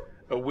 Woo.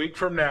 A week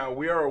from now,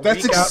 we are a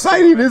That's week out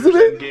exciting, from isn't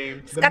it?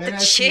 Endgame. The Got the minute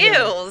I see that-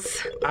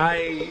 chills.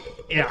 I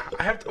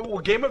have to. Well,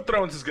 Game of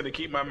Thrones is going to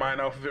keep my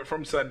mind off of it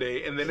from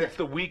Sunday, and then it's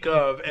the week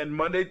of, and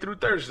Monday through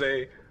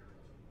Thursday,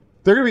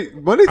 They're gonna be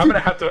Monday. I'm through-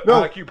 going to have to no.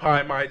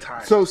 occupy my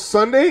time. So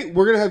Sunday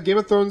we're gonna have Game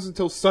of Thrones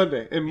until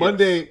Sunday, and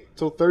Monday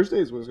till Thursday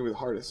is when it's gonna be the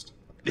hardest.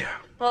 yeah,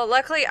 Well,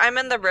 luckily, I'm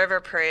in the river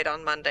parade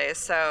on Monday,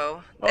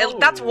 so Oh,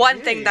 that's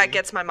one thing yay. that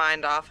gets my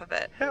mind off of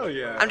it. hell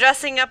yeah. I'm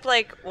dressing up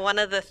like one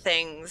of the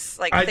things,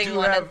 like I thing do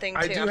one have. and thing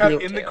I two. do and have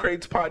thing in the two.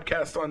 crates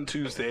podcast on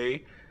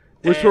Tuesday,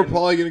 Which we're and-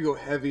 probably gonna go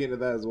heavy into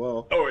that as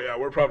well. Oh yeah,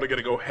 we're probably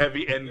going to go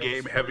heavy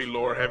Endgame, heavy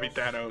lore, heavy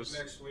Thanos.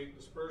 Next week,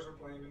 the Spurs are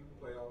playing in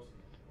the playoffs,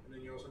 and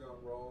then you also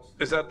got Rawls.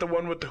 Is that the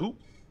one with the hoop?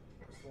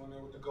 That's the one there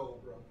with the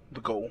goal, bro.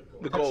 The goal,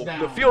 the goal, Touchdown.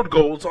 the field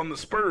goals on the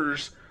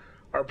Spurs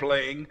are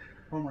playing,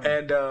 Home run.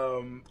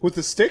 and With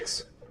the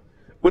sticks,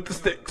 with the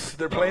sticks,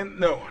 they're playing.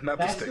 No, not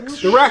the Basket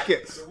sticks. the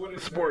rackets,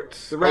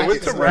 Sports. The Oh, rackets.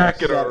 it's a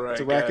racket, Yeah, all right,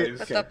 it's a racket. guys.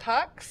 With the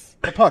pucks,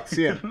 the pucks,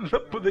 yeah.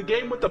 The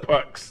game with the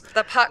pucks,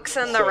 the pucks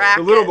and the So, the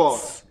rackets. little ball.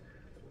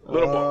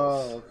 little Oh,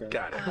 balls. okay.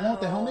 Got it. The one with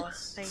the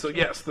helmets? Thank So you.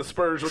 yes, the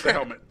Spurs with the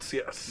helmets.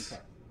 Yes,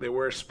 they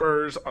wear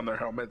Spurs on their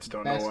helmets.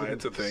 Don't know why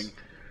it's a thing.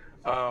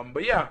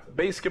 But yeah,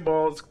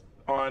 basketball's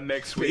on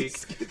next week,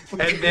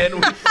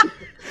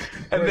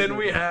 and then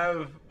we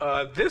have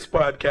this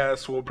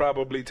podcast will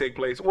probably take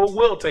place. Well,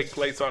 will take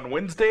place on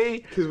Wednesday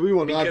Because we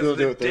will not be able because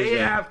to do the it day Thursday.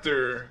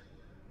 after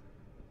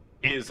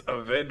is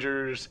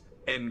Avengers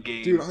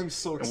Endgame. Dude, I'm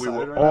so and excited we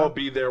will right all now.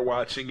 be there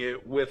watching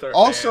it with our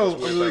Also,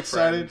 fans, with really our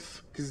excited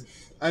friends. because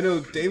I know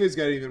David's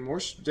got even more.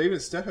 David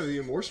and Steph have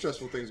even more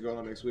stressful things going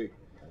on next week.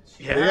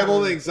 Yeah. They have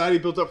all the anxiety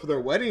built up for their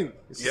wedding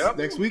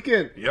next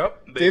weekend.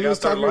 Yep. They David got was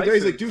their talking about that.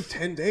 He's like, license. dude,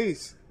 10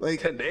 days.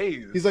 Like 10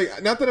 days. He's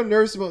like, not that I'm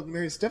nervous about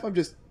marrying Steph. I'm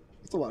just,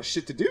 it's a lot of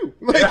shit to do.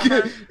 Like,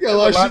 Yeah. you got a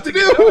lot of shit to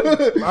get done.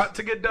 do. A lot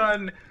to get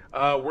done.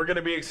 We're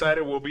gonna be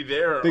excited. We'll be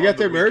there. They on got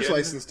the their marriage weekend.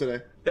 license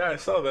today. Yeah, I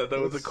saw that. That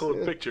was a cool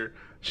Yeah. picture.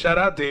 Shout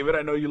out, David.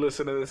 I know you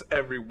listen to this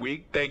every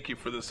week. Thank you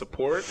for the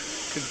support.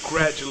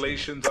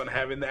 Congratulations on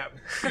having that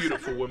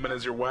beautiful woman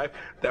as your wife.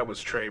 That was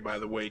Trey, by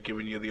the way,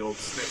 giving you the old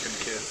sniff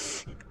and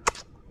kiss.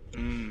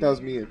 That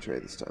was me and Trey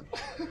this time.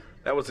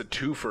 That was a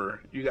twofer.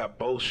 You got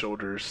both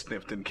shoulders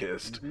sniffed and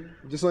kissed.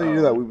 Just letting you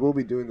know that we will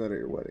be doing that at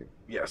your wedding.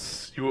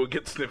 Yes, you will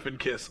get sniff and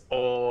kiss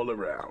all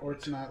around. Or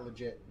it's not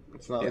legit.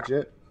 It's not Yeah.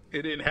 legit.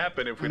 It didn't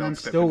happen if we And don't I'm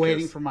sniff still and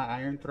waiting kiss. for my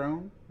Iron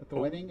Throne at the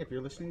wedding. If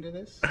you're listening to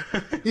this,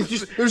 There's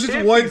just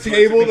If one he's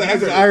table listening, that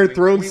has he's an Iron listening.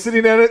 Throne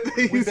sitting at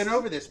it. we've been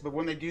over this. But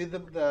when they do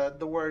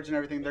the words and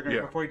everything, they're gonna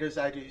Yeah. before he does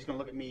that, he's gonna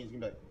look at me and he's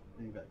gonna be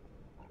like,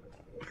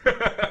 and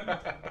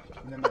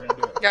then they're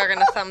gonna do it Y'all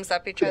gonna thumbs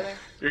up each other?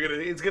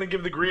 It's gonna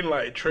give the green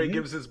light. Trey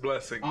gives his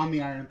blessing on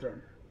the Iron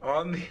Throne.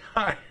 on the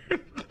Iron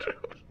Throne.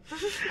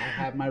 I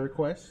have my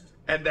request.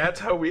 And that's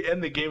how we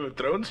end the Game of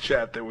Thrones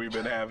chat that we've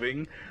been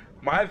having.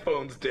 My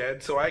phone's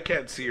dead, so I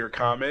can't see your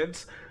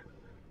comments.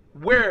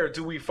 Where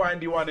do we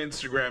find you on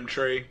Instagram,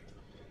 Trey?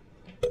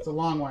 It's a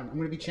long one. I'm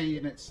gonna be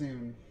changing it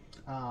soon.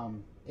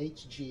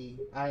 HGIII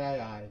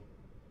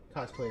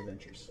Cosplay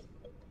Adventures.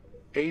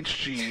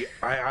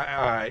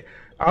 HGIII.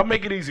 I'll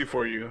make it easy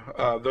for you.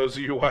 Those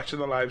of you watching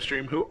the live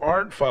stream who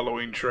aren't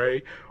following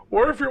Trey,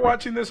 or if you're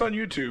watching this on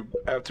YouTube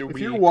after If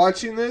we... you're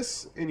watching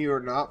this and you are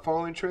not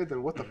following Trey,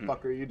 then what the Mm-hmm.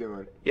 fuck are you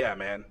doing? Yeah,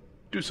 man.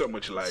 Do something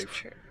with your life.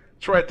 True.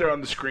 It's right there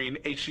on the screen.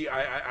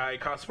 HGIII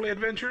Cosplay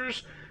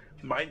Adventures.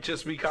 Might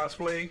just be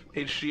cosplay.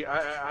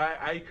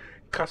 HGIII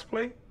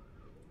Cosplay.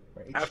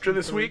 Or After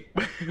this HG3. week,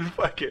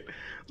 fuck it.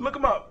 Look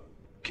them up.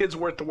 Kids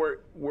worth the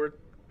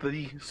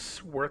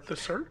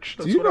search.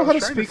 Do That's you what know I how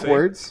was to trying speak say.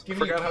 words? I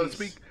forgot how to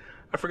speak.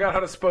 I forgot how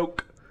to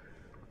spoke.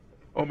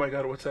 Oh my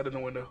god, what's that in the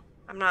window?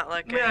 I'm not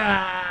looking.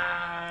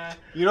 Ah.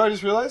 You know what I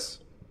just realized?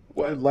 The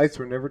What? lights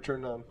were never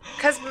turned on.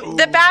 Because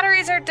the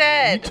batteries are You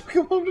dead. took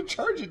him home to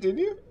charge it, didn't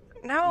you?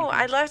 No,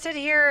 I left it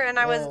here and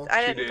I Oh,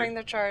 didn't did. bring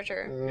the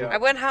charger. Yeah. I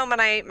went home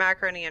and I ate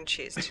macaroni and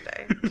cheese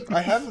today.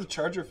 I have the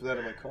charger for that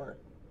in my car.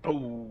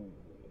 Oh.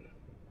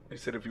 They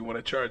said if you want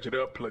to charge it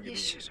up, plug it You in.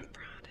 should have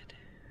brought it.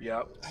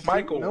 Yep.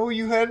 Michael. No,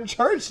 you hadn't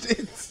charged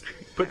it.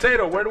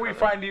 Potato, where do we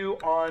find you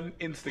on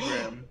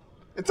Instagram?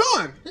 It's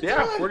on.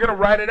 Yeah, we're going to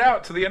write it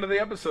out to the end of the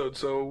episode.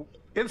 So,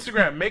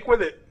 Instagram, make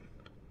with it.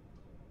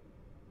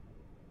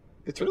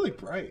 It's really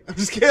bright. I'm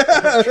just kidding.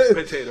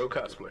 Potato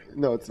cosplay.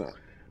 No, it's not.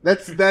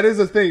 That is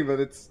a thing, but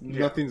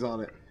nothing's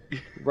on it.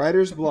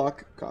 Writer's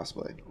Block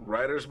Cosplay.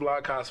 Writer's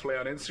Block Cosplay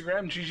on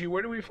Instagram. Gigi,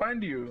 where do we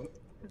find you?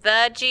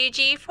 The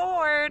GG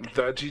Ford.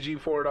 The Gigi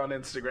Ford on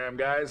Instagram,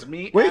 guys.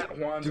 Me Wait, at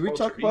Juan's did we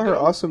talk Alter about her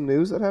Ego. awesome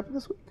news that happened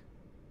this week?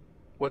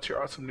 What's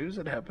your awesome news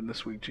that happened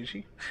this week,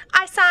 Gigi?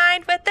 I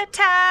signed with the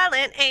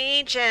talent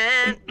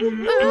agent.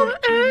 Ooh,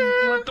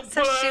 ooh. What the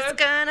So she's fuck?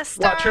 gonna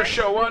start. Watch her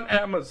show on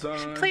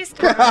Amazon. Please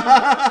don't.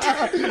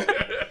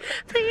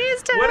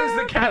 Please don't. What is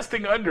the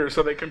casting under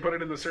so they can put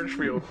it in the search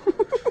field?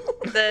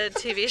 The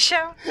TV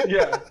show?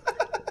 Yeah.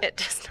 It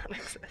does not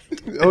exist.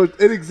 Oh,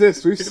 it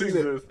exists. We've It seen it.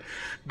 exists.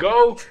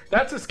 Go.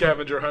 That's a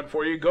scavenger hunt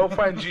for you. Go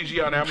find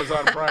Gigi on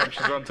Amazon Prime.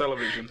 She's on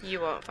television.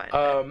 You won't find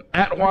it.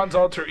 At Juan's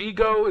Alter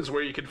Ego is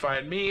where you can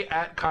find me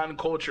at Con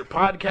Culture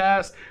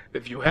Podcast.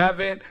 If you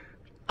haven't,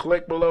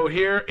 click below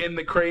here. In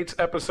the Crates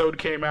episode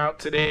came out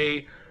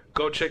today.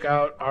 Go check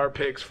out our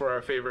picks for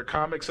our favorite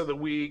comics of the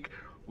week.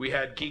 We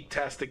had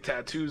Geektastic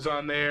Tattoos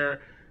on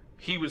there.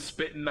 He was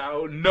spitting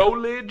out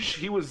knowledge.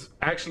 He was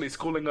actually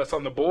schooling us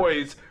on The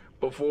Boys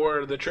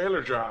before the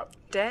trailer dropped.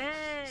 Dang.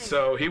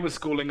 So he was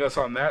schooling us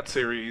on that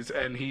series,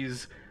 and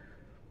he's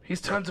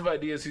tons of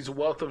ideas. He's a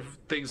wealth of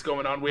things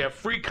going on. We have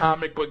free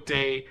comic book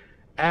day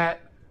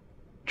at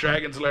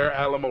Dragon's Lair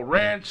Alamo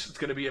Ranch. It's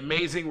going to be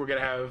amazing. We're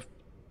going to have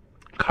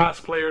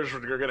cosplayers.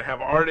 We're going to have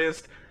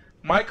artists.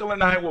 Michael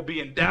and I will be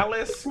in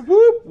Dallas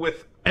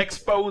with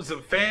expos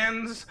of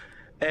fans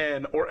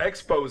or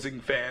exposing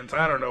fans.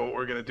 I don't know what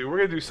we're going to do. We're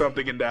going to do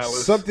something in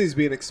Dallas. Something's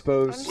being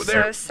exposed. I'm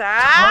There- so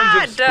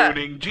Tons of sad.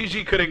 spooning.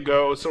 Gigi couldn't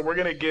go, so we're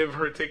gonna give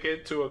her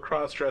ticket to a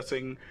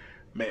cross-dressing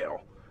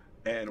male.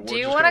 And Do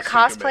you want to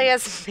cosplay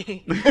as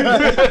me?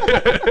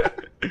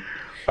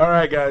 All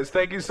right, guys.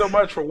 Thank you so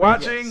much for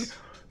watching.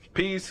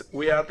 Peace.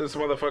 We out this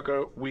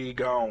motherfucker. We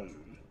gone.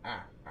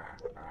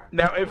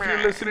 Now, if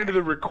you're listening to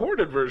the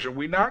recorded version,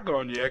 we not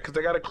gone yet because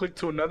I got to click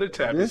to another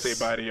tab This to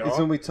say bye to is y'all.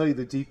 when we tell you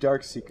the deep,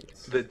 dark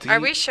secrets. The deep,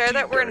 Are we sure deep,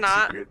 that we're dark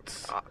not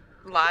secrets.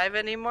 live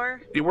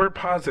anymore? We're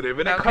positive,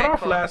 and it Okay, cut off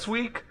cool. last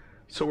week,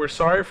 so we're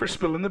sorry for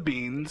spilling the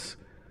beans,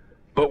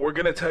 but we're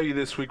gonna tell you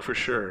this week for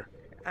sure.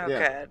 Oh,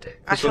 Yeah. good.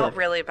 I sure. felt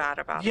really bad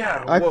about Yeah,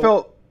 that. I well,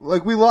 felt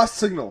Like we lost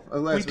signal.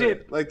 We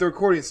did. Like the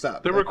recording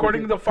stopped. The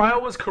recording, the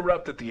file was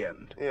corrupt at the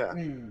end. Yeah.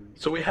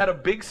 So we had a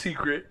big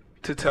secret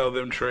to tell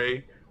them,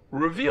 Trey.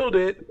 Revealed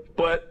it,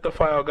 but the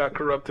file got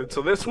corrupted.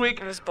 So this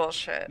week, It was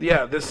bullshit.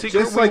 yeah, the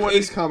secret. Just like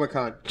Ace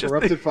Comic-Con.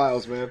 Corrupted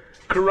files, man.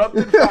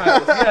 Corrupted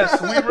files. Yes,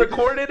 we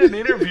recorded an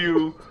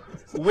interview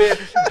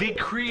with the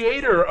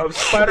creator of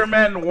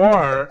Spider-Man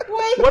Noir,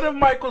 one of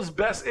Michael's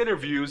best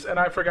interviews, and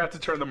I forgot to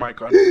turn the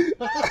mic on.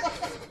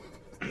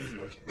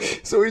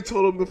 So we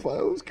told him the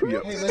file was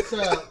corrupt. Hey, let's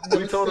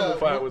We told him the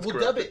file was we'll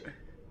corrupt. dub it.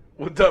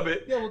 We'll dub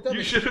it. Yeah, we'll dub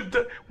You it. should have.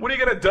 What are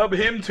you gonna dub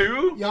him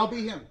too? Y'all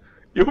be him.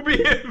 You'll be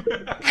him.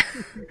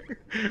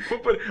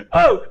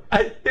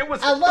 It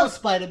was. I love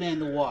Spider-Man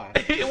Noir.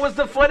 It was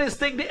the funnest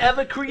thing to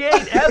ever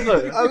create,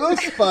 ever. I love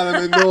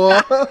Spider-Man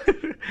Noir.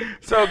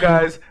 So,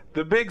 guys,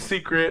 the big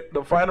secret,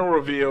 the final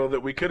reveal that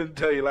we couldn't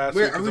tell you last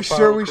Wait, week. are 'cause we the sure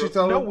file we was should corrupt.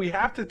 tell No, them? we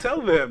have to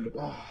tell them.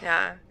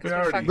 Yeah. 'cause We we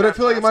already- fucked But I up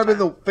feel like it last might have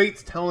been time. the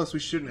Fates telling us we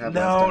shouldn't have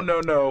last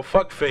No, time.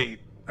 Fuck fate.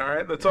 All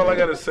right, that's all I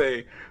gotta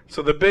say.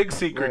 So the big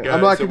secret, Yeah, guys,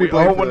 I'm not that gonna be we all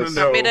blamed for want to this.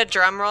 know. Want me to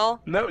drum roll?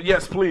 No,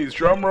 yes, please,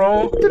 drum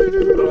roll.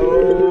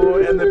 Oh,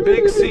 and the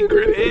big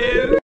secret is.